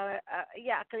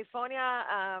 California.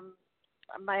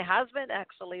 My husband,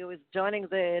 actually, who is joining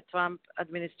the Trump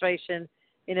administration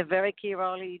in a very key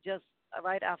role. He just,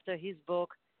 right after his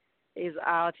book is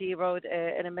out, he wrote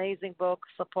an amazing book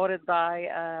supported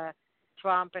by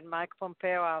Trump and Mike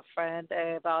Pompeo, our friend,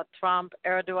 about Trump,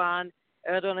 Erdogan.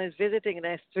 Erdogan is visiting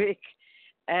next week,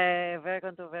 a very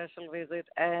controversial visit.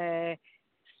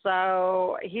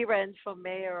 So he ran for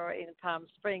mayor in Palm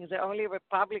Springs, the only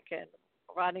Republican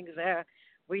running there.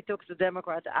 We took the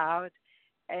Democrat out.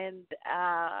 And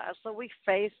so we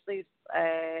face these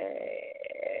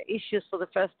issues for the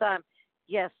first time.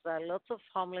 Yes, lots of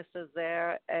homelessness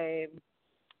there,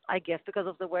 I guess because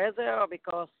of the weather or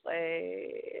because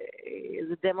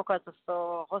the Democrats are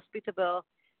so hospitable.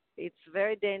 It's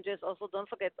very dangerous. Also, don't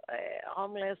forget,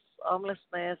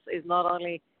 homelessness is not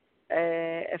only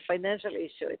a financial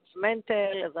issue. It's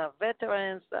mental, there are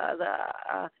veterans,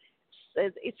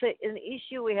 an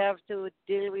issue we have to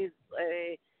deal with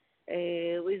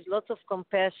lots of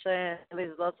compassion,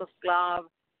 with lots of love,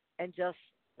 and just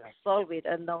solve it.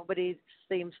 And nobody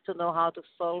seems to know how to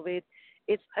solve it.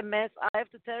 It's a mess. I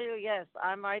have to tell you, yes,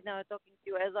 I'm right now talking to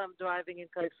you as I'm driving in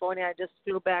California. I just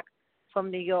flew back from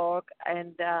New York,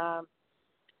 and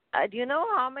do you know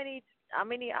how many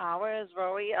hours,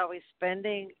 Rory, are we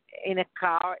spending in a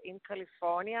car in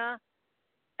California?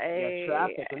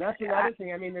 Traffic, and that's another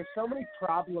thing. I mean, there's so many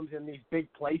problems in these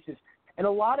big places, and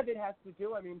a lot of it has to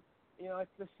do,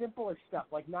 it's the simplest stuff,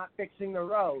 like not fixing the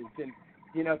roads, and,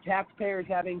 taxpayers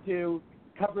having to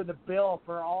cover the bill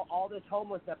for all this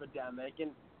homeless epidemic,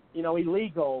 and,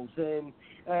 illegals, and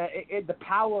the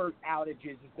power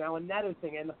outages is now another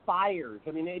thing, and the fires.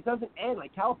 I mean, it doesn't end.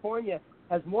 Like, California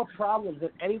has more problems than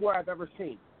anywhere I've ever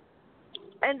seen.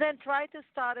 And then try to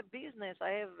start a business.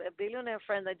 I have a billionaire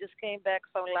friend. I just came back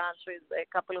from lunch with a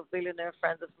couple of billionaire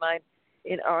friends of mine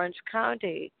in Orange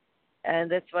County, and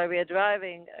that's why we are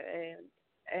driving.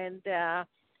 And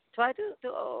try to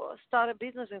start a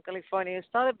business in California. You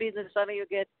start a business, suddenly you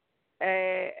get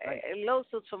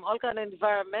lawsuits from all kind of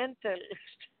environmental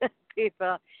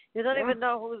people. You don't even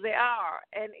know who they are,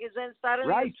 and then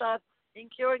suddenly you start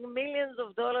incurring millions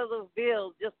of dollars of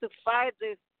bills just to fight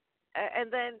this.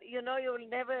 And then, you will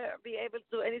never be able to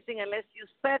do anything unless you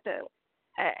settle.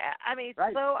 It's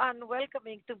so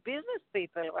unwelcoming to business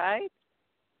people, right?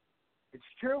 It's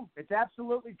true. It's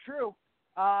absolutely true.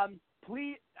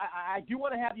 Please, I do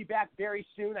want to have you back very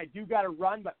soon. I do got to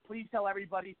run, but please tell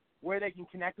everybody where they can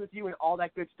connect with you and all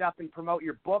that good stuff and promote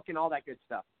your book and all that good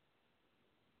stuff.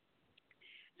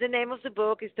 The name of the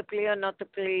book is To Plea or Not to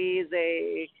Plea,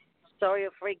 the story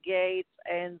of Rick Gates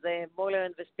and the Mueller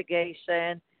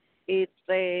investigation. It's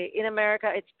in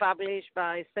America. It's published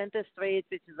by Center Street,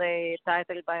 which is a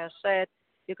title by Hachette.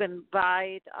 You can buy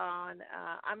it on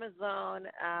Amazon,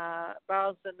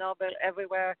 Barnes & Noble,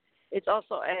 everywhere. It's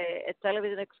also a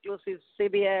television exclusive,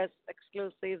 CBS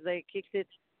exclusive. They kicked it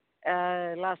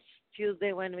last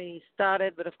Tuesday when we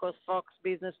started, but of course Fox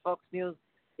Business, Fox News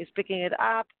is picking it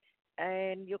up.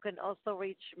 And you can also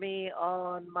reach me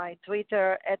on my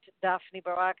Twitter at Daphne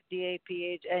Barak,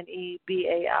 DaphneBarak,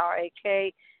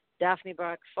 Daphne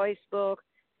Barak Facebook.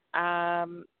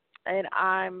 And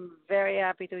I'm very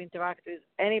happy to interact with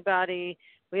anybody.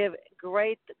 We have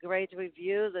great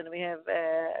reviews, and we have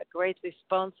great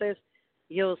responses.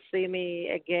 You'll see me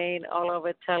again all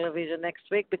over television next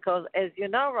week because, as you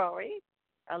know, Rory,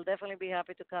 I'll definitely be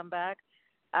happy to come back.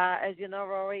 As you know,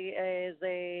 Rory, is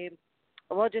a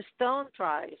Roger Stone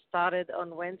trial started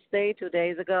on Wednesday, 2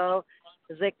 days ago.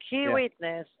 The key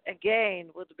witness, again,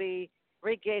 would be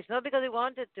Rick Gates, not because he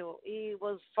wanted to. He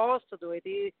was forced to do it.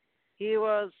 He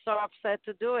was so upset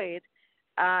to do it.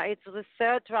 It's the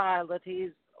third trial that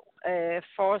he's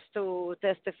forced to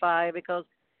testify because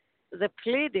the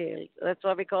plea deal, that's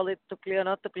why we call it To Plea or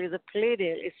Not to Plea, the plea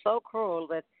deal is so cruel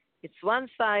that it's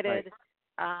one-sided,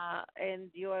 and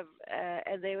you have,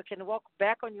 and they can walk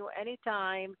back on you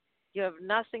anytime. You have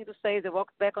nothing to say. They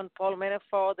walked back on Paul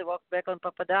Manafort. They walked back on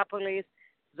Papadopoulos.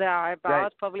 They are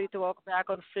about probably to walk back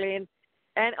on Flynn.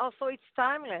 And also, it's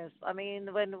timeless. I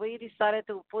mean, when we decided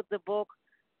to put the book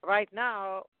right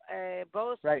now,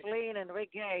 both Flynn and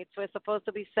Rick Gates were supposed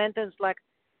to be sentenced like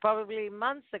probably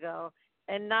months ago,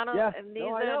 and neither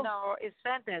is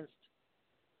sentenced.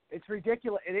 It's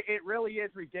ridiculous. It really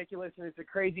is ridiculous, and it's a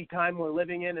crazy time we're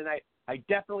living in, and I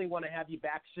definitely want to have you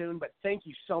back soon, but thank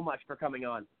you so much for coming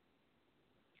on.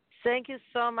 Thank you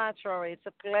so much, Rory. It's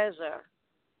a pleasure.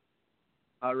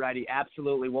 All righty,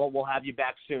 absolutely. We'll have you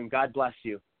back soon. God bless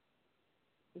you.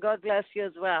 God bless you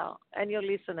as well, and your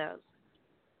listeners.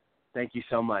 Thank you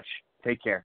so much. Take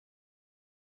care.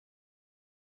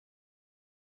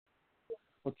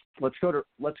 Let's go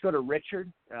to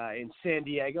Richard in San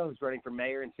Diego, who's running for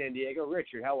mayor in San Diego.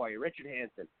 Richard, how are you? Richard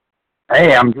Hansen.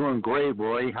 Hey, I'm doing great,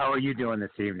 Roy. How are you doing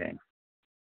this evening?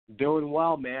 Doing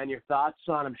well, man. Your thoughts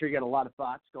on? I'm sure you got a lot of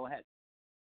thoughts. Go ahead.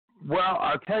 Well,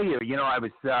 I'll tell you. I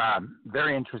was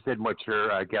very interested in what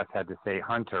your guest had to say,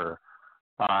 Hunter,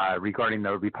 regarding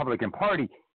the Republican Party.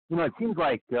 It seems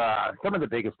like some of the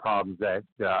biggest problems that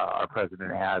our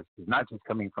president has is not just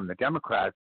coming from the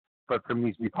Democrats, but from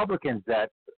these Republicans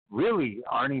that really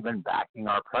aren't even backing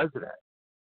our president.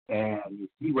 And you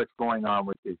see what's going on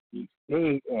with this deep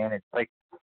state, and it's like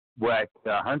what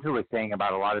Hunter was saying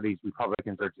about a lot of these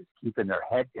Republicans are just keeping their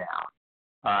head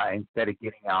down instead of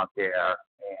getting out there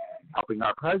and helping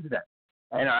our president.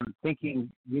 And I'm thinking,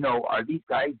 are these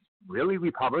guys really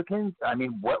Republicans? I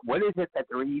mean, what is it that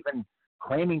they're even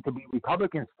claiming to be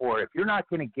Republicans for? If you're not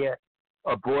going to get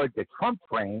aboard the Trump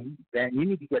train, then you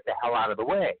need to get the hell out of the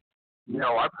way.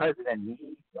 our president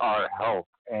needs our help,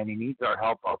 and he needs our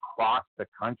help across the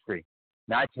country,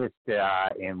 not just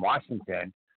in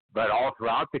Washington, but all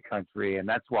throughout the country. And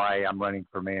that's why I'm running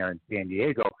for mayor in San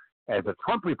Diego as a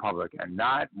Trump Republican,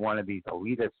 not one of these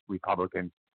elitist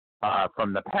Republicans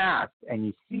from the past. And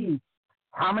you see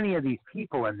how many of these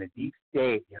people in the deep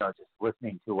state, just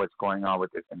listening to what's going on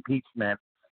with this impeachment,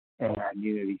 and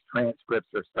these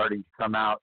transcripts are starting to come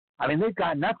out. I mean, they've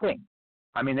got nothing.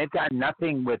 They've got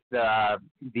nothing with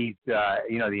these,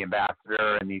 the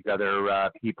ambassador and these other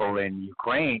people in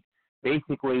Ukraine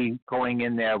basically going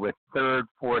in there with third,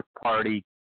 fourth party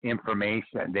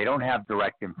information. They don't have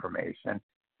direct information.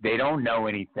 They don't know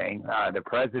anything. The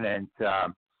president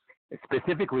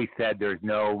specifically said there's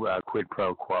no quid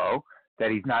pro quo, that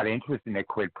he's not interested in a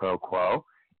quid pro quo.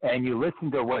 And you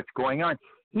listen to what's going on.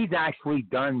 He's actually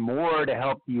done more to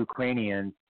help the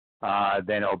Ukrainians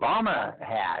than Obama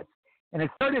has. And it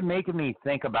started making me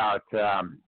think about,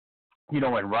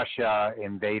 when Russia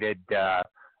invaded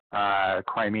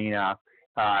Crimea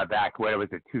back,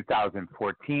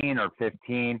 2014 or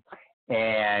 15,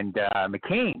 and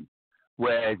McCain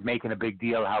was making a big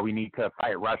deal how we need to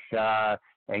fight Russia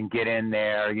and get in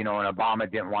there, and Obama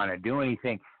didn't want to do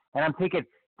anything. And I'm thinking,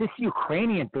 this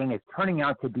Ukrainian thing is turning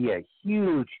out to be a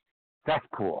huge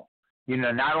cesspool.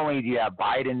 Not only do you have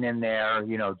Biden in there,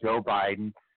 Joe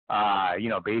Biden,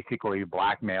 basically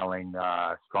blackmailing,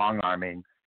 strong-arming,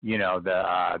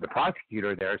 the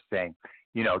prosecutor there saying,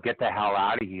 get the hell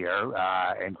out of here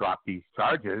and drop these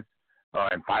charges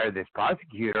and fire this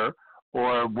prosecutor,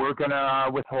 or we're going to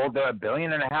withhold $1.5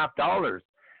 billion.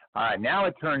 Now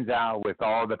it turns out with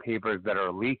all the papers that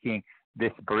are leaking,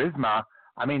 this Burisma,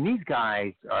 these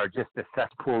guys are just a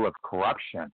cesspool of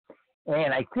corruption.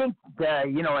 And I think that,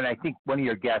 and I think one of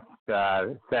your guests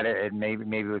said it, and maybe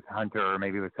it was Hunter or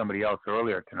maybe it was somebody else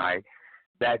earlier tonight,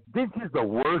 that this is the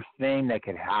worst thing that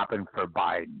could happen for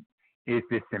Biden is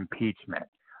this impeachment.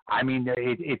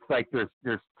 It's like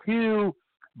there's two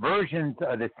versions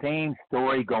of the same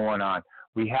story going on.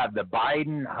 We have the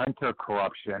Biden-Hunter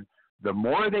corruption. The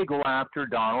more they go after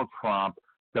Donald Trump,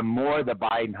 the more the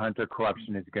Biden-Hunter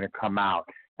corruption is going to come out.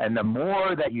 And the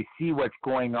more that you see what's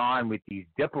going on with these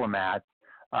diplomats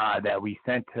that we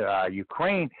sent to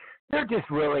Ukraine, they're just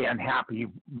really unhappy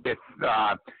with,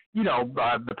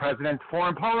 the president's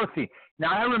foreign policy.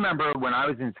 Now, I remember when I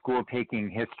was in school taking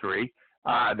history,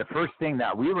 the first thing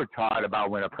that we were taught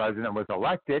about when a president was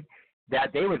elected,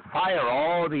 that they would fire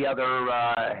all the other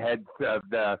heads of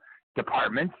the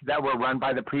departments that were run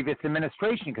by the previous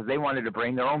administration because they wanted to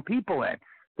bring their own people in.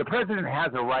 The president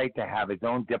has a right to have his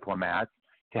own diplomats,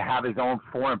 to have his own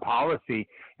foreign policy,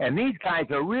 and these guys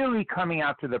are really coming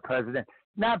after the president,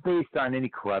 not based on any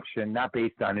corruption, not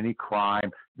based on any crime,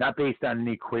 not based on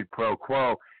any quid pro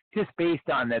quo, just based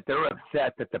on that they're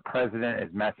upset that the president is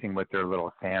messing with their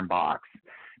little sandbox,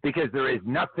 because there is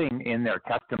nothing in their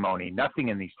testimony, nothing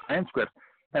in these transcripts.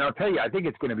 And I'll tell you, I think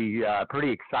it's going to be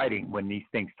pretty exciting when these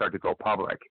things start to go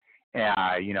public.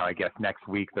 I guess next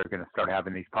week they're going to start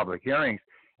having these public hearings.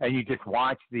 And you just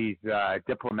watch these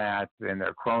diplomats and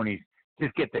their cronies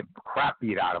just get the crap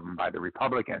beat out of them by the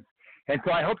Republicans. And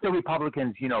so I hope the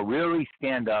Republicans, really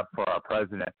stand up for our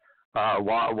president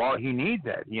while he needs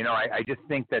it. I just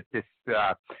think that this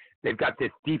they've got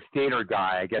this deep stater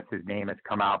guy, I guess his name has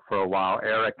come out for a while,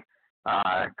 Eric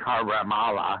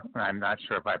Karamala. I'm not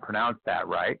sure if I pronounced that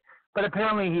right. But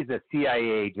apparently he's a CIA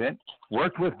agent,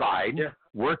 worked with Biden,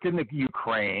 worked in the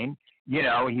Ukraine.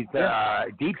 He's a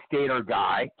deep stater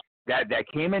guy that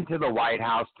came into the White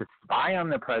House to spy on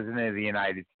the president of the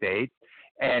United States,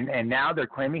 and now they're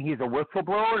claiming he's a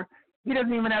whistleblower. He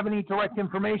doesn't even have any direct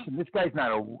information. This guy's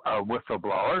not a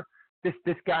whistleblower.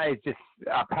 This guy is just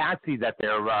a patsy that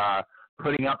they're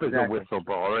putting up as a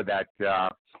whistleblower. That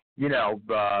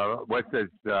what's this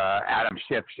Adam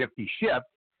Schiff, Shifty Schiff,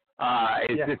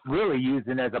 is just really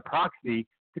using as a proxy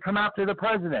to come after the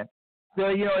president. So,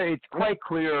 it's quite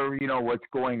clear, what's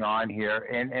going on here.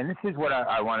 And this is what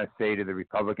I want to say to the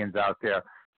Republicans out there.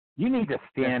 You need to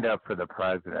stand up for the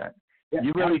president.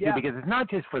 You really do, because it's not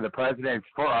just for the president, it's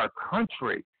for our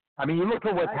country. You look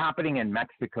at what's happening in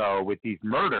Mexico with these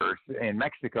murders in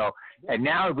Mexico, and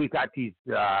now we've got these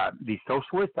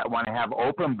socialists that want to have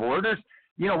open borders.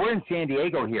 We're in San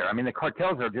Diego here. The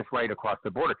cartels are just right across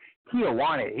the border.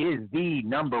 Tijuana is the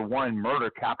 #1 murder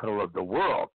capital of the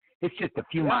world. It's just a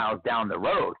few miles down the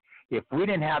road. If we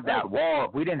didn't have that wall,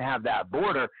 if we didn't have that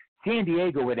border, San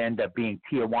Diego would end up being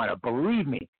Tijuana. Believe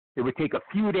me, it would take a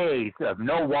few days of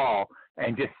no wall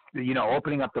and just,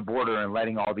 opening up the border and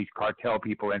letting all these cartel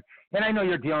people in. And I know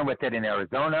you're dealing with it in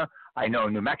Arizona. I know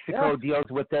New Mexico deals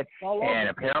with it. And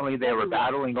apparently they were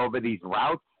battling over these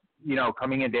routes,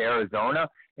 coming into Arizona,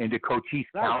 into Cochise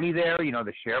County there.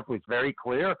 The sheriff was very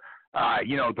clear.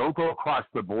 Don't go across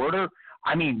the border.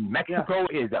 I mean, Mexico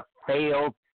is a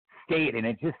failed state, and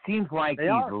it just seems like these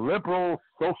liberal,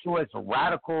 socialist,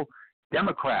 radical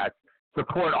Democrats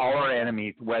support all our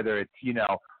enemies, whether it's,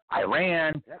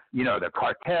 Iran, the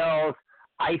cartels,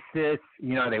 ISIS.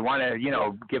 They want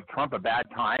to, give Trump a bad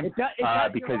time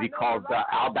because he calls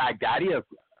al-Baghdadi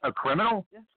a criminal,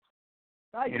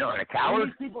 and a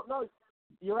coward.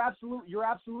 You're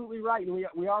absolutely right.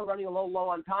 We are running a little low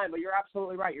on time, but you're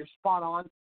absolutely right. You're spot on.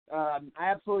 I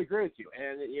absolutely agree with you.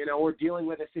 And, we're dealing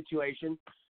with a situation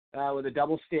with a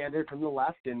double standard from the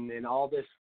left and all this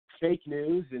fake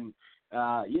news and,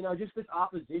 just this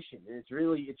opposition. And it's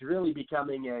really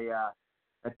becoming a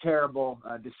terrible,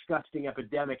 disgusting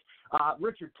epidemic.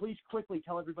 Richard, please quickly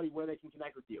tell everybody where they can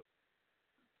connect with you.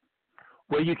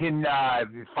 Well, you can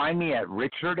find me at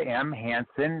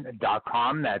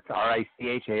richardmhansen.com. That's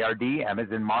RICHARD, M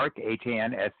as in Mark,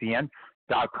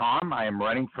 HANSEN.com. I am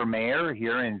running for mayor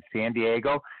here in San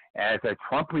Diego as a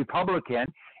Trump Republican.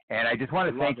 And I just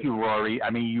want to thank you, Rory. I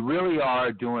mean, you really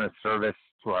are doing a service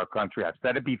to our country. I've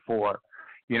said it before,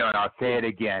 and I'll say it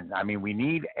again. I mean, we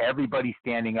need everybody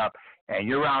standing up. And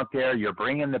you're out there, you're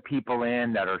bringing the people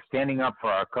in that are standing up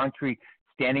for our country,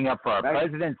 standing up for our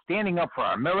president, standing up for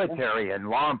our military and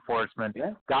law enforcement.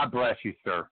 God bless you,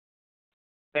 sir.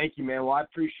 Thank you, man. Well, I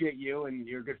appreciate you, and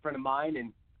you're a good friend of mine,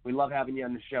 and we love having you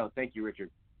on the show. Thank you, Richard.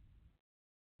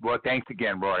 Well, thanks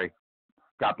again, Rory.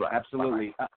 God bless.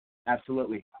 Absolutely.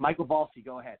 Absolutely. Michael Balsi,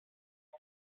 go ahead.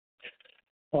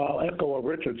 Well, I'll echo what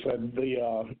Richard said.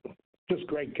 Just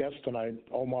great guests tonight.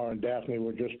 Omar and Daphne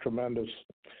were just tremendous.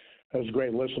 It was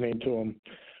great listening to them.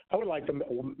 I would like to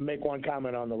make one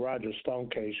comment on the Roger Stone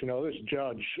case. This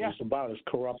judge is about as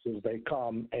corrupt as they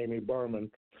come, Amy Berman.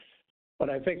 But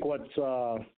I think what's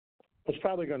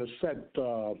probably going to set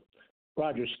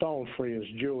Roger Stone free is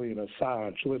Julian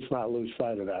Assange. Let's not lose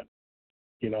sight of that.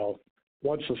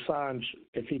 Once Assange,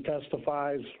 if he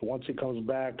testifies, once he comes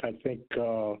back, I think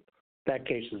that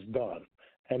case is done.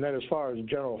 And then as far as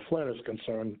General Flynn is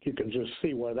concerned, you can just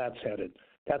see where that's headed.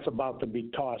 That's about to be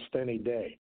tossed any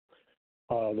day.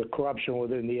 The corruption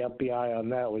within the FBI on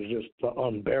that was just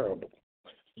unbearable.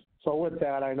 So with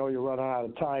that, I know you're running out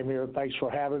of time here. Thanks for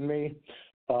having me.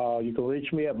 You can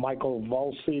reach me at Michael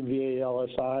Valsi,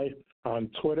 VALSI, on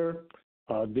Twitter.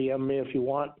 DM me if you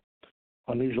want.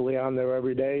 I'm usually on there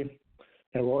every day.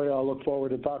 And Roy, I'll look forward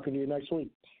to talking to you next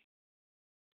week.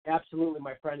 Absolutely,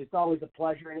 my friend. It's always a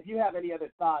pleasure. And if you have any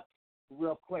other thoughts,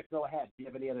 real quick, go ahead. Do you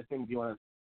have any other things you want to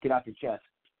get off your chest?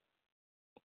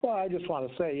 Well, I just want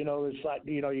to say, it's like,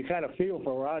 you kind of feel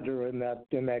for Roger in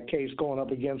that case going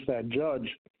up against that judge.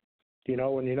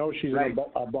 When she's an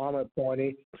Obama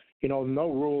appointee, no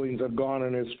rulings have gone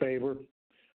in his favor.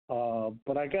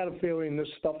 But I got a feeling this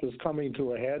stuff is coming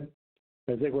to a head.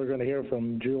 I think we're going to hear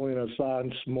from Julian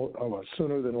Assange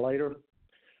sooner than later.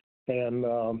 And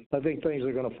I think things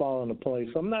are going to fall into place.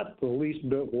 I'm not the least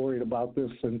bit worried about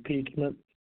this impeachment.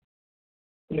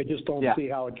 I just don't see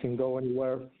how it can go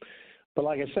anywhere. But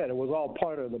like I said, it was all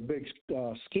part of the big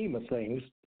scheme of things.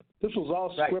 This was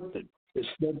all scripted. It's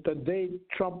the day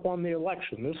Trump won the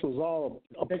election. This was all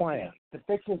a plan. The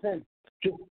fix was in.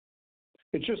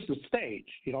 It's just a stage.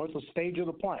 It's a stage of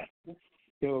the plan.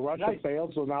 Russia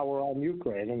failed, so now we're on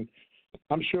Ukraine. And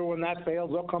I'm sure when that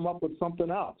fails, they'll come up with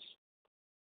something else.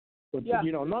 But,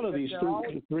 none of these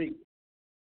three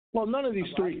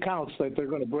counts that they're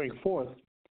going to bring forth,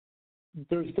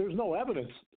 there's no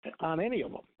evidence on any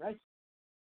of them. Right.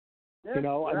 There just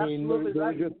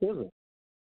isn't.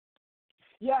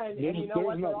 Yeah, and you know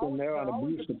what? There's nothing there on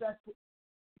abuse.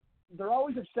 They're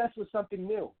always obsessed with something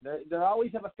new. They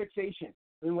always have a fixation.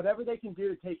 I mean, whatever they can do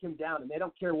to take him down, and they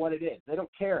don't care what it is. They don't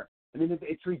care. I mean,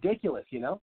 it's ridiculous,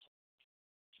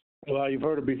 Well, you've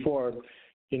heard it before,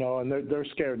 and they're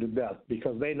scared to death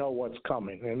because they know what's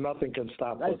coming, and nothing can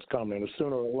stop what's coming.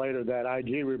 Sooner or later, that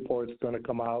IG report's going to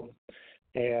come out,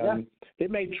 and it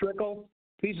may trickle.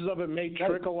 Pieces of it may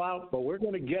trickle out, but we're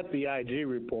going to get the IG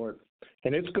report,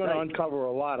 and it's going to uncover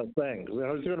a lot of things.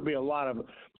 There's going to be a lot of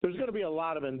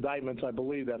indictments, I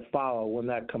believe, that follow when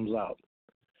that comes out.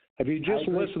 If you just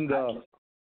listen to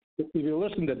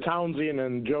Townsend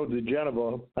and Joe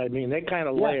DeGenova, I mean, they kind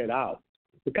of lay it out.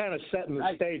 They're kind of setting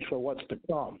the stage for what's to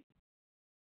come.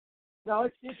 No,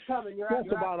 it's coming.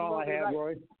 That's about all I have,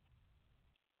 Roy.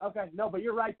 Okay, no, but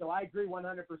you're right, though. I agree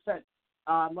 100%.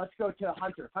 Let's go to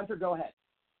Hunter. Hunter, go ahead.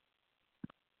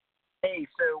 Hey,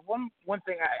 so one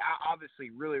thing, I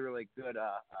obviously really, really good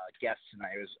guest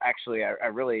tonight. It was actually, I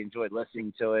really enjoyed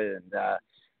listening to it,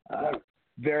 and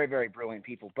very, very brilliant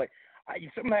people. But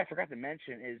something I forgot to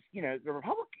mention is,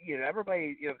 the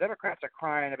everybody, the Democrats are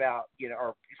crying about,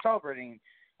 or celebrating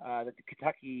that the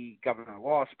Kentucky governor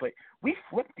lost, but we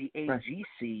flipped the AG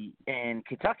seat in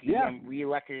Kentucky and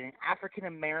reelected an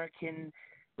African-American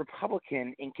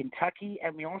Republican in Kentucky,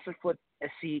 and we also flipped a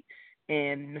seat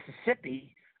in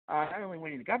Mississippi, not only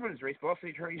winning the governor's race, but also the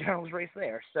attorney general's race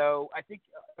there. So I think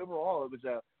overall it was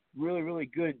a really, really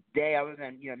good day, other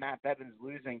than, Matt Bevins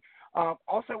losing.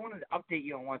 Also, I wanted to update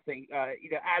you on one thing. As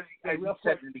you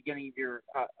said in the beginning of your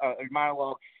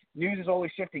monologue, news is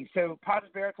always shifting. So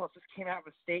Project Veritas just came out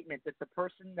with a statement that the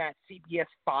person that CBS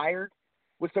fired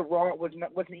wasn't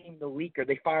even the leaker.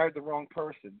 They fired the wrong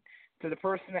person. So the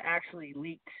person that actually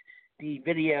leaked the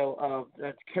video of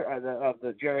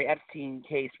the Jerry Epstein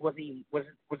case was the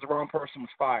wrong person, was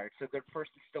fired. So the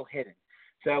person's still hidden.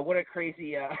 So what a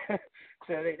crazy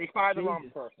so they fired the wrong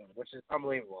person, which is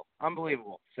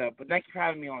unbelievable. So, but thank you for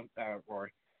having me on,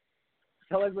 Rory.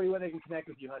 Tell everybody where they can connect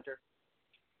with you, Hunter.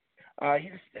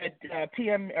 You just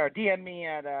PM or DM me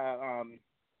at on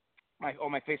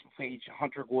my Facebook page,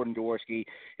 Hunter Gordon Dworsky.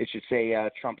 It should say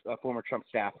former Trump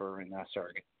staffer and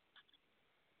surrogate.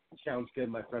 Sounds good,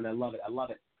 my friend. I love it.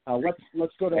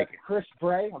 Let's go to Chris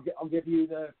Bray. I'll give you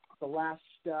the last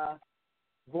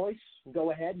voice.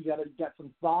 Go ahead. You got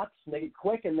some thoughts. Make it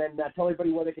quick, and then tell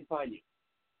everybody where they can find you.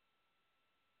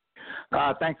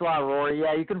 Thanks a lot, Rory.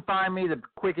 Yeah, you can find me. The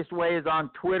quickest way is on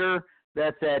Twitter.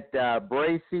 That's at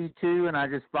BrayC2, and I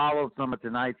just followed some of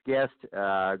tonight's guests.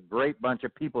 Great bunch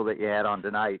of people that you had on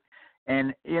tonight.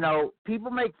 And,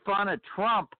 people make fun of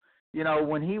Trump,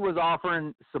 when he was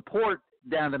offering support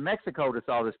down to Mexico to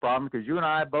solve this problem, because you and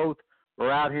I both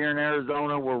were out here in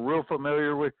Arizona. We're real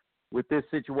familiar with this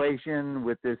situation,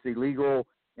 with this illegal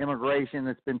immigration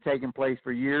that's been taking place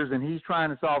for years, and he's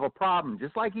trying to solve a problem,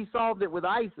 just like he solved it with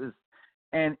ISIS.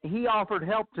 And he offered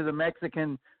help to the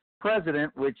Mexican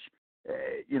president, which,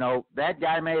 that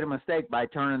guy made a mistake by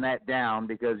turning that down,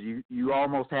 because you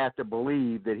almost have to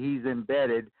believe that he's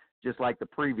embedded, just like the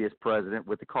previous president,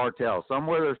 with the cartel.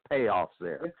 Somewhere there's payoffs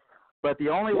there. But the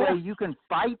only way you can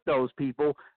fight those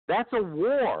people, that's a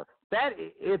war. That,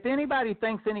 if anybody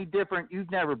thinks any different,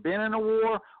 you've never been in a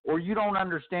war or you don't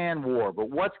understand war. But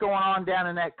what's going on down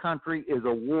in that country is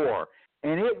a war.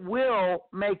 And it will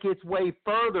make its way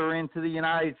further into the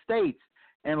United States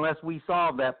unless we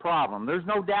solve that problem. There's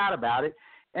no doubt about it.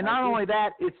 And not only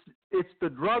that, it's the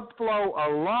drug flow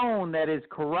alone that is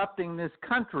corrupting this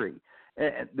country.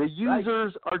 The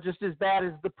users are just as bad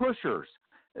as the pushers.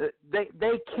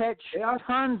 They catch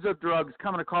tons of drugs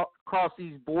coming across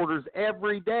these borders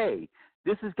every day.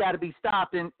 This has got to be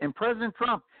stopped. And President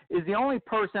Trump is the only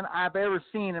person I've ever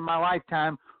seen in my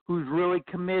lifetime who's really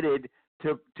committed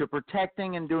to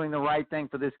protecting and doing the right thing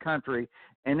for this country.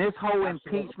 And this whole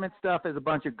impeachment stuff is a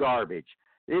bunch of garbage.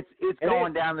 It's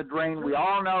going down the drain. We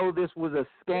all know this was a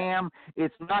scam.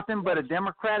 It's nothing but a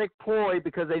Democratic ploy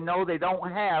because they know they don't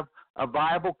have a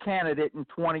viable candidate in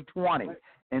 2020.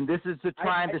 And this is to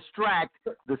try and distract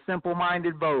the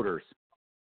simple-minded voters.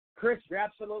 Chris, you're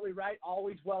absolutely right.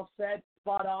 Always well said.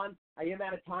 Spot on. I am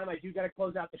out of time. I do got to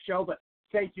close out the show, but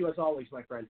thank you as always, my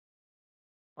friend.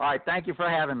 All right. Thank you for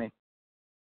having me.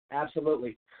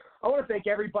 Absolutely. I want to thank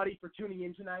everybody for tuning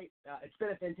in tonight. It's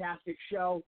been a fantastic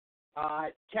show.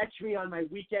 Catch me on my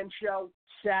weekend show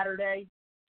Saturday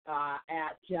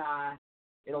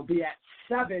it'll be at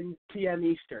 7 p.m.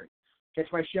 Eastern. Catch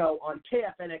my show on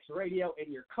KFNX Radio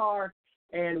in your car,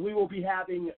 and we will be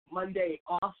having Monday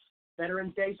off,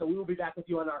 Veterans Day, so we will be back with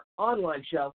you on our online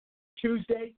show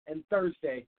Tuesday and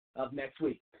Thursday of next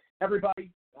week.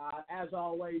 Everybody, as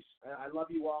always, I love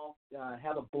you all.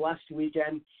 Have a blessed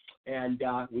weekend, and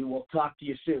we will talk to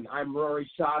you soon. I'm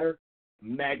Rory Sauter.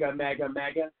 Mega, mega,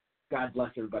 mega. God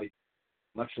bless everybody.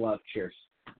 Much love. Cheers.